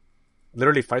that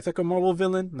literally fights like a Marvel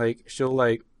villain. Like, she'll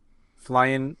like fly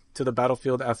into the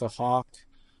battlefield as a hawk,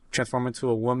 transform into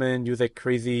a woman, use like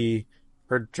crazy,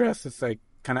 her dress is like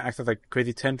kind of acts as like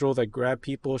crazy tendrils that grab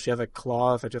people. She has like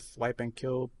claws that just swipe and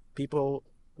kill people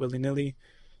willy-nilly.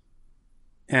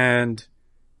 And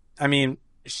I mean,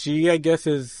 she, I guess,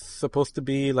 is supposed to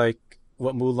be like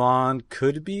what Mulan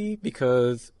could be,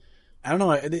 because I don't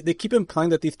know, they keep implying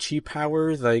that these chi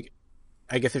powers, like,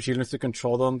 I guess if she learns to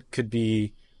control them, could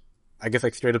be, I guess,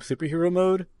 like straight up superhero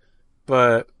mode.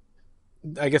 But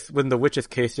I guess when the witch's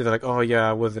case, she's like, oh yeah,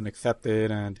 I wasn't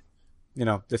accepted, and you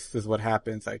know, this is what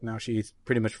happens. Like, now she's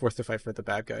pretty much forced to fight for the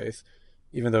bad guys,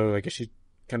 even though I guess she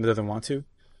kind of doesn't want to.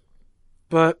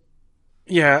 But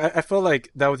yeah, I felt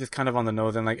like that was just kind of on the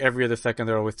nose, and like every other second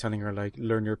they're always telling her like,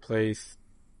 learn your place.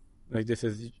 Like, this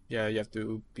is, yeah, you have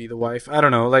to be the wife. I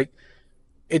don't know, like,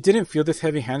 it didn't feel this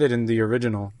heavy-handed in the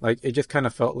original. Like, it just kind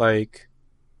of felt like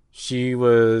she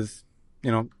was,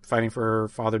 you know, fighting for her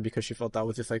father because she felt that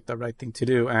was just like the right thing to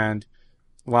do. And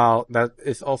while that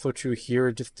is also true here,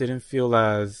 it just didn't feel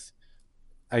as,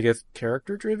 I guess,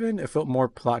 character-driven. It felt more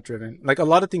plot-driven. Like, a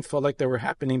lot of things felt like they were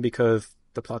happening because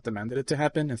the plot demanded it to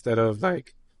happen, instead of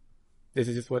like, this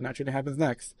is just what naturally happens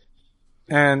next.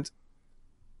 And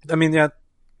I mean, yeah,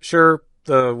 sure,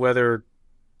 the weather,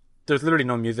 there's literally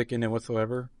no music in it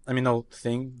whatsoever. I mean, no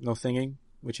singing,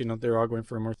 which, you know, they're all going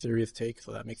for a more serious take,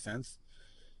 so that makes sense.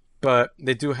 But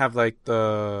they do have like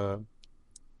the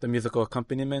musical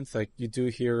accompaniments. Like, you do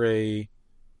hear a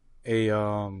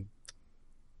When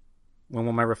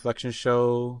Will My Reflection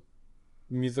Show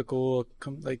musical,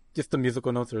 like just the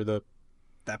musical notes, or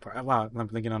that part. Wow, I'm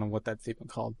thinking on what that's even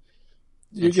called.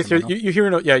 You just hear you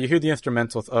hear you hear the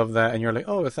instrumentals of that, and you're like,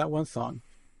 oh, it's that one song.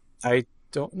 I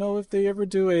don't know if they ever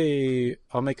do a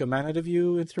 "I'll Make a Man Out of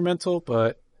You" instrumental,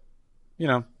 but you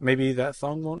know, maybe that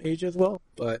song won't age as well.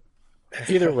 But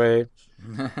either way,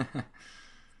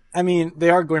 I mean, they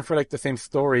are going for like the same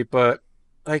story, but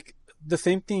like the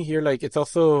same thing here. Like, it's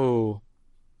also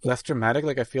less dramatic.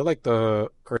 Like, I feel like the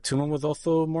cartoon one was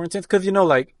also more intense, because, you know,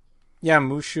 like, yeah,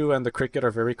 Mushu and the cricket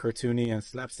are very cartoony and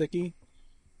slapsticky,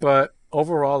 but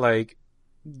overall, like,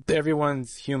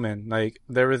 everyone's human. Like,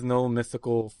 there is no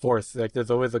mystical force. Like,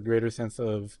 there's always a greater sense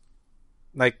of,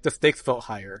 like, the stakes felt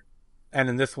higher. And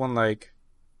in this one, like,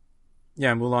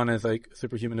 yeah, Mulan has like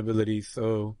superhuman abilities,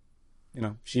 so, you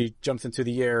know, she jumps into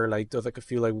the air, like does like a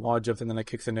few like wall jumps, and then like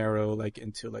kicks an arrow like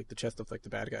into like the chest of like the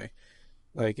bad guy.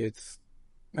 Like, it's,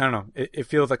 I don't know, it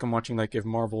feels like I'm watching like if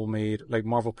Marvel made like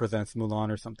Marvel Presents Mulan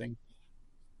or something.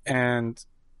 And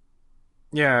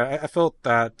yeah, I felt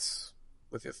that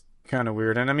was just kind of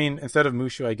weird. And I mean, instead of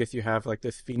Mushu, I guess you have like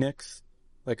this phoenix,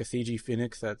 like a CG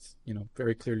phoenix that's, you know,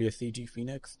 very clearly a CG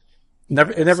phoenix.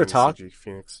 It never talks. CG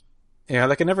Phoenix. Yeah,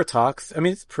 like, it never talks. I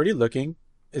mean, it's pretty looking.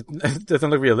 It doesn't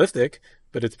look realistic,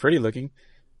 but it's pretty looking.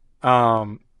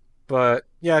 But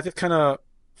yeah, it's just kind of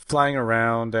flying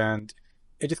around, and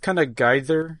it just kind of guides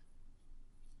her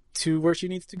to where she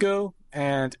needs to go.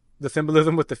 And the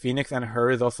symbolism with the phoenix and her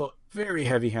is also very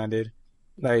heavy-handed.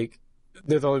 Like,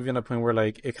 there's always been a point where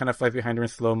like it kind of flies behind her in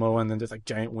slow-mo, and then there's like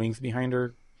giant wings behind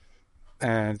her,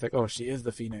 and it's like, oh, she is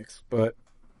the phoenix. But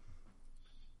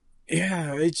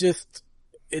yeah,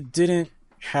 it didn't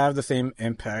have the same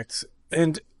impact.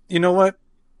 And you know what?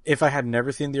 If I had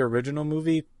never seen the original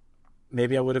movie,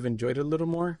 maybe I would have enjoyed it a little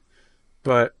more.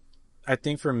 But I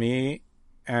think for me,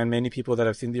 and many people that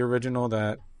have seen the original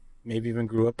that maybe even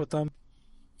grew up with them,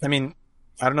 I mean,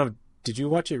 I don't know, did you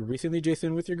watch it recently,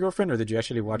 Jason, with your girlfriend, or did you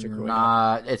actually watch it growing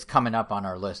up? It's coming up on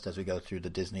our list as we go through the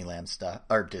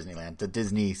the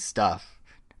Disney stuff.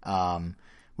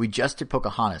 We just did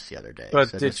Pocahontas the other day. But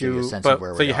so did you?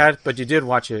 But you did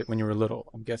watch it when you were little,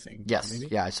 I'm guessing. Yes. Maybe?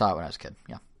 Yeah, I saw it when I was a kid.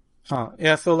 Yeah. Huh.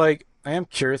 Yeah. So like, I am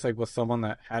curious, like, what someone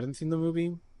that hadn't seen the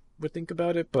movie would think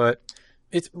about it. But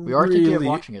we are thinking of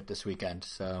watching it this weekend.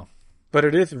 So. But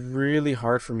it is really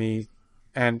hard for me,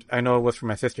 and I know it was for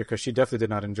my sister because she definitely did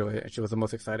not enjoy it. She was the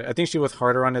most excited. I think she was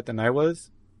harder on it than I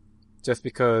was, just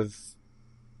because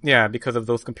of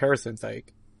those comparisons,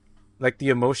 like the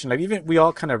emotion, like even we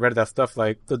all kind of read that stuff,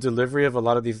 like the delivery of a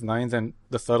lot of these lines and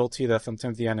the subtlety that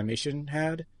sometimes the animation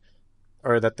had,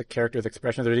 or that the character's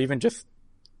expressions, or even just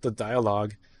the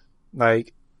dialogue,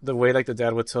 like the way like the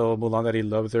dad would tell Mulan that he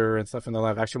loves her and stuff in the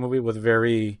live action movie was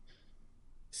very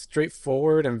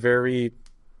straightforward and very,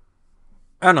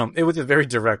 I don't know, it was just very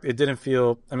direct. It didn't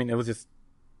feel, I mean, it was just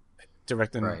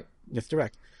direct and just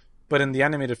direct. But in the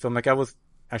animated film, like I was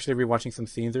actually rewatching some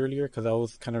scenes earlier because I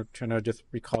was kind of trying to just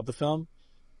recall the film.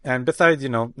 And besides, you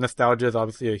know, nostalgia is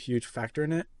obviously a huge factor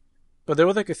in it. But there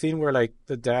was like a scene where like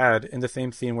the dad, in the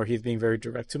same scene where he's being very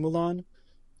direct to Mulan,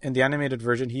 in the animated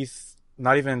version, he's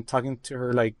not even talking to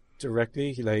her like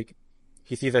directly.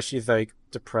 He sees that she's like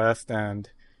depressed and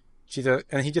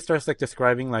and he just starts like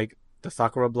describing like the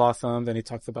sakura blossoms, and he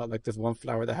talks about like this one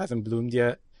flower that hasn't bloomed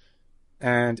yet,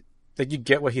 and like you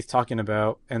get what he's talking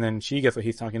about, and then she gets what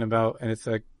he's talking about, and it's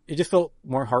like it just felt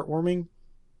more heartwarming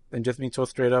than just being told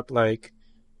straight up like,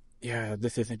 yeah,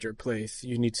 this isn't your place.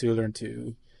 You need to learn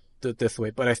to do it this way,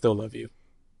 but I still love you.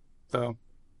 So,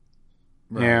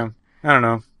 Right. yeah, I don't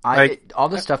know. All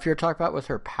the stuff you're talking about with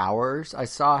her powers, I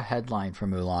saw a headline for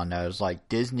Mulan that was like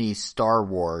Disney Star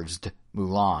Wars'd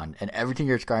Mulan, and everything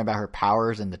you're describing about her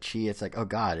powers and the chi, it's like, oh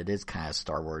god, it is kind of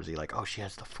Star Warsy. Like, oh, she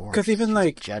has the Force. Because even She's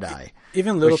like a Jedi,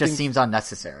 even little which just things, seems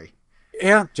unnecessary.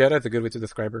 yeah, Jedi's a good way to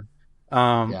describe her.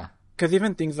 Yeah. Because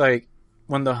even things like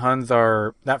when the Huns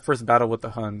are that first battle with the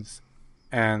Huns,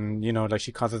 and you know, like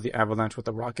she causes the avalanche with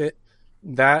the rocket,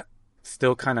 that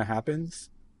still kind of happens,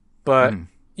 but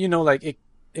you know, like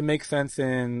it makes sense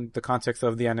in the context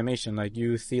of the animation. Like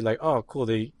you see, like, oh, cool,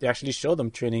 they actually show them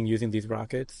training using these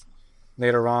rockets.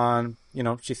 Later on, you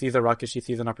know, she sees a rocket, she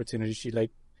sees an opportunity, she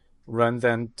like runs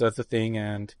and does the thing,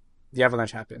 and the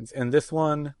avalanche happens. And this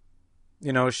one,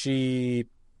 you know, she,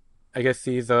 I guess,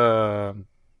 sees they're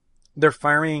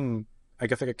firing, I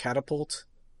guess, like a catapult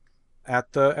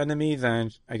at the enemies,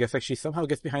 and I guess like she somehow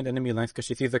gets behind enemy lines because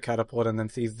she sees the catapult and then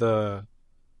sees the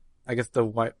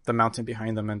mountain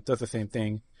behind them and does the same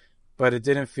thing. But it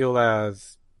didn't feel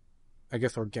as, I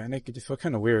guess, organic. It just felt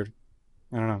kind of weird.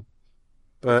 I don't know.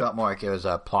 It But felt more like it was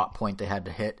a plot point they had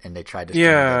to hit, and they tried to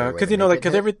yeah, because you know, like,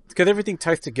 because because everything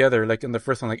ties together. Like in the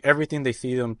first one, like everything they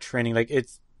see them training, like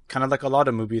it's kind of like a lot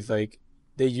of movies. Like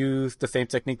they use the same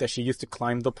technique that she used to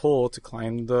climb the pole, to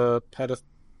climb the pedestal,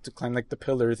 to climb like the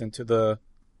pillars into the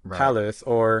palace,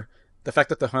 or the fact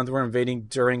that the Huns were invading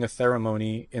during a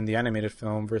ceremony in the animated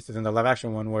film versus in the live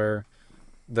action one where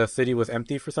the city was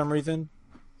empty for some reason.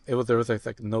 There was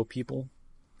like no people,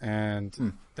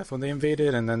 and that's when they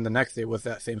invaded. And then the next day was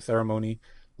that same ceremony.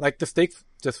 Like the stakes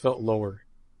just felt lower.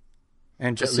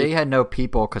 And Just say you had no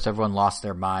people because everyone lost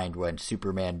their mind when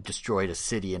Superman destroyed a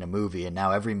city in a movie, and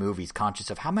now every movie's conscious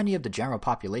of how many of the general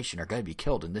population are going to be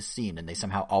killed in this scene, and they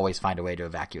somehow always find a way to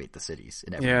evacuate the cities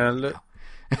in every movie now.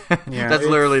 Yeah, That's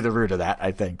literally the root of that,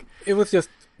 I think. It was just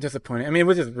disappointing. I mean, it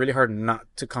was just really hard not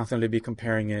to constantly be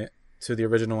comparing it to the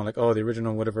original one. Like, oh, the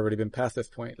original would have already been past this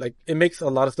point. Like, it makes a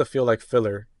lot of stuff feel like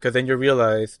filler, because then you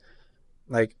realize,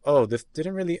 like, oh, this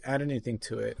didn't really add anything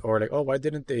to it. Or like, oh, why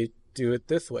didn't they do it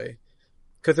this way?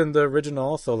 Because in the original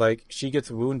also, like, she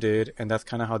gets wounded, and that's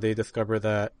kind of how they discover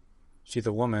that she's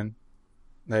a woman.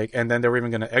 Like, and then they were even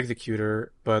going to execute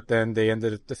her, but then they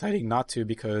ended up deciding not to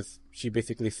because she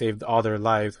basically saved all their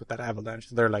lives with that avalanche.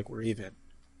 So they're like, we're even.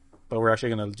 But we're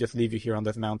actually going to just leave you here on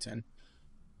this mountain.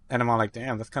 And I'm all like,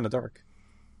 damn, that's kind of dark.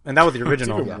 And that was the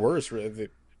original. It's even worse. Really.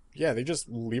 They just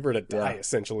leave her to die,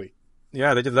 essentially.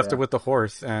 Yeah, they just left her with the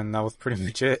horse, and that was pretty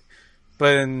much it.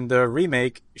 But in the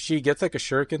remake, she gets like a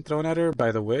shuriken thrown at her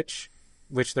by the witch,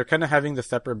 which they're kind of having the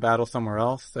separate battle somewhere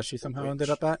else that she somehow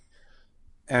ended up at.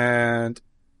 And,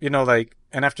 you know, like,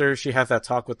 and after she has that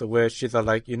talk with the witch, she's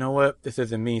like, you know what, this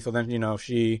isn't me. So then, you know,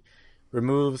 she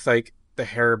removes like the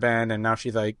hairband, and now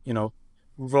she's like, you know,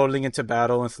 rolling into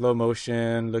battle in slow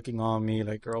motion, looking on me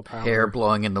like girl power. Hair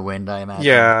blowing in the wind, I imagine.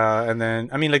 Yeah, and then,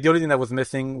 I mean, like, the only thing that was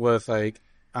missing was like,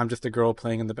 I'm just a girl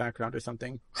playing in the background or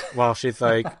something, while she's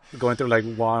like going through like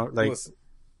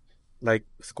like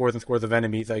scores and scores of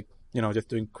enemies, like, you know, just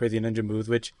doing crazy ninja moves,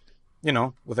 which, you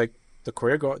know, was like the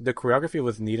choreography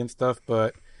was neat and stuff,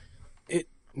 but it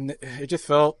just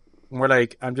felt more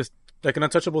like I'm just like an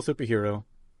untouchable superhero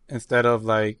instead of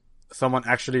like someone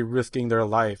actually risking their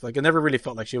life. Like, it never really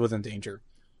felt like she was in danger,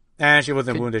 and she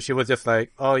wasn't wounded. She was just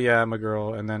like, oh yeah, I'm a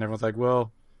girl, and then everyone's like,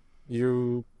 well,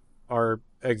 you are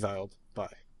exiled. Bye.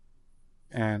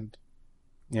 And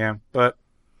yeah, but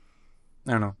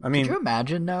I don't know. I mean, could you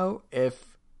imagine though if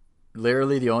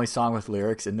literally the only song with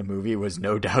lyrics in the movie was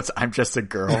 "No Doubt's I'm Just a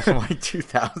Girl" from like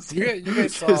 2000? You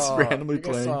guys just saw, randomly you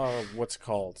guys playing. saw what's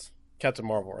called Captain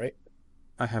Marvel, right?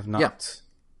 I have not. Yeah.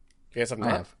 You guys have I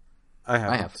not? have. I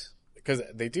haven't. have. Because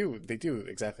they do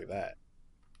exactly that.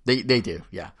 They do,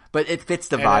 yeah. But it fits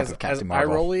the And vibe as of Captain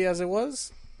Marvel. eye-rolly as it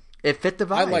was, It fit the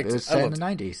vibe. liked It it. was I set in loved the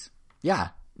it. 90s. Yeah.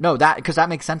 No, because that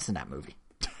makes sense in that movie.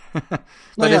 But yeah,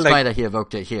 it's like- funny that he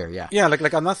evoked it here, yeah. Yeah,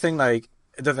 like I'm not saying like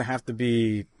it doesn't have to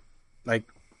be like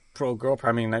pro girl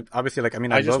power. I mean, like, obviously, like, I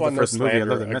mean, I just love want the first no movie. I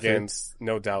slander love the message. against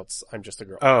No Doubt's I'm Just a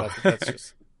Girl. Oh. That's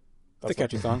just It's a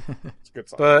catchy song. It's a good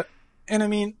song. But, and I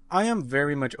mean, I am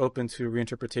very much open to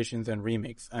reinterpretations and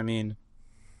remakes. I mean,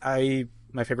 I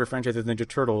my favorite franchise is Ninja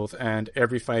Turtles, and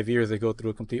every 5 years they go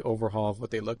through a complete overhaul of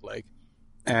what they look like.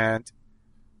 And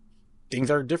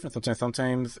things are different sometimes.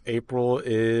 Sometimes April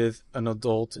is an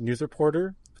adult news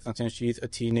reporter. Sometimes she's a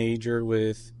teenager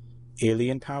with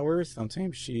alien powers.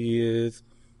 Sometimes she is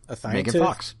a scientist. Megan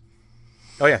Fox.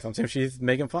 Oh yeah, sometimes she's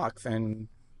Megan Fox, and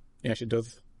yeah, she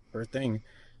does her thing.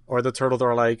 Or the turtles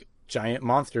are like giant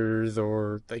monsters,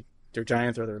 or like they're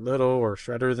giants, or they're little, or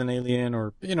Shredder's an alien,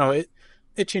 or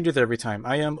it changes every time.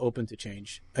 I am open to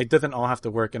change. It doesn't all have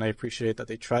to work, and I appreciate that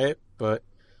they try it, but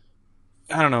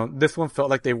I don't know. This one felt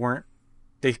like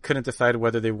they couldn't decide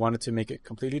whether they wanted to make it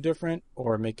completely different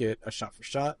or make it a shot for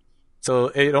shot. So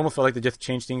it almost felt like they just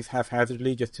changed things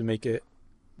haphazardly just to make it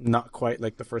not quite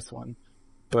like the first one.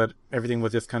 But everything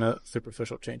was just kind of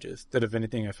superficial changes that, if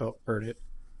anything, I felt hurt it.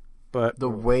 But the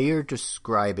way you're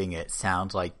describing it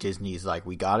sounds like Disney's like,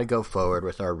 we got to go forward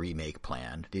with our remake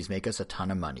plan. These make us a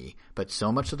ton of money. But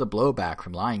so much of the blowback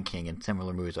from Lion King and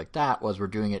similar movies like that was we're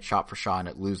doing it shot for shot and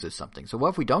it loses something. So what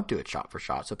if we don't do it shot for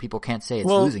shot so people can't say it's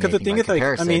losing anything the thing by is,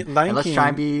 comparison? Like, I mean, Lion and let's King, try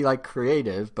and be like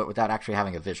creative, but without actually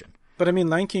having a vision. But I mean,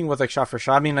 Lion King was like shot for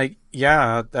shot. I mean, like,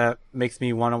 yeah, that makes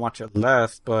me want to watch it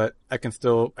less, but I can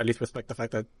still at least respect the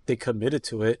fact that they committed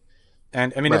to it.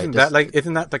 And I mean, isn't that like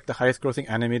the highest grossing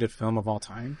animated film of all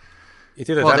time? It's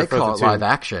either that or Frozen 2. They call it live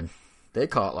action. They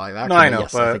call it live action. No, I know,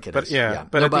 yes, but I think it is. yeah.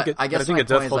 But No, I think it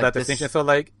does hold that distinction. So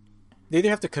like, they either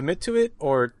have to commit to it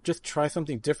or just try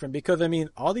something different. Because I mean,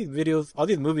 all these videos, all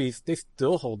these movies, they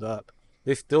still hold up.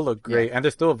 They still look great, and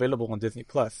they're still available on Disney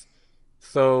Plus.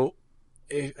 So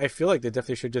I feel like they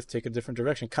definitely should just take a different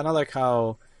direction. Kind of like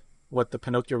how what the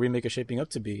Pinocchio remake is shaping up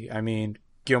to be. I mean,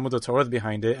 Guillermo del Toro is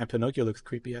behind it, and Pinocchio looks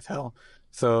creepy as hell.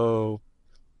 So,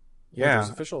 yeah.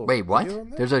 Wait, what?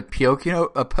 There's a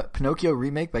Pinocchio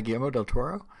remake by Guillermo del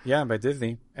Toro? Yeah, by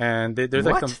Disney. And there's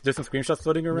like there's some screenshots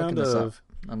floating around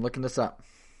I'm looking this up.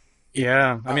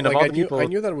 Yeah, I mean, of all the people, I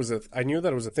knew that was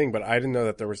a thing, but I didn't know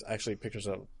that there was actually pictures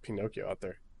of Pinocchio out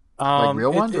there. Like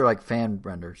real ones or like fan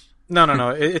renders? No.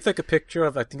 It's like a picture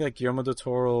of, I think, like Guillermo del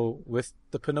Toro with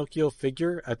the Pinocchio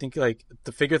figure. I think like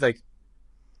the figure's like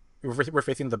we're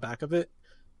facing the back of it,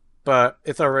 but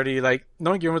it's already like,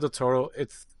 knowing Guillermo del Toro,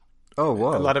 it's a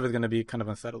lot of it's going to be kind of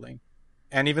unsettling.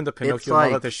 And even the Pinocchio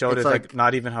model that they showed is like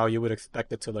not even how you would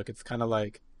expect it to look. It's kind of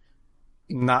like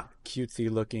not cutesy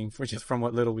looking from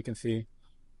what little we can see.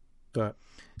 But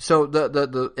so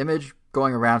the image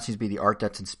going around seems to be the art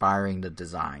that's inspiring the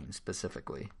design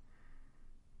specifically.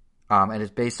 And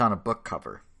it's based on a book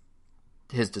cover.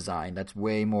 His design, that's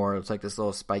way more, it's like this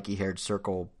little spiky haired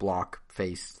circle block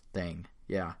face thing.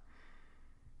 Yeah.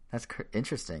 That's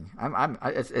interesting.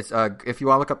 It's if you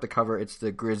want to look up the cover, it's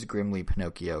the Grizz Grimly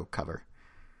Pinocchio cover,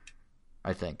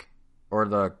 I think. Or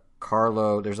the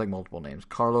Carlo, there's like multiple names.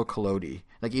 Carlo Collodi.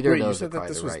 Like either of those. You said that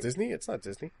this was Disney? It's not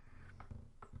Disney.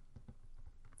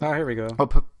 Oh, here we go. Oh,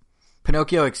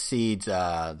 Pinocchio exceeds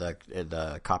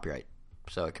the copyright,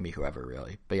 so it can be whoever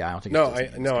really. But yeah, I don't think.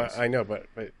 I know, but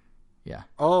yeah.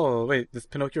 Oh wait, this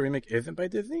Pinocchio remake isn't by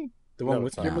Disney? The one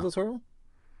with Guillermo del Toro?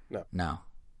 No,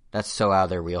 that's so out of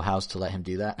their wheelhouse to let him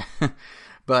do that.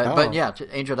 But yeah,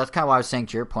 Angel, that's kind of what I was saying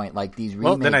to your point. Like these remakes.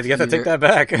 Well, then I guess I take that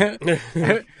back.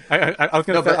 I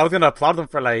was gonna applaud them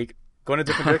for like going a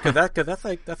different direction,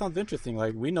 because that sounds interesting.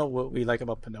 Like, we know what we like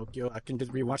about Pinocchio. I can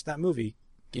just rewatch that movie.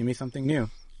 Give me something new.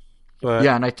 But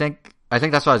yeah, and I think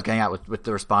that's what I was getting at with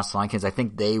the response to Lion King. I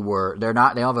think they don't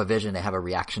have a vision, they have a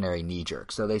reactionary knee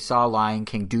jerk. So they saw Lion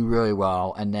King do really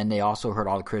well, and then they also heard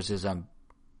all the criticism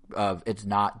of it's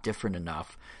not different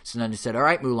enough. So then they said, all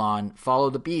right, Mulan, follow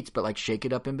the beats, but like shake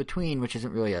it up in between, which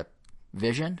isn't really a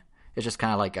vision. It's just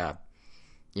kind of like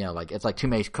it's like too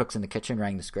many cooks in the kitchen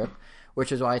writing the script,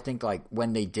 which is why I think like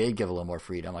when they did give a little more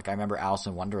freedom, like I remember Alice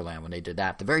in Wonderland when they did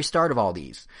that, the very start of all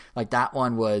these, like that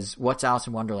one was what's Alice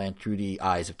in Wonderland through the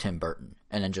eyes of Tim Burton,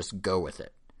 and then just go with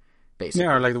it. Basically.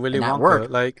 Yeah, or like the Willy Wonka,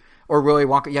 worked. Or Willy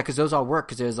Wonka, yeah, because those all work,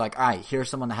 because it was like, all right, here's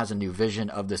someone that has a new vision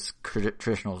of this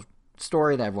traditional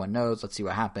story that everyone knows. Let's see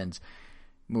what happens.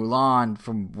 Mulan,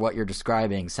 from what you're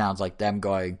describing, sounds like them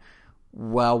going,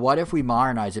 well, what if we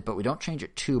modernize it, but we don't change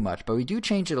it too much, but we do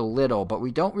change it a little, but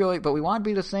we don't really, but we want to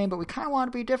be the same, but we kind of want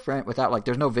to be different, without like,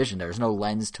 there's no vision, there's no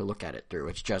lens to look at it through.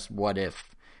 It's just, what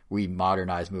if we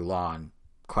modernize Mulan? ?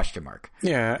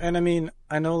 Yeah, and I mean,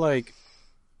 I know like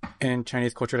in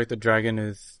Chinese culture, like the dragon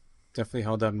is definitely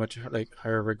held at much like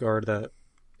higher regard, that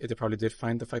they probably did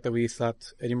find the fact that we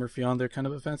slapped Eddie Murphy on there kind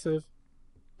of offensive,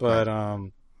 but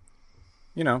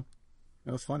you know,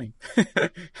 it was funny.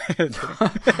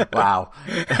 Wow.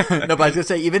 No, but I was gonna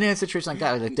say, even in a situation like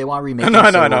that, like they want to remake. No.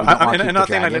 I'm not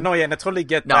saying like, no, yeah, and I totally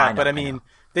get that, but I mean,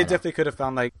 they definitely could have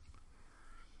found like,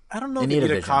 I don't know They if they need a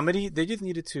need a vision. comedy. They just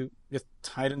needed to just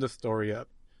tighten the story up.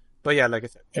 But yeah, like I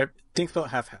said, things felt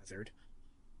haphazard.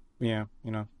 Yeah,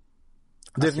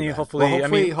 Disney, Too bad. hopefully, Well,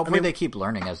 hopefully, I mean, they keep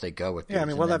learning as they go with these. yeah, I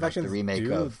mean, well, and then, live like, the actions remake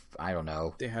do. of, I don't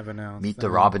know, They have announced. Meet the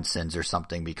Robinsons or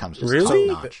something becomes just Really?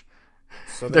 top notch.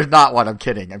 So There's not one. I'm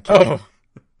kidding. Oh,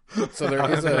 So there I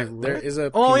is was a like, what? there is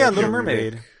a Oh yeah, Pinocchio Little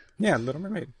Mermaid. remake. Yeah, Little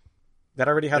Mermaid. That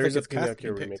already has There's a a good cast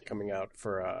Pinocchio being remake picked. coming out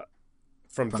from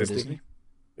From Disney. Disney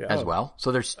Yeah. as well.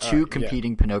 So there's two yeah.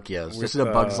 competing Pinocchios. With, This is a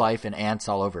Bug's Life and Ants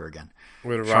all over again.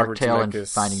 With Shark Robert Tale and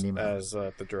Zemeckis Finding Nemo. as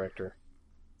the director.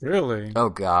 Really? Oh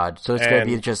God! So it's gonna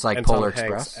be just like and Polar Tom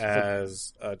Hanks Express.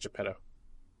 as Geppetto.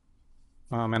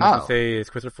 And I Oh. can say it's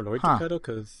Christopher Lloyd Huh. Geppetto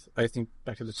because I think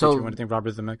Back to the So- Future when I think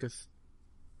Robert Zemeckis.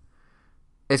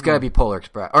 It's gonna be Polar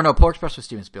Express. Or no, Polar Express was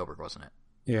Steven Spielberg, wasn't it?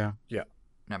 Yeah,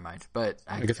 Never mind. But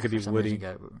I guess it could be for some Woody.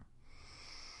 reason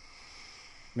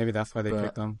maybe that's why they But-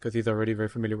 picked him because he's already very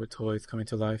familiar with toys coming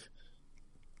to life.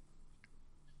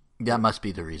 that must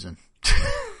be the reason.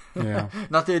 Yeah.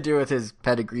 Nothing to do with his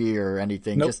pedigree or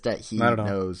anything. Nope, Just that he not at all.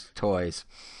 knows toys.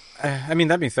 I mean,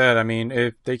 that being said, I mean,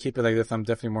 if they keep it like this, I'm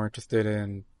definitely more interested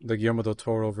in the Guillermo del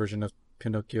Toro version of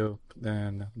Pinocchio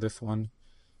than this one.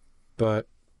 But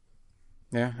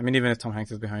yeah, I mean, even if Tom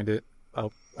Hanks is behind it, I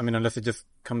mean, unless it just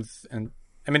comes and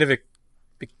I mean, if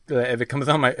it comes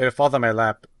on if it falls on my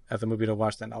lap as a movie to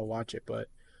watch, then I'll watch it. But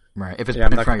Right. If it's Yeah,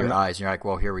 I'm put in not- front of I'm your not- eyes, and you're like,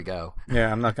 well, here we go. yeah,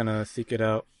 I'm not gonna seek it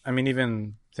out. I mean,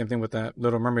 even same thing with that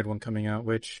Little Mermaid one coming out,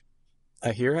 which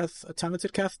I hear has a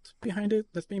talented cast behind it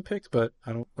that's being picked, but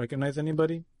I don't recognize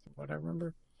anybody. From what I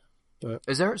remember. But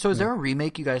Is there a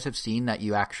remake you guys have seen that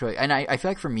you actually, and I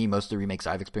feel like for me, most of the remakes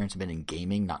I've experienced have been in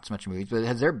gaming, not so much movies, but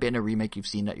has there been a remake you've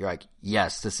seen that you're like,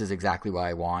 yes, this is exactly what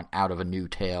I want out of a new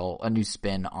tale, a new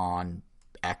spin on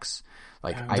X?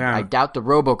 Like, Yeah. I doubt the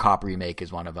RoboCop remake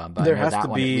is one of them, but There I know has that to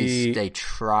one, at be- least they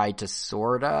tried to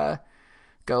sorta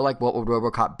go like, what would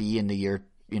RoboCop be in the year,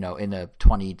 in the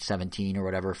 2017 or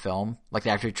whatever film? Like, they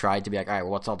actually tried to be like, all right,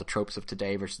 well, what's all the tropes of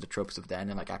today versus the tropes of then,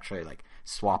 and like actually like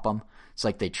swap them. It's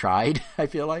like they tried. I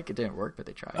feel like it didn't work, but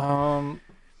they tried.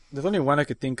 there's only one I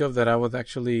could think of that I was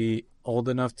actually old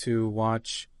enough to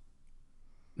watch.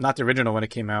 Not the original when it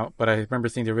came out, but I remember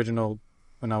seeing the original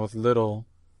when I was little.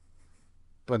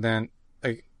 But then,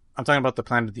 like, I'm talking about the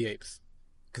Planet of the Apes,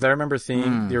 because I remember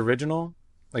seeing the original,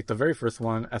 like the very first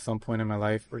one, at some point in my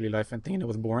life, early life, and thinking it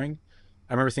was boring.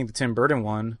 I remember seeing the Tim Burton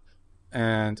one,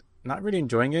 and not really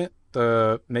enjoying it.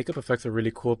 The makeup effects are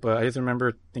really cool, but I just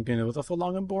remember thinking it was also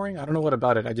long and boring. I don't know what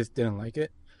about it. I just didn't like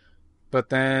it. But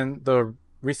then the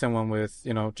recent one with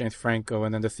James Franco,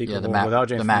 and then the sequel Yeah, the one without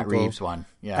James the Matt Franco. Reeves one.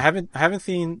 Yeah, I haven't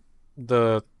seen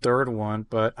the third one,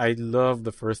 but I love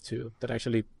the first two that I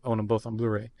actually own them both on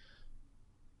Blu-ray.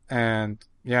 And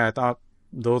yeah, I thought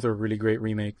those are really great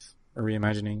remakes or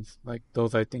reimaginings. Like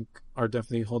those, I think are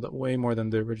definitely hold up way more than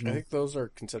the I original. think those are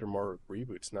considered more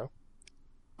reboots now.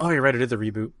 Oh, you're right. It is a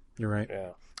reboot. You're right. Yeah.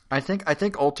 I think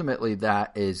ultimately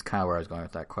that is kind of where I was going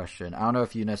with that question. I don't know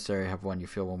if you necessarily have one you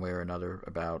feel one way or another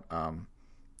about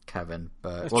Kevin,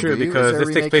 but That's well, true do you? Is because there a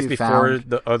this takes remake place you before found-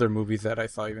 the other movies that I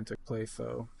saw even took place.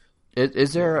 So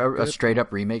Is there a good. straight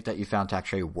up remake that you found to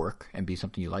actually work and be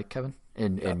something you like, Kevin?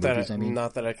 In movies, I mean.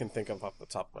 Not that I can think of off the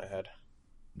top of my head.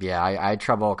 Yeah, I had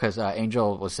trouble because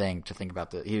Angel was saying to think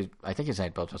about I think he was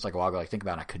saying both just like a while ago. Like think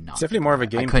about it, I could not. it's definitely more of a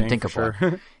game I couldn't thing think for of sure.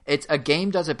 one. It's a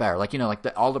game does it better. Like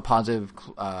all the positive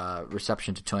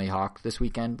reception to Tony Hawk this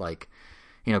weekend. Like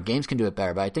games can do it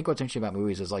better. But I think what's interesting about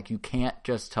movies is like you can't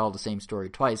just tell the same story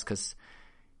twice because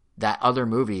that other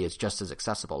movie is just as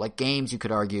accessible. Like games, you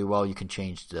could argue, well, you can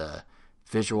change the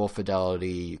visual fidelity,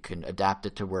 you can adapt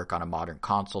it to work on a modern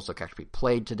console so it can actually be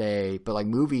played today. But like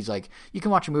movies, like you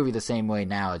can watch a movie the same way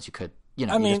now as you could. I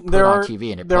you mean, just put there it on are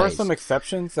TV and it there plays. are some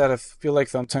exceptions that I feel like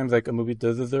sometimes like a movie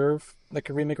does deserve like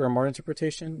a remake or a more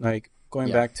interpretation. Like going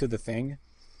Yeah. back to The Thing,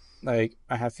 like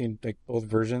I have seen like both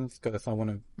versions because I saw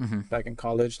one back in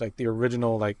college. Like the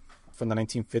original, like from the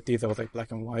 1950s, that was like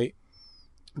black and white,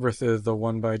 versus the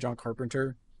one by John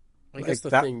Carpenter. I Like guess the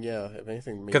that- thing, yeah, if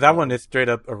anything, Because that one is straight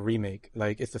up a remake.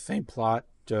 Like it's the same plot,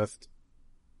 just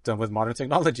done with modern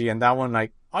technology, and that one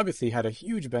like obviously had a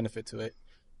huge benefit to it.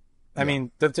 I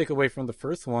mean, doesn't take away from the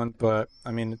first one, but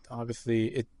I mean,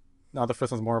 obviously now the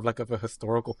first one's more of like of a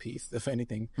historical piece, if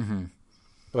anything. Mm-hmm.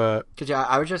 But Because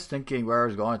I was just thinking where I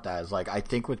was going with that is like I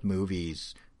think with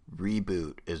movies,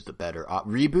 reboot is the better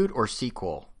reboot or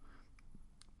sequel.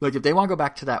 Like if they want to go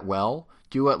back to that,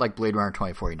 do what like Blade Runner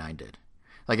 2049 did.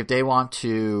 Like if they want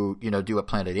to, do what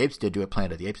Planet of the Apes did, do what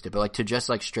Planet of the Apes did. But like to just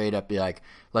like straight up be like,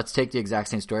 let's take the exact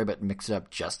same story but mix it up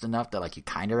just enough that like you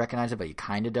kind of recognize it but you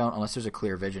kind of don't, unless there's a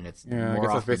clear vision. It's Yeah, I more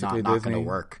guess that's often than basically not going to Disney.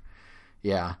 work.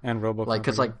 Yeah, and RoboCop. like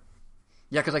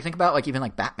because think about like even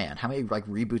like Batman. How many like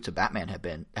reboots of Batman have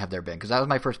there been? Because that was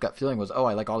my first gut feeling was, oh,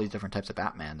 I like all these different types of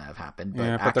Batman that have happened.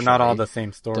 But but they're not all the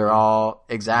same story. They're all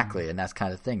exactly, and that's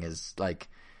kind of thing is like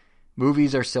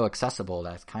movies are so accessible.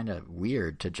 That's kind of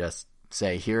weird to just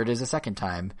say here it is a second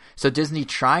time. So Disney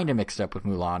trying to mix it up with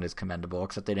Mulan is commendable,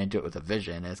 except they didn't do it with a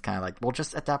Vision. And it's kind of like, well,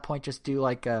 just at that point, just do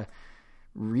like a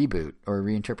reboot or a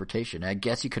reinterpretation. I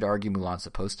guess you could argue Mulan's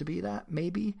supposed to be that,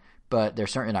 maybe, but they're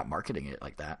certainly not marketing it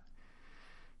like that.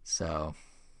 So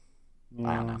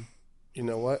I don't know. You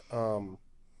know what?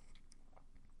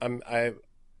 I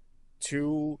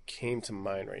two came to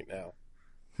mind right now.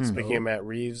 Speaking of Matt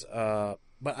Reeves, but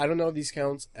I don't know if these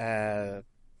counts as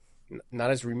not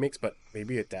as remakes, but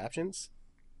maybe adaptions.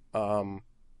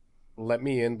 Let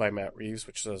Me In by Matt Reeves,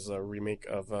 which is a remake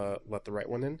of Let the Right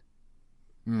One In.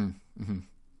 Mm-hmm.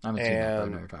 I haven't seen that, but I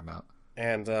know what you're talking about.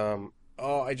 And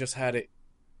I just had it.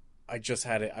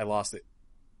 I lost it.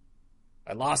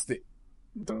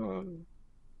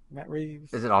 Matt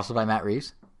Reeves. Is it also by Matt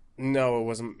Reeves? No, it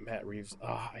wasn't Matt Reeves.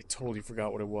 I totally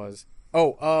forgot what it was.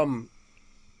 Oh,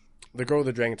 the girl with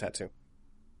the dragon tattoo.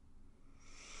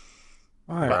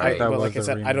 But like I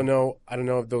said, I don't know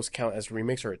if those count as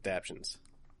remakes or adaptions.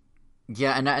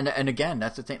 Yeah, and again,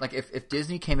 that's the thing. Like, if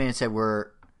Disney came in and said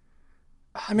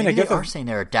I guess they are saying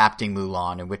they're adapting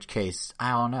Mulan, in which case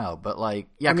I don't know. But like,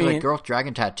 yeah, because like Girl with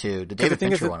Dragon Tattoo, the David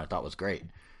Fincher one, I thought was great.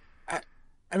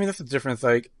 I mean, that's the difference.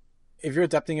 Like, if you're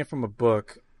adapting it from a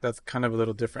book, that's kind of a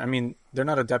little different. I mean, they're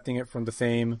not adapting it from the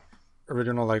same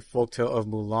original like folktale of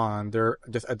Mulan. They're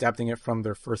just adapting it from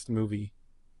their first movie,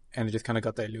 and it just kind of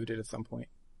got diluted at some point.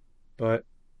 But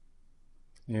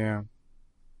yeah,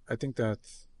 I think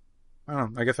that's. I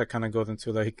don't know. I guess that kind of goes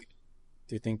into like,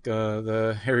 do you think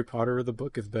the Harry Potter or the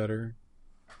book is better?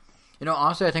 You know,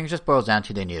 honestly, I think it just boils down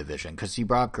to they need a vision. Because you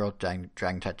brought up Girl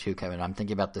Dragon Tattoo, Kevin. I'm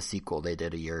thinking about the sequel they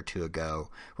did a year or two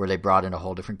ago, where they brought in a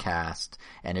whole different cast,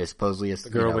 and it was supposedly the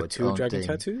girl with two dragon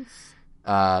tattoos.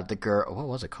 The girl, what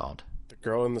was it called? The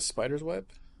Girl in the Spider's Web.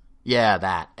 Yeah,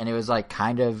 that. And it was like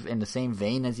kind of in the same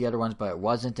vein as the other ones, but it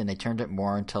wasn't. And they turned it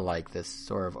more into like this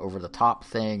sort of over the top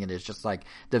thing. And it's just like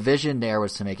the vision there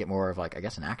was to make it more of like, I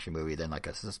guess, an action movie than like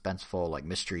a suspenseful like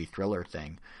mystery thriller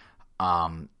thing.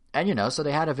 And you know, so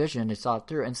they had a vision, they saw it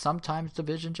through, and sometimes the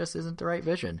vision just isn't the right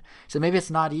vision. So maybe it's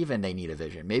not even they need a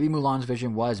vision. Maybe Mulan's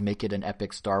vision was make it an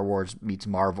epic Star Wars meets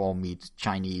Marvel meets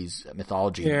Chinese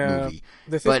mythology movie.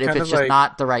 But if it's just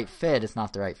not the right fit, it's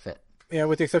not the right fit. Yeah,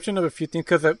 with the exception of a few things,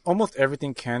 because almost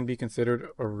everything can be considered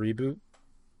a reboot.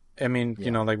 I mean,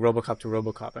 you know, like RoboCop to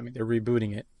RoboCop. I mean, they're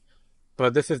rebooting it,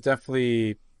 but this is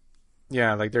definitely,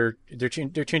 yeah, like they're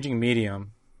changing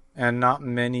medium, and not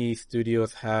many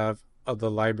studios have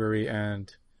the library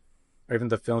and or even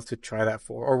the films to try that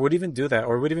for, or would even do that,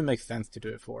 or would even make sense to do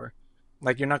it for.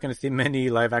 Like, you're not going to see many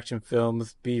live action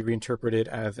films be reinterpreted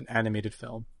as an animated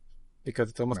film because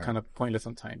it's almost kind of pointless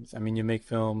sometimes. I mean, you make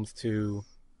films to,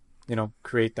 you know,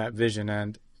 create that vision,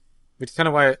 and which is kind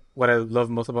of why what I love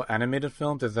most about animated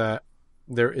films is that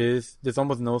there's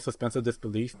almost no suspense of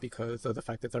disbelief because of the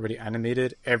fact that it's already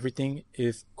animated. Everything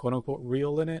is quote unquote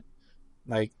real in it.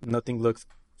 Like, nothing looks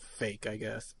fake, I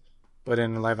guess. But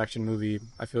in a live-action movie,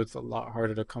 I feel it's a lot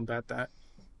harder to combat that.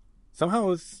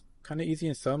 Somehow it's kind of easy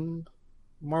in some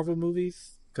Marvel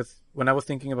movies. Because when I was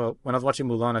watching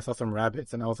Mulan, I saw some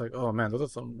rabbits, and I was like, oh man, those are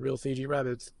some real CG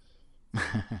rabbits.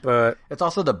 But it's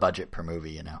also the budget per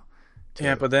movie, you know.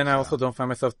 Yeah, but then I also don't find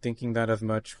myself thinking that as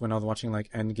much when I was watching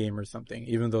like Endgame or something,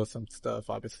 even though some stuff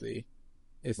obviously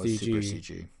is CG. Super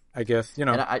CG. I guess, you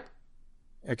know, and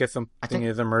I guess something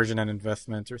is immersion and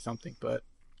investment or something, but...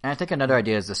 And I think another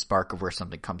idea is the spark of where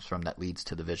something comes from that leads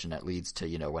to the vision, that leads to,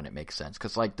 you know, when it makes sense.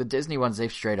 Because, like, the Disney ones,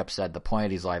 they've straight up said the point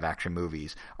of these live-action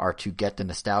movies are to get the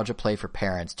nostalgia play for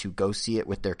parents to go see it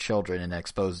with their children and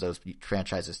expose those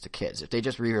franchises to kids. If they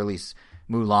just re-release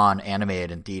Mulan animated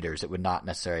in theaters, it would not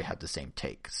necessarily have the same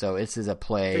take. So this is a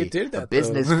play, a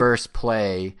business-first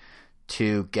play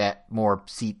to get more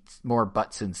seats, more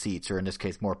butts in seats, or in this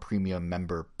case, more premium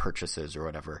member purchases or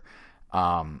whatever.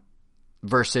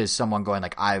 Versus someone going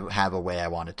like, I have a way I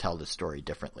want to tell this story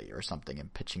differently or something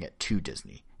and pitching it to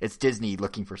Disney. It's Disney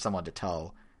looking for someone to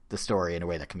tell the story in a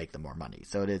way that can make them more money.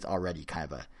 So it is already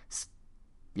kind of a,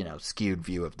 you know, skewed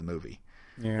view of the movie.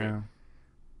 Yeah.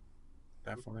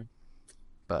 Definitely.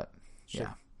 But,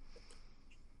 yeah.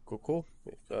 Cool.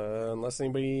 Unless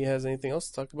anybody has anything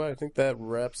else to talk about, I think that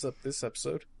wraps up this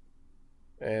episode.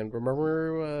 And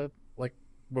remember,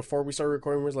 before we started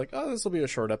recording, we was like, oh, this will be a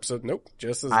short episode. Nope.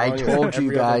 Just as long I told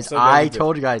you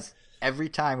guys. Every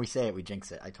time we say it, we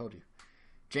jinx it. I told you.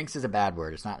 Jinx is a bad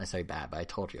word. It's not necessarily bad, but I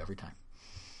told you every time.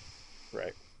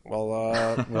 Right.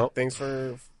 Well, thanks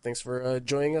for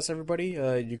joining us, everybody.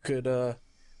 You could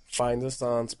find us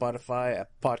on Spotify,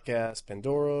 Apple Podcasts,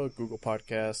 Pandora, Google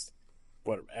Podcasts,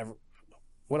 whatever.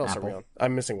 What else Apple. are we on?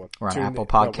 I'm missing one. We're on Apple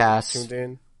Podcasts. Tuned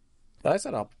in. I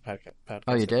said Apple Podcast.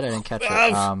 Oh, you did? I didn't catch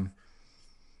it.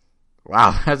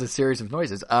 Wow, that's a series of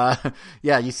noises.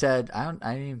 Yeah, you said I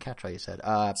didn't even catch what you said.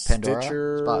 Pandora,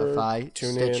 Stitcher, Spotify,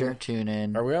 TuneIn.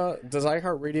 TuneIn. Are we on? Does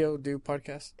iHeartRadio do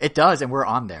podcasts? It does, and we're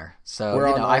on there. So We're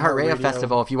on iHeartRadio iHeartRadio.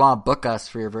 Festival. If you want to book us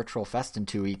for your virtual fest in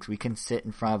 2 weeks, we can sit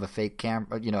in front of a fake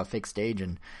camera, a fake stage,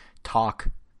 and talk.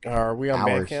 Are we on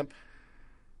Hours. Bandcamp?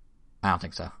 I don't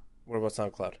think so. What about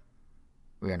SoundCloud?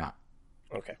 We are not.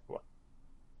 Okay, well,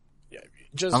 yeah.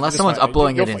 Unless someone's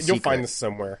uploading it in you'll secret. find this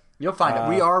somewhere. You'll find it.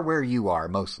 We are where you are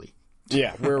mostly.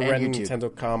 Yeah, we're And Ren YouTube.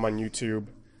 Nintendo.com on YouTube.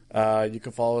 You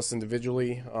can follow us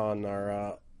individually on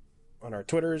our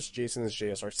Twitters. Jason is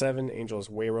JSR7. Angel is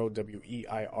Weiro,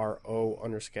 WEIRO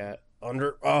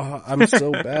I'm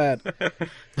so bad.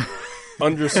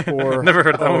 _. Never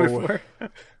heard of that one before.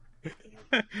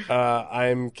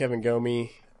 I'm Kevin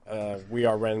Gomi. We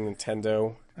are Ren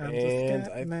Nintendo. And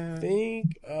I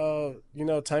think,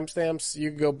 timestamps, you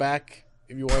can go back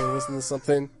if you want to listen to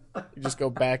something. You just go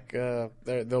back.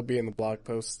 They'll be in the blog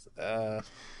post.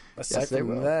 Aside they from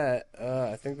will. that,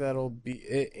 I think that'll be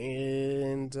it.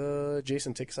 And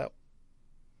Jason, take us out.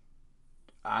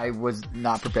 I was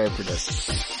not prepared for this.